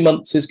next 2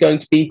 months is going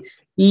to be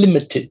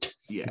limited.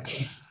 Yeah.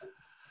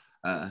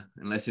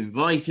 Unless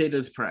invited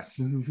as press.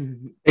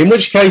 In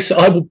which case,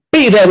 I will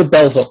be there with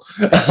bells on.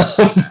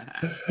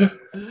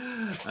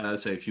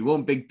 So if you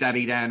want Big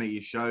Daddy down at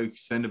your show,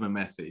 send him a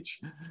message.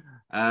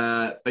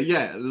 But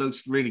yeah, it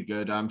looks really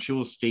good. I'm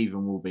sure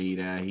Stephen will be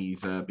there.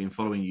 He's been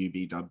following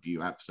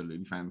UBW.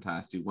 Absolutely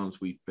fantastic.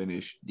 Once we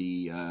finish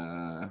the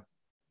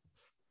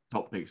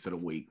top picks for the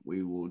week,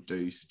 we will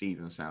do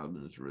Stephen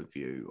Souden's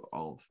review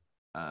of...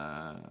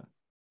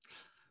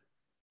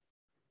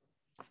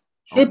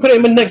 Should we put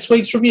him in next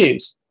week's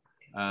reviews?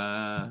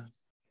 No,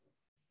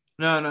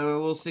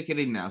 we'll stick it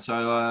in now.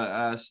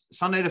 So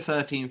Sunday the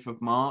 13th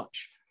of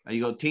March, you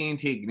got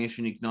TNT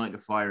Ignition Ignite the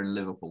Fire in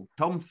Liverpool.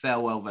 Tom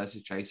Farewell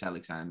versus Chase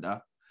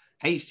Alexander.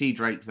 HT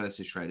Drake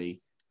versus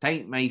Shreddy.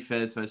 Tate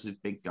Mayfair versus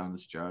Big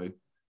Guns Joe.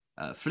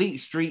 Fleet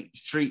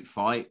Street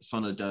Fight,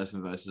 Sonna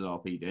Durson versus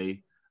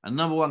RPD. A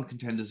number 1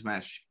 contenders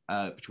match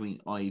between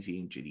Ivy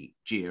and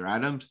Gia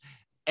Adams.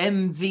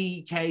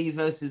 MVK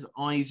versus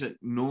Isaac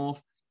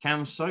North.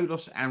 Cam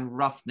Sodos and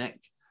Roughneck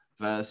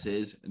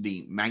versus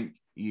the Mank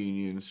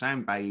Union,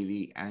 Sam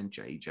Bailey and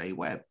JJ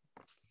Webb.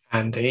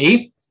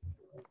 Andy,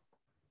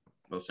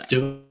 What's that?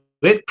 do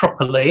it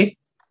properly.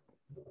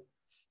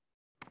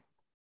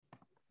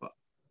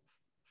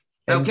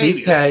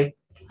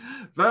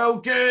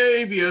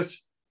 Valgavius.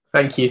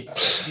 Thank you.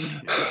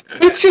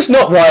 It's just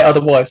not right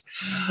otherwise.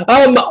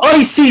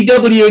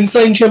 ICW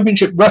Insane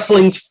Championship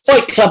Wrestling's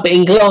Fight Club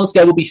in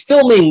Glasgow will be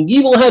filming.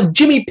 You will have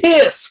Jimmy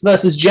Pierce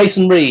versus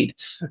Jason Reed,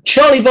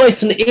 Charlie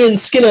Weiss and Ian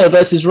Skinner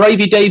versus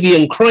Ravy Davey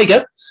and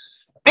Krieger,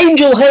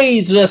 Angel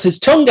Hayes versus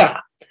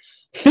Tonga,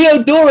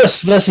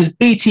 Theodorus versus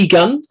BT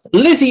Gunn,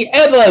 Lizzie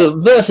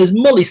Evo versus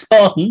Molly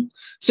Spartan,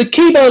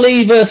 Sakiba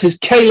Ali versus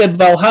Caleb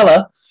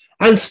Valhalla,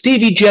 and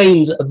Stevie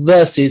James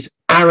versus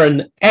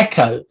Aaron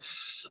Echo.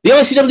 The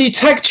ICW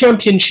Tag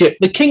Championship,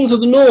 the Kings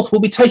of the North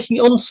will be taking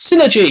on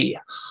Synergy.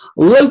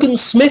 Logan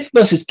Smith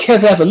versus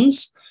Kez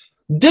Evans.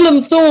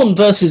 Dylan Thorne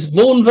versus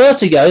Vaughn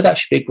Vertigo. That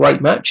should be a great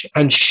match.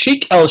 And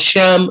Sheik El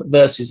Sham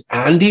versus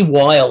Andy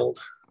Wilde.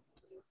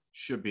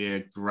 Should be a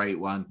great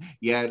one.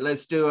 Yeah,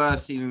 let's do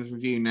Stephen's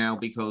review now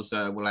because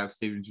we'll have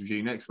Stephen's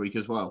review next week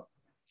as well.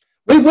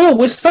 We will.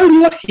 We're so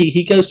lucky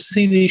he goes to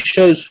see these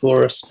shows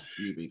for us.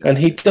 And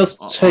he does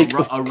take,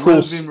 of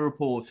course... roving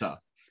reporter.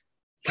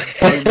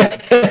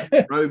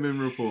 Roman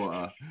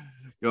reporter.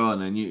 Go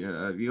on, and you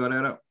got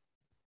that up?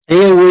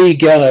 Here we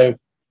go.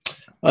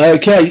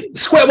 Okay,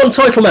 Square One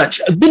title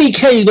match. Vinny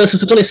K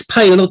versus Adonis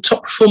Payne. Another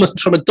top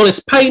performance from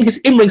Adonis Payne. His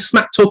in-ring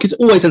smack talk is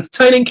always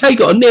entertaining. K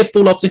got a near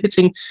fall after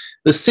hitting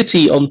the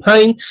city on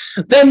Payne.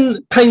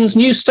 Then Payne's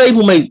new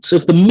stablemate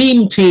of the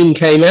Meme team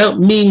came out,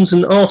 Memes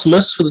and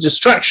Artemis, for the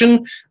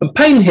distraction. And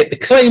Payne hit the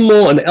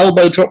Claymore and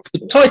elbow drop for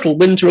the title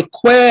win to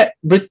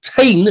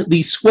retain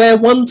the Square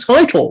One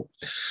title.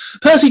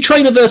 Percy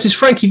Traynor versus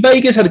Frankie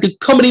Vegas had a good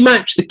comedy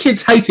match. The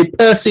kids hated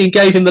Percy and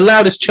gave him the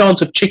loudest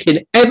chant of chicken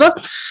ever.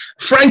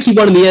 Frankie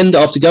won in the end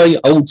after going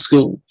old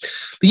school.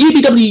 The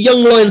UBW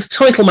Young Lions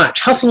title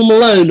match, Hustle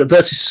Malone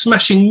versus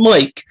Smashing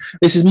Mike.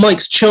 This is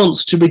Mike's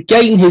chance to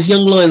regain his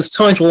Young Lions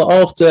title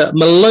after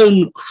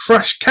Malone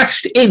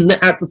cashed in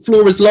at the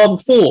Floor is Lava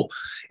 4.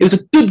 It was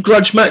a good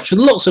grudge match with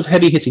lots of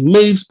heavy-hitting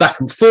moves back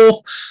and forth.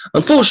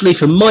 Unfortunately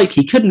for Mike,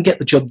 he couldn't get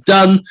the job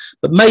done,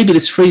 but maybe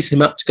this frees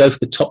him up to go for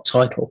the top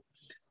title.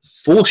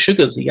 4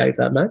 sugars he gave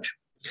that match.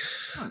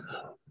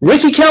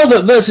 Ricky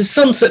Calvert versus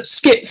Sunset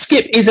Skip.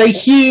 Skip is a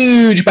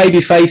huge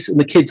babyface and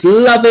the kids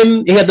love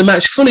him. He had the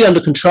match fully under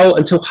control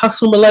until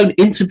Hustle Malone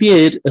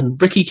interfered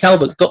and Ricky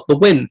Calvert got the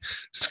win.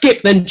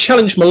 Skip then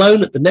challenged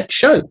Malone at the next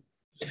show.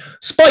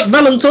 Spike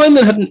Valentine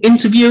then had an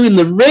interview in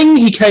the ring.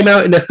 He came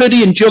out in a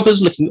hoodie and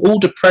joggers looking all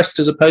depressed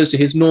as opposed to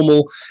his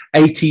normal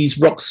 80s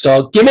rock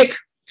star gimmick.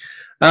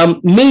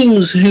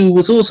 Memes, who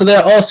was also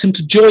there, asked him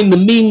to join the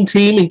Meme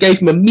team and gave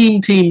him a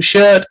Meme team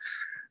shirt.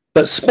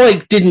 But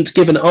Spike didn't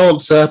give an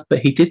answer, but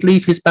he did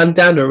leave his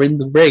bandana in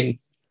the ring.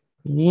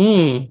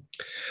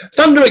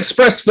 Thunder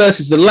Express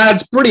versus the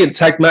Lads. Brilliant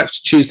tag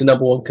match to choose the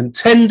number 1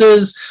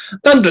 contenders.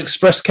 Thunder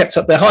Express kept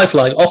up their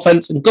high-flying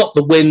offense and got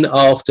the win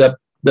after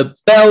the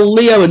bell.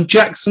 Leo and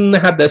Jackson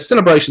had their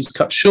celebrations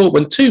cut short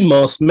when 2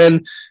 masked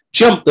men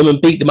jumped them and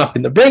beat them up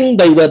in the ring.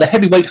 They were the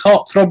heavyweight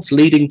heartthrobs,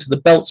 leading to the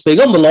belts being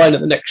on the line at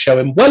the next show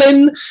in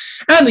Welling.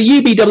 And the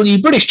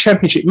UBW British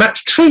Championship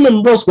match,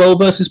 Truman Roswell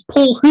versus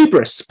Paul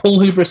Hubris. Paul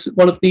Hubris,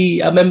 one of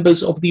the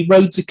members of the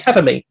Rhodes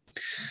Academy.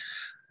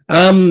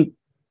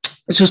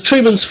 This was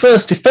Truman's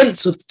first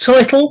defence of the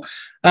title.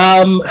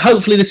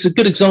 Hopefully this is a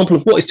good example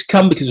of what is to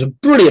come because it was a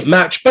brilliant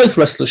match. Both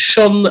wrestlers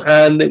shone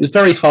and it was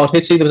very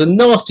hard-hitting. There was a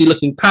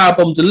nasty-looking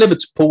powerbomb delivered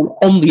to Paul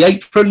on the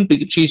apron,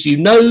 which, as you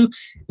know,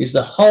 is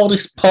the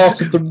hardest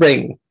part of the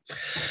ring.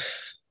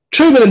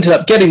 Truman ended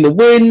up getting the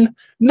win.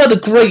 Another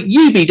great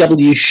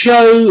UBW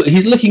show.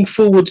 He's looking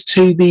forward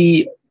to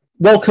the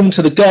Welcome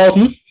to the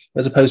Garden,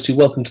 as opposed to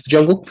Welcome to the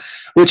Jungle,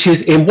 which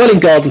is in Welling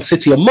Garden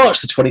City on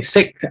March the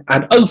 26th.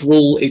 And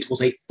overall, it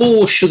was a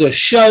 4 sugar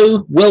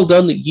show. Well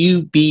done,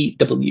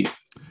 UBW.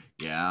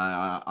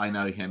 Yeah, I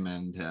know him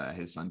and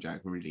his son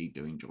Jack really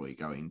do enjoy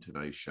going to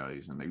those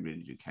shows, and they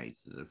really do cater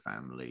to the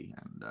family.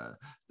 And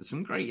there's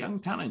some great young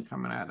talent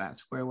coming out of that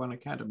Square One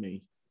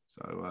Academy.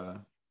 So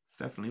it's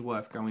definitely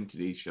worth going to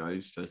these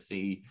shows to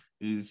see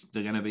who's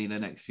going to be the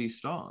next few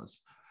stars.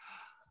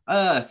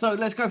 So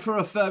let's go for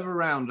a further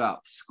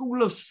roundup.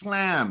 School of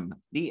Slam.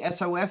 The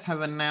SOS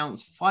have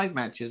announced 5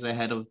 matches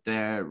ahead of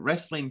their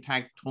wrestling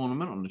tag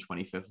tournament on the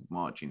 25th of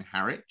March in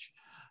Harwich.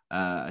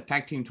 A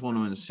tag team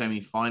tournament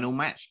semi-final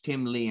match,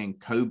 Tim Lee and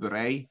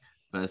Cobra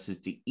versus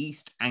the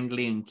East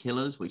Anglian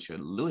Killers, which are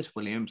Lewis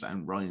Williams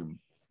and Ryan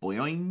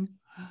Boyne.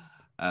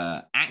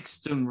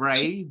 Axton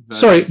Ray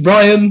versus... Sorry,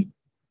 Ryan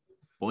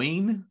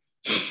Boyne?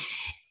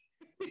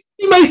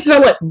 You made it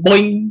sound like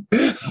Boyne.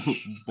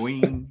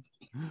 Boyne.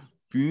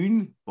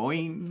 Boone,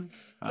 Boyne.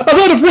 I've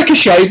heard of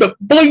Ricochet, but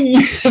Boyne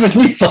is a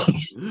new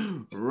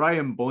one.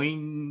 Ryan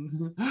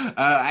Boyne.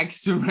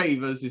 Axton Ray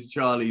versus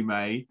Charlie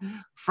May.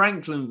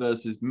 Franklin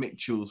versus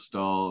Mitchell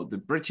Starr. The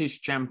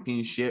British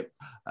Championship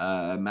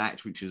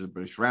match, which is a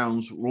British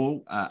Rounds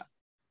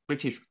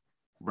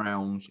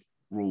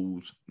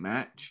Rules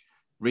match.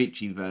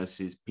 Richie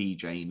versus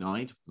PJ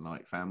Knight of the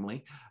Knight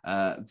family.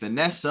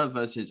 Vanessa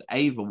versus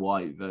Ava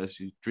White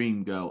versus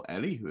Dream Girl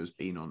Ellie, who has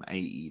been on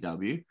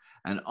AEW.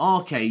 And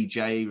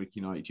RKJ,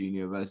 Ricky Knight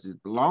Jr. versus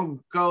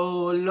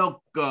Blanco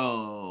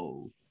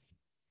Loco.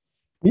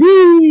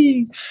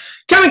 Yee.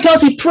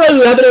 Kamikaze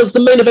Pro have announced the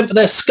main event for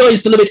their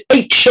Sky's the Limit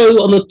 8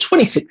 show on the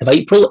 26th of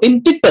April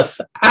in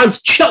Digbeth,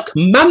 as Chuck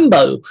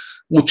Mambo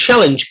will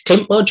challenge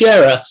Clint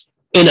Margera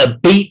in a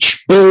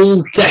beach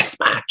ball death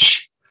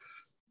match.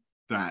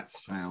 That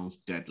sounds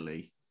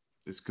deadly.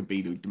 This could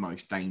be the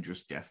most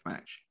dangerous death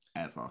match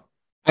ever.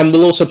 And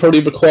will also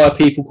probably require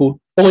people called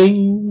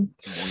Boing.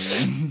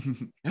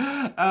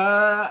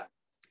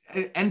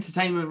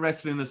 Entertainment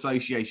Wrestling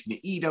Association, the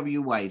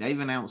EWA, they've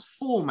announced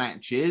 4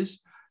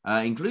 matches,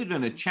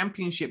 including a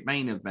championship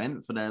main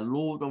event for their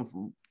Lord of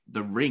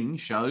the Ring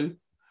show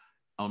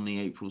on the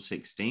April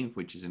 16th,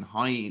 which is in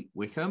High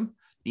Wycombe.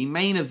 The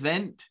main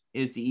event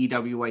is the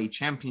EWA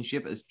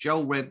Championship as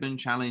Joel Redmond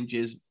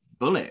challenges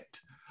Bullet,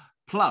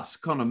 plus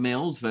Connor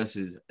Mills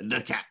versus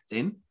The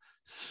Captain,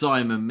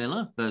 Simon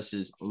Miller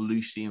versus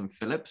Lucian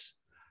Phillips.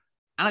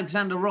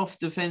 Alexander Roth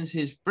defends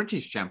his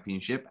British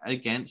Championship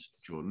against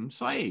Jordan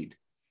Said.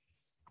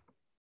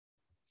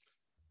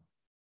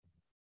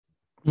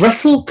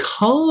 Wrestle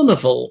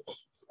Carnival.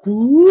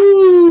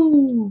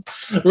 Ooh.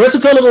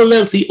 Wrestle Carnival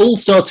announced the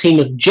all-star team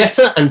of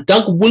Jetta and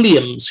Doug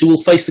Williams, who will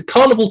face the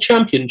Carnival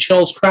champion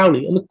Charles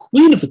Crowley and the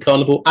Queen of the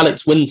Carnival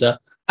Alex Windsor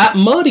at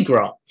Mardi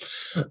Gras.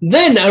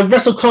 Then at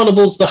Wrestle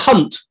Carnival's The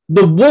Hunt,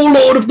 the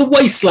Warlord of the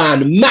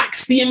Wasteland,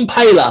 Max the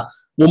Impaler,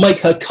 will make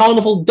her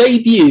Carnival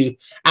debut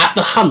at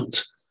The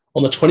Hunt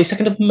on the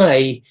 22nd of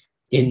May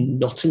in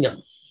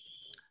Nottingham.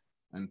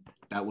 And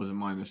that wasn't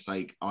my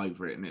mistake. I've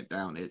written it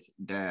down. It's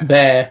there.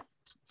 There.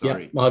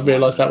 Sorry. Yeah, I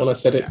realised that when I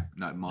said it. Yeah,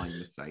 no, my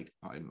mistake.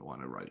 I'm the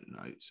one who wrote the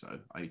note, so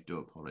I do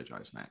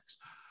apologise, Max.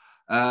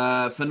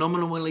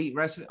 Phenomenal Elite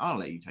Wrestling. I'll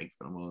let you take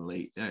Phenomenal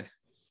Elite. Yeah.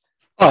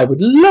 I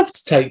would love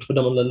to take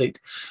Phenomenal Elite.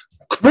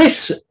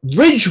 Chris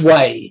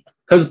Ridgway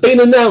has been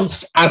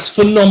announced as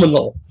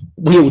Phenomenal.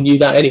 We all knew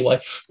that anyway.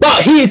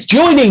 But he is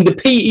joining the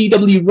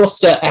PEW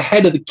roster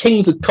ahead of the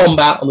Kings of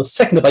Combat on the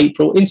 2nd of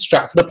April in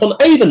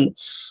Stratford-upon-Avon.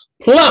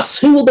 Plus,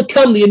 who will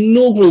become the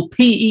inaugural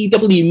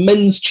PEW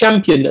Men's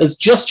Champion as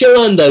Just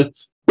Yolando,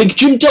 Big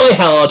Jim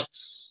Diehard,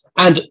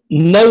 and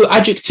No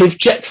Adjective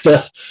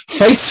Jexter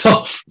face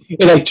off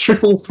in a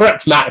triple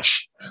threat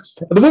match.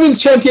 The Women's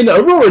Champion,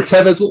 Aurora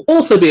Tevez, will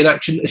also be in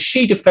action as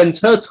she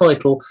defends her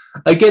title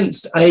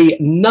against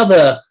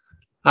another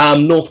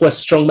Northwest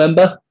Strong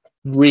member,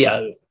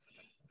 Rio.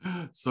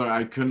 Sorry,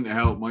 I couldn't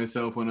help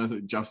myself when I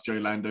thought Just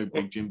Yolando,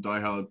 Big Jim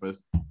Diehard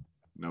versus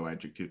No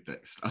Adjective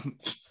Dexter.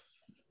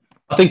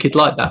 I think he'd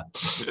like that.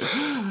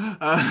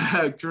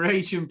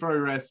 Creation Pro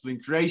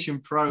Wrestling. Creation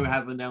Pro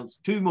have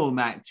announced 2 more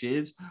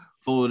matches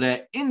for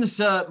their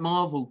Insert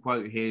Marvel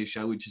Quote Here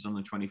show, which is on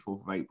the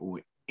 24th of April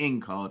in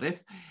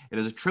Cardiff. It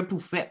is a triple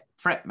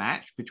threat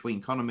match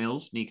between Connor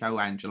Mills, Nico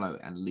Angelo,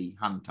 and Lee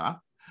Hunter,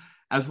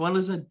 as well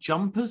as a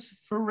Jumpers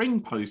for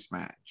Ring Post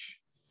match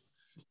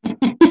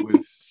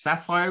with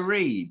Sapphire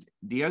Reed,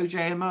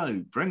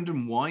 DOJMO,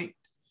 Brendan White,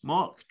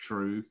 Mark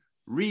True,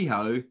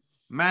 Riho,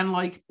 Man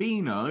Like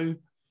Bino,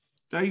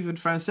 David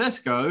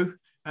Francesco,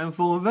 and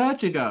for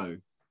Vertigo.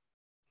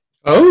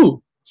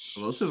 Oh.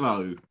 Lots of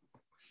O.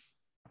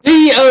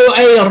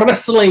 DOA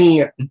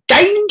Wrestling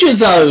Danger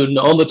Zone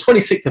on the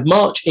 26th of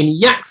March in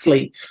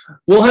Yaxley.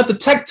 We'll have the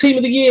Tag Team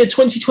of the Year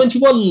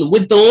 2021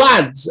 with the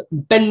lads.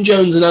 Ben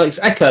Jones and Alex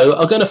Echo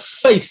are going to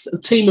face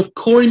the team of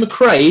Corey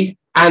McRae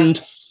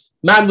and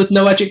Man with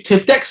No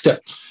Adjective Dexter.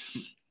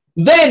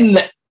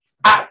 Then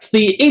at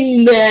the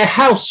In Their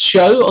House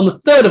show on the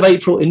 3rd of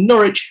April in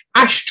Norwich,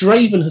 Ash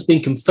Draven has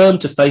been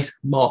confirmed to face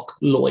Mark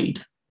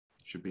Lloyd.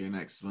 Should be an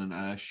excellent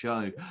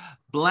show.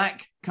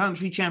 Black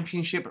Country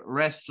Championship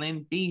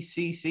Wrestling,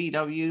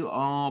 BCCW,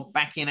 are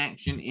back in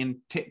action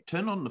in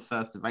Tipton on the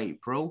 1st of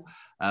April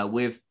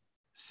with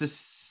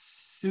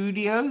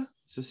Susuedo.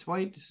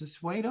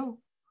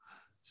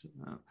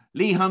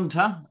 Lee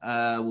Hunter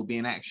will be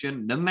in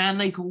action. The man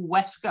they call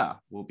Wesker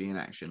will be in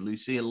action.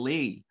 Lucille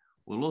Lee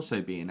will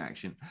also be in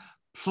action.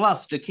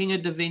 Plus, the King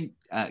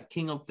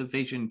of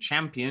Division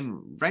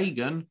champion,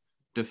 Reagan,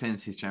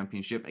 defends his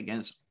championship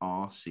against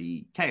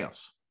RC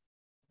Chaos.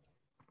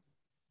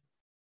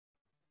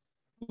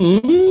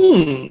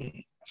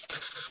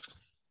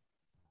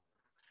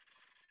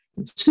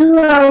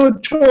 2-hour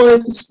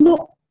drive. It's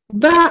not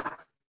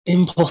that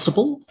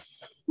impossible.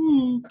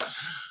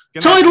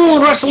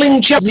 Tidal Wrestling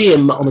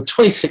Museum on the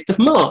 26th of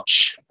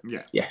March.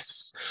 Yeah.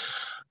 Yes.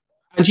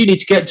 And you need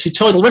to get to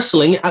Tidal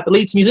Wrestling at the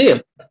Leeds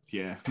Museum.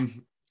 Yeah.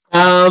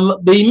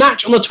 The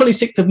match on the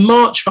 26th of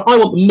March for I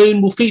Want the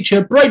Moon will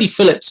feature Brady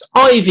Phillips,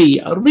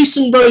 Ivy, Reese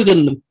and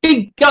Rogan,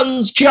 Big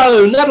Guns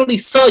Joe, Natalie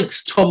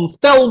Sykes, Tom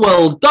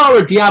Thelwell,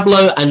 Dara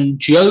Diablo, and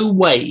Joe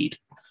Wade.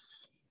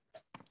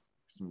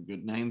 Some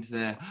good names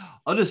there.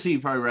 Odyssey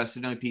Pro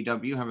Wrestling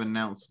OPW have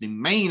announced the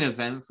main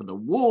event for the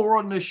War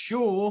on the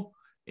Shore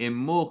in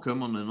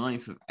Morecambe on the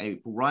 9th of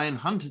April. Ryan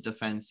Hunter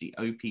defends the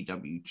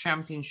OPW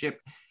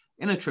Championship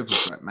in a triple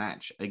threat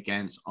match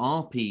against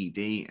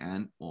RPD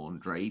and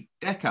Andre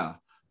Decker.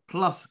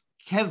 Plus,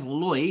 Kev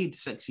Lloyd,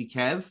 Sexy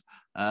Kev,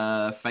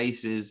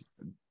 faces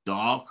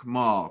Dark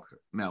Mark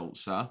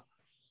Meltzer,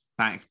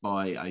 backed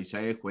by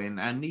Isaiah Quinn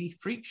and the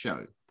Freak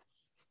Show.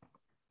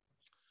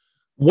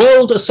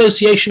 World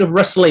Association of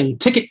Wrestling.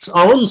 Tickets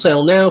are on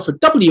sale now for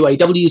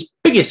WAW's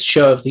biggest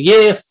show of the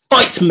year,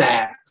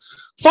 Fightmare.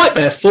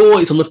 Fightmare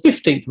 4 is on the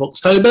 15th of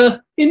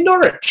October in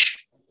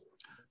Norwich.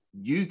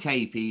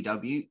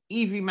 UKPW,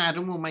 Evie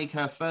Madden will make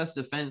her first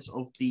defence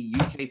of the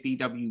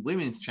UKPW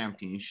Women's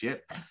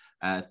Championship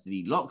as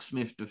the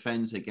Locksmith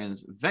defends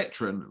against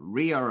veteran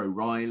Rhea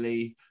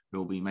O'Reilly, who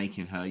will be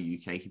making her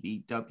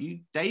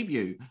UKPW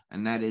debut.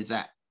 And that is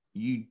at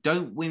You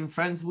Don't Win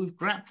Friends with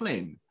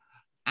Grappling.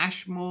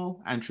 Ashmore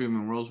and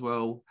Truman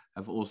Roswell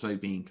have also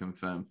been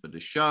confirmed for the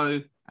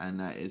show, and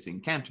that is in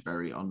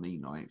Canterbury on the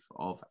 9th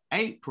of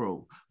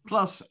April.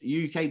 Plus,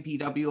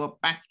 UKPW are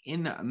back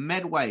in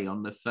Medway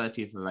on the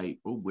 30th of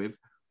April with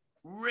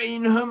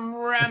Rainham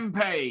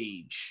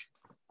Rampage.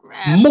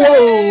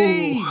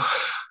 Whoa!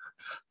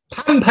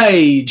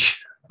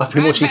 Pampage! I've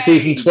been watching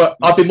season 12.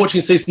 I've been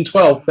watching season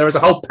 12. There is a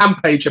whole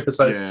Pampage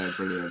episode. Yeah,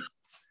 brilliant.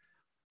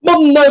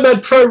 Modern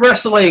Nomad Pro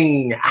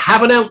Wrestling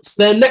have announced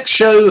their next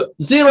show,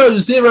 00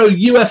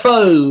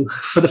 UFO,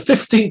 for the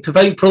 15th of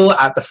April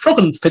at the Frog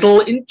and Fiddle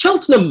in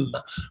Cheltenham.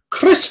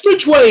 Chris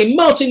Ridgway,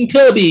 Martin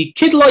Kirby,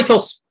 Kid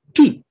Lycos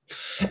 2,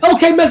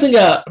 LK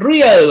Messinger,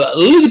 Rio,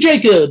 Luke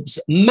Jacobs,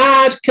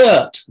 Mad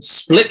Kurt,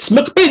 Splits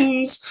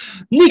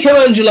McPins, Nico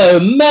Angelo,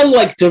 Man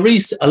Like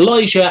Doris,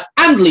 Elijah,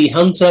 and Lee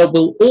Hunter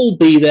will all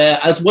be there,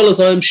 as well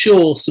as, I'm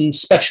sure, some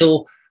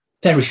special,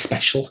 very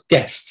special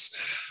guests.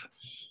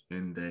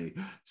 Indeed.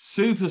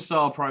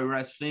 Superstar Pro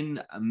Wrestling,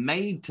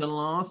 Made to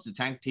Last, the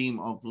tag team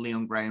of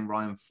Leon Gray and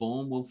Ryan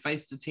Thorne, will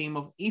face the team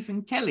of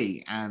Ethan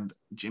Kelly and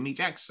Jimmy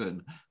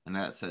Jackson. And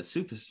that's a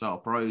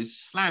Superstar Pros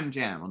Slam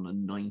Jam on the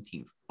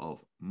 19th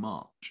of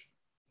March.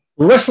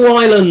 Wrestle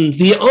Island.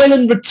 The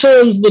island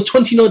returns on the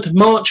 29th of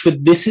March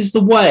with This Is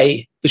the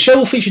Way. The show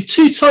will feature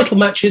 2 title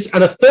matches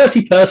and a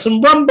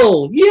 30-person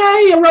Rumble.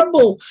 Yay, a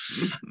Rumble!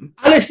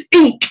 Alice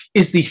Inc.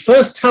 is the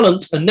first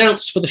talent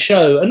announced for the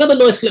show. Another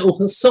nice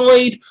little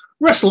aside,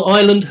 Wrestle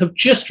Island have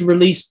just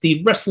released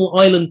the Wrestle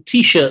Island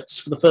t-shirts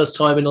for the first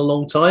time in a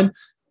long time.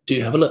 Do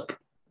have a look.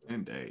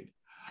 Indeed.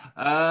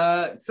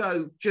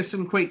 So just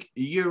some quick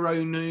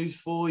Euro news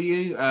for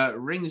you.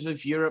 Rings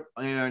of Europe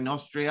in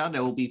Austria.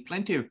 There will be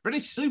plenty of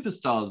British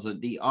superstars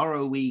at the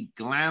ROE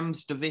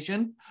Glams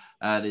division.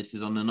 This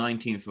is on the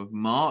 19th of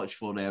March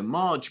for their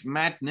March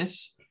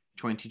Madness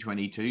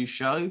 2022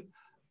 show.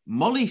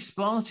 Molly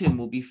Spartan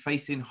will be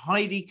facing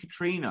Heidi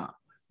Katrina,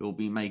 who will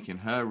be making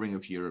her Ring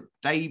of Europe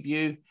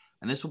debut.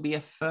 And this will be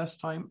a first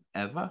time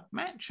ever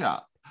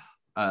matchup.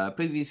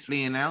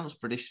 Previously announced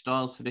British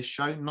stars for this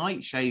show: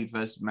 Nightshade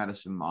versus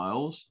Madison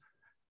Miles,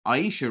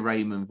 Aisha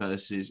Raymond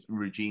versus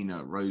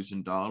Regina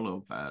Rosendahl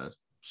of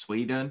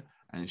Sweden,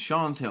 and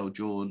Chantel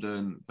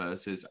Jordan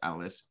versus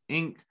Alice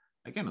Inc.,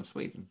 again of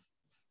Sweden.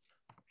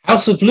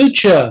 House of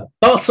Lucha,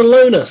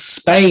 Barcelona,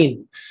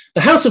 Spain.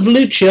 The House of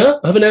Lucha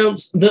have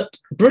announced that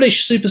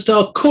British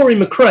superstar Corey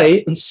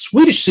McRae and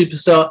Swedish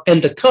superstar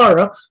Enda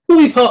Kara will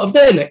be part of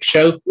their next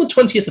show on the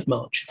 20th of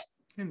March.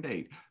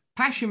 Indeed.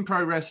 Passion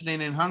Pro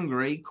Wrestling in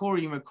Hungary.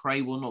 Corey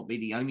McRae will not be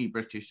the only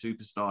British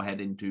superstar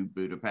heading to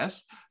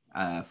Budapest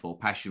for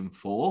Passion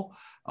 4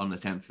 on the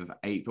 10th of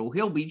April.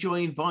 He'll be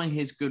joined by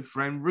his good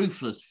friend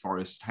Ruthless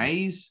Forrest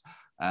Hayes,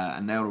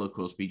 and they'll, of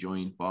course, be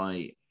joined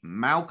by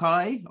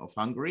Malkai of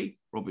Hungary,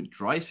 Robert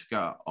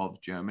Dreisker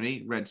of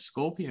Germany, Red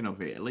Scorpion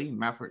of Italy,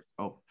 Maverick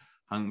of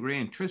Hungary,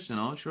 and Tristan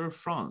Archer of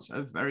France.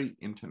 A very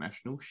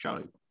international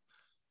show.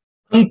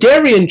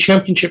 Hungarian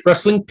Championship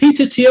Wrestling,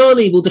 Peter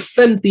Tiani will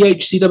defend the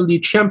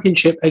HCW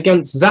Championship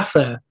against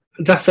Zafer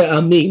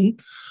Amin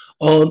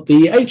on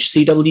the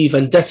HCW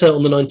Vendetta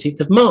on the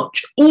 19th of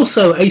March.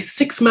 Also, a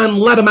 6-man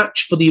ladder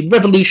match for the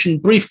Revolution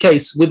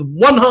briefcase with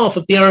one half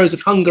of the Arrows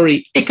of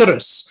Hungary,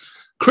 Icarus,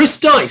 Chris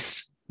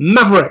Dice,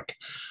 Maverick,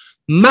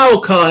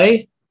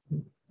 Maokai,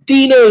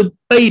 Dino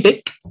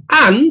Babic,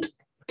 and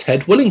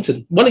Ted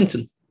Wellington.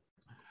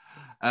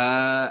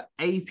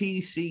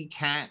 APC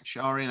Catch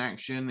are in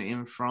action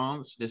in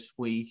France this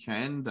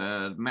weekend.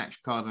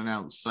 Match card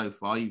announced so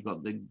far. You've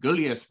got the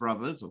Gullius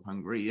brothers of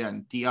Hungary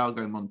and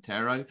Tiago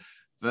Montero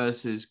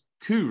versus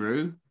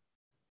Kuru,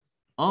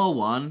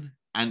 R1,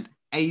 and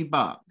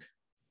A-Buck.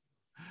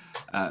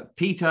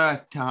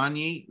 Peter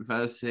Tahani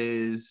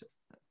versus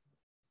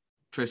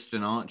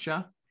Tristan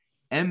Archer.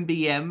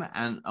 MBM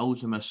and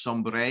Ultima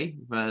Sombre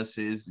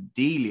versus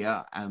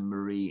Delia and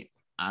Marie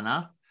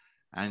Anna.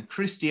 And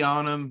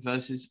Christianum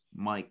versus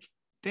Mike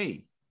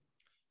D.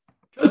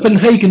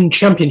 Copenhagen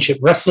Championship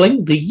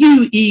Wrestling, the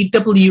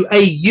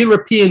UEWA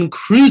European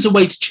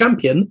Cruiserweight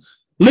Champion,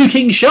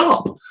 Looking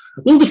Sharp,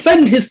 will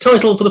defend his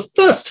title for the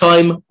first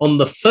time on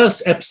the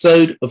first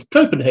episode of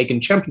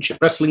Copenhagen Championship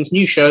Wrestling's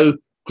new show,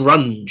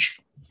 Grunge.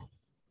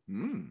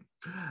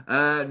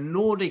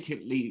 Nordic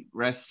Elite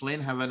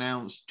Wrestling have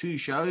announced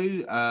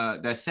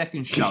their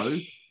second show,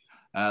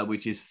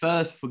 which is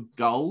First for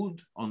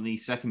Gold on the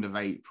 2nd of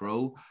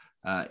April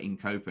in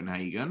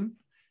Copenhagen.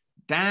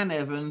 Dan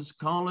Evans,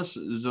 Carlos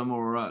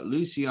Zamora,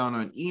 Luciano,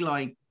 and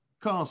Eli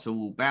Castle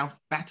will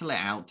battle it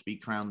out to be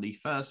crowned the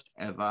first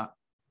ever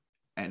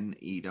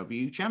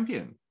NEW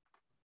champion.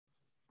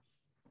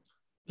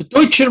 The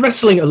Deutsche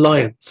Wrestling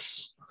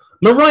Alliance.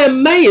 Mariah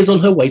May is on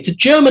her way to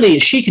Germany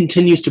as she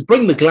continues to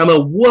bring the glamour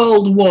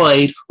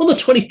worldwide on the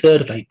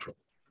 23rd of April.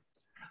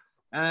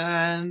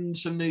 And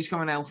some news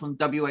coming out from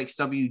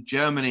WXW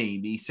Germany.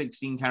 The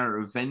 16-carat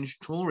Revenge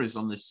Tour is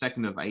on the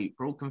 2nd of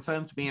April.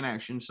 Confirmed to be in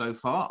action so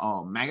far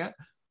are Maggot,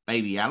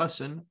 Baby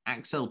Allison,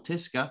 Axel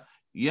Tiska,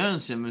 Jörn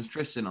Simmons,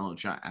 Tristan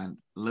Archer, and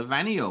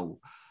Lavaniel.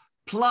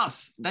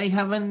 Plus, they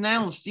have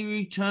announced the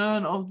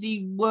return of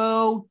the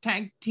World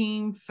Tag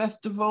Team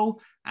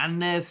Festival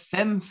and their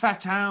Femme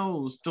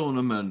Fatales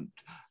tournament.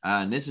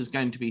 And this is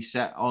going to be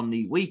set on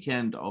the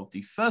weekend of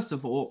the 1st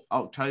of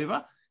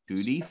October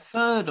to the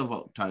 3rd of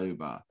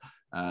October.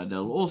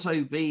 There'll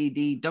also be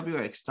the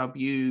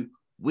WXW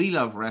We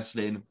Love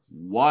Wrestling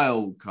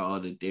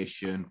Wildcard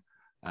Edition.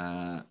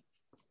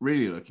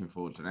 Really looking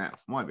forward to that.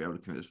 Might be able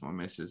to convince my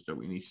missus that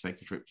we need to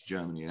take a trip to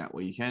Germany that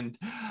weekend.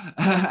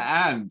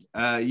 And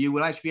you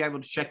will actually be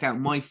able to check out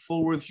my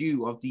full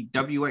review of the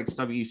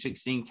WXW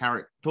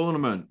 16-carat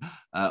tournament,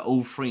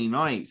 all 3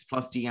 nights,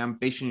 plus the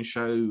Ambition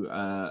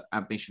show,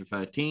 Ambition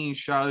 13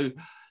 show.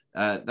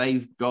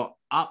 They've got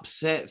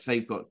upsets,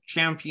 they've got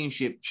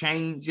championship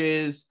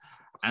changes,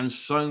 and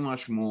so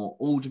much more,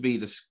 all to be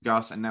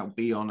discussed, and that will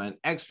be on an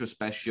extra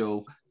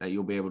special that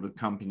you'll be able to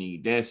accompany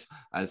this,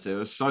 as there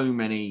are so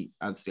many,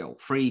 as the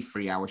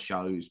 3-hour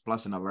shows,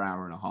 plus another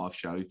hour and a half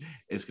show.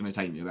 It's going to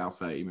take me about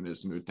 30 minutes.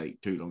 It's going to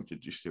take too long to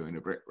just do in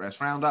a Brit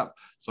Wres roundup.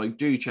 So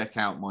do check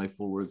out my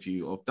full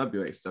review of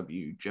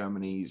WXW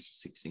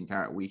Germany's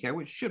 16-carat weekend,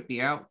 which should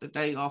be out the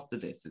day after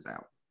this is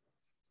out.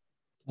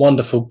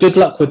 Wonderful. Good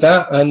luck with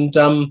that. And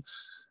I'm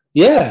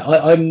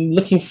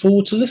looking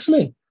forward to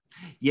listening.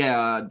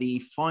 Yeah, the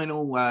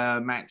final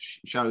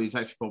match show is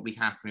actually probably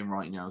happening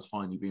right now. It's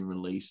finally been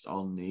released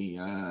on the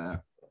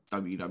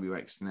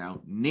WWX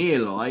Now Near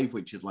Live,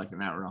 which is like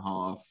an hour and a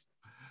half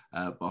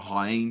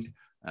behind.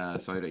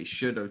 So they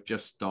should have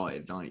just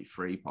started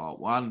 93 Part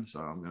 1. So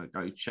I'm going to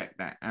go check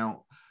that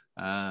out.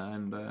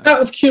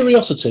 Out of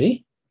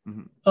curiosity,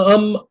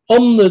 on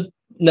the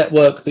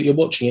network that you're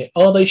watching it,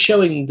 are they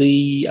showing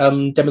the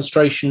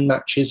demonstration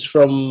matches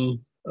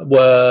from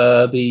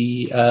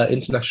the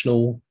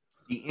international...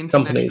 The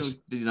international,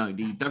 companies. The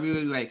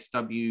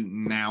WXW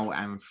Now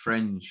and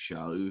Friends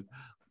show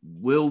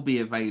will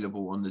be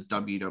available on the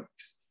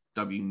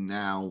WXW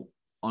Now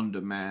On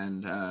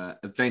Demand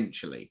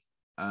eventually.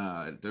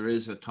 There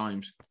is a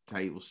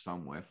timetable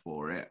somewhere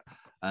for it,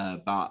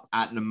 but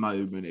at the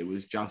moment it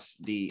was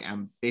just the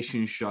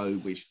Ambition show,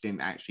 which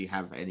didn't actually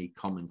have any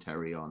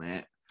commentary on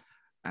it,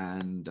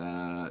 and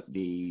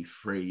the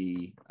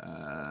 3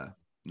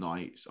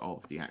 nights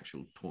of the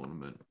actual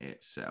tournament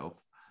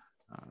itself.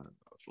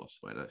 Lost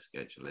where the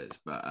schedule is,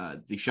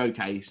 but the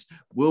showcase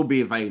will be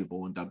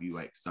available on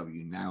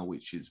WXW Now,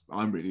 which is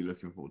I'm really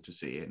looking forward to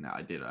seeing.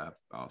 I did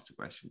ask the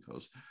question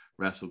because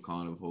Wrestle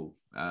Carnival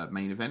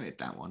main evented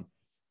that one.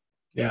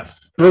 Yeah,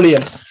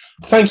 brilliant.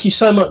 Thank you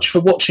so much for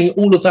watching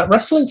all of that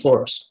wrestling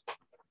for us.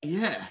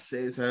 Yes,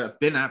 it's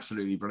been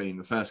absolutely brilliant.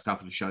 The first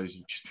couple of shows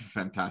have just been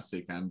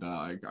fantastic, and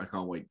I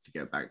can't wait to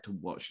get back to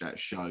watch that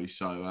show.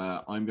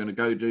 So I'm going to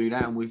go do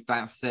that. And with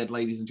that said,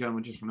 ladies and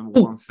gentlemen, just remember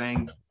one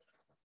thing.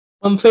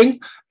 One thing?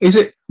 Is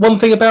it one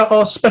thing about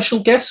our special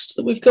guest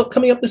that we've got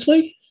coming up this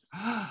week?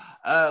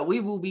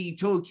 We will be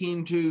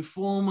talking to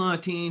former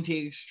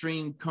TNT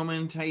Extreme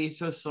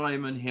commentator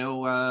Simon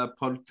Hill,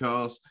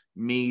 podcast,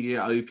 media,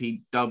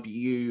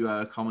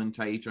 OPW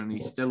commentator, and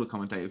he's still a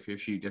commentator for a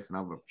few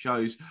different other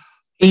shows.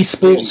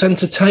 Esports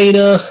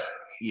entertainer.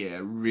 Yeah,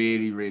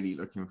 really, really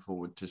looking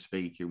forward to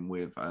speaking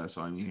with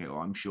Simon Hill.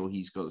 I'm sure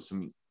he's got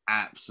some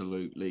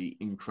absolutely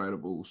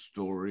incredible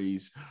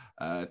stories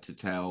to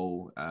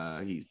tell.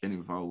 He's been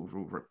involved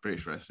with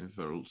British wrestling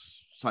for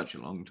such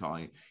a long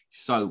time.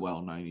 He's so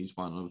well known. He's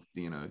one of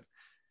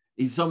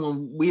he's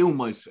someone we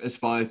almost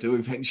aspire to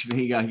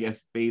eventually, I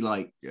guess, be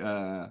like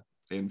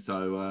him.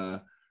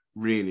 So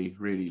really,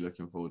 really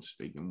looking forward to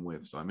speaking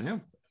with Simon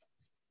Hill.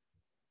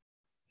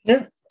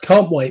 Yeah,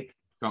 can't wait.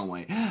 Can't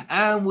wait.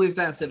 And with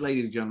that said,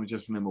 ladies and gentlemen,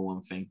 just remember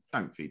one thing: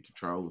 don't feed the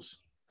trolls.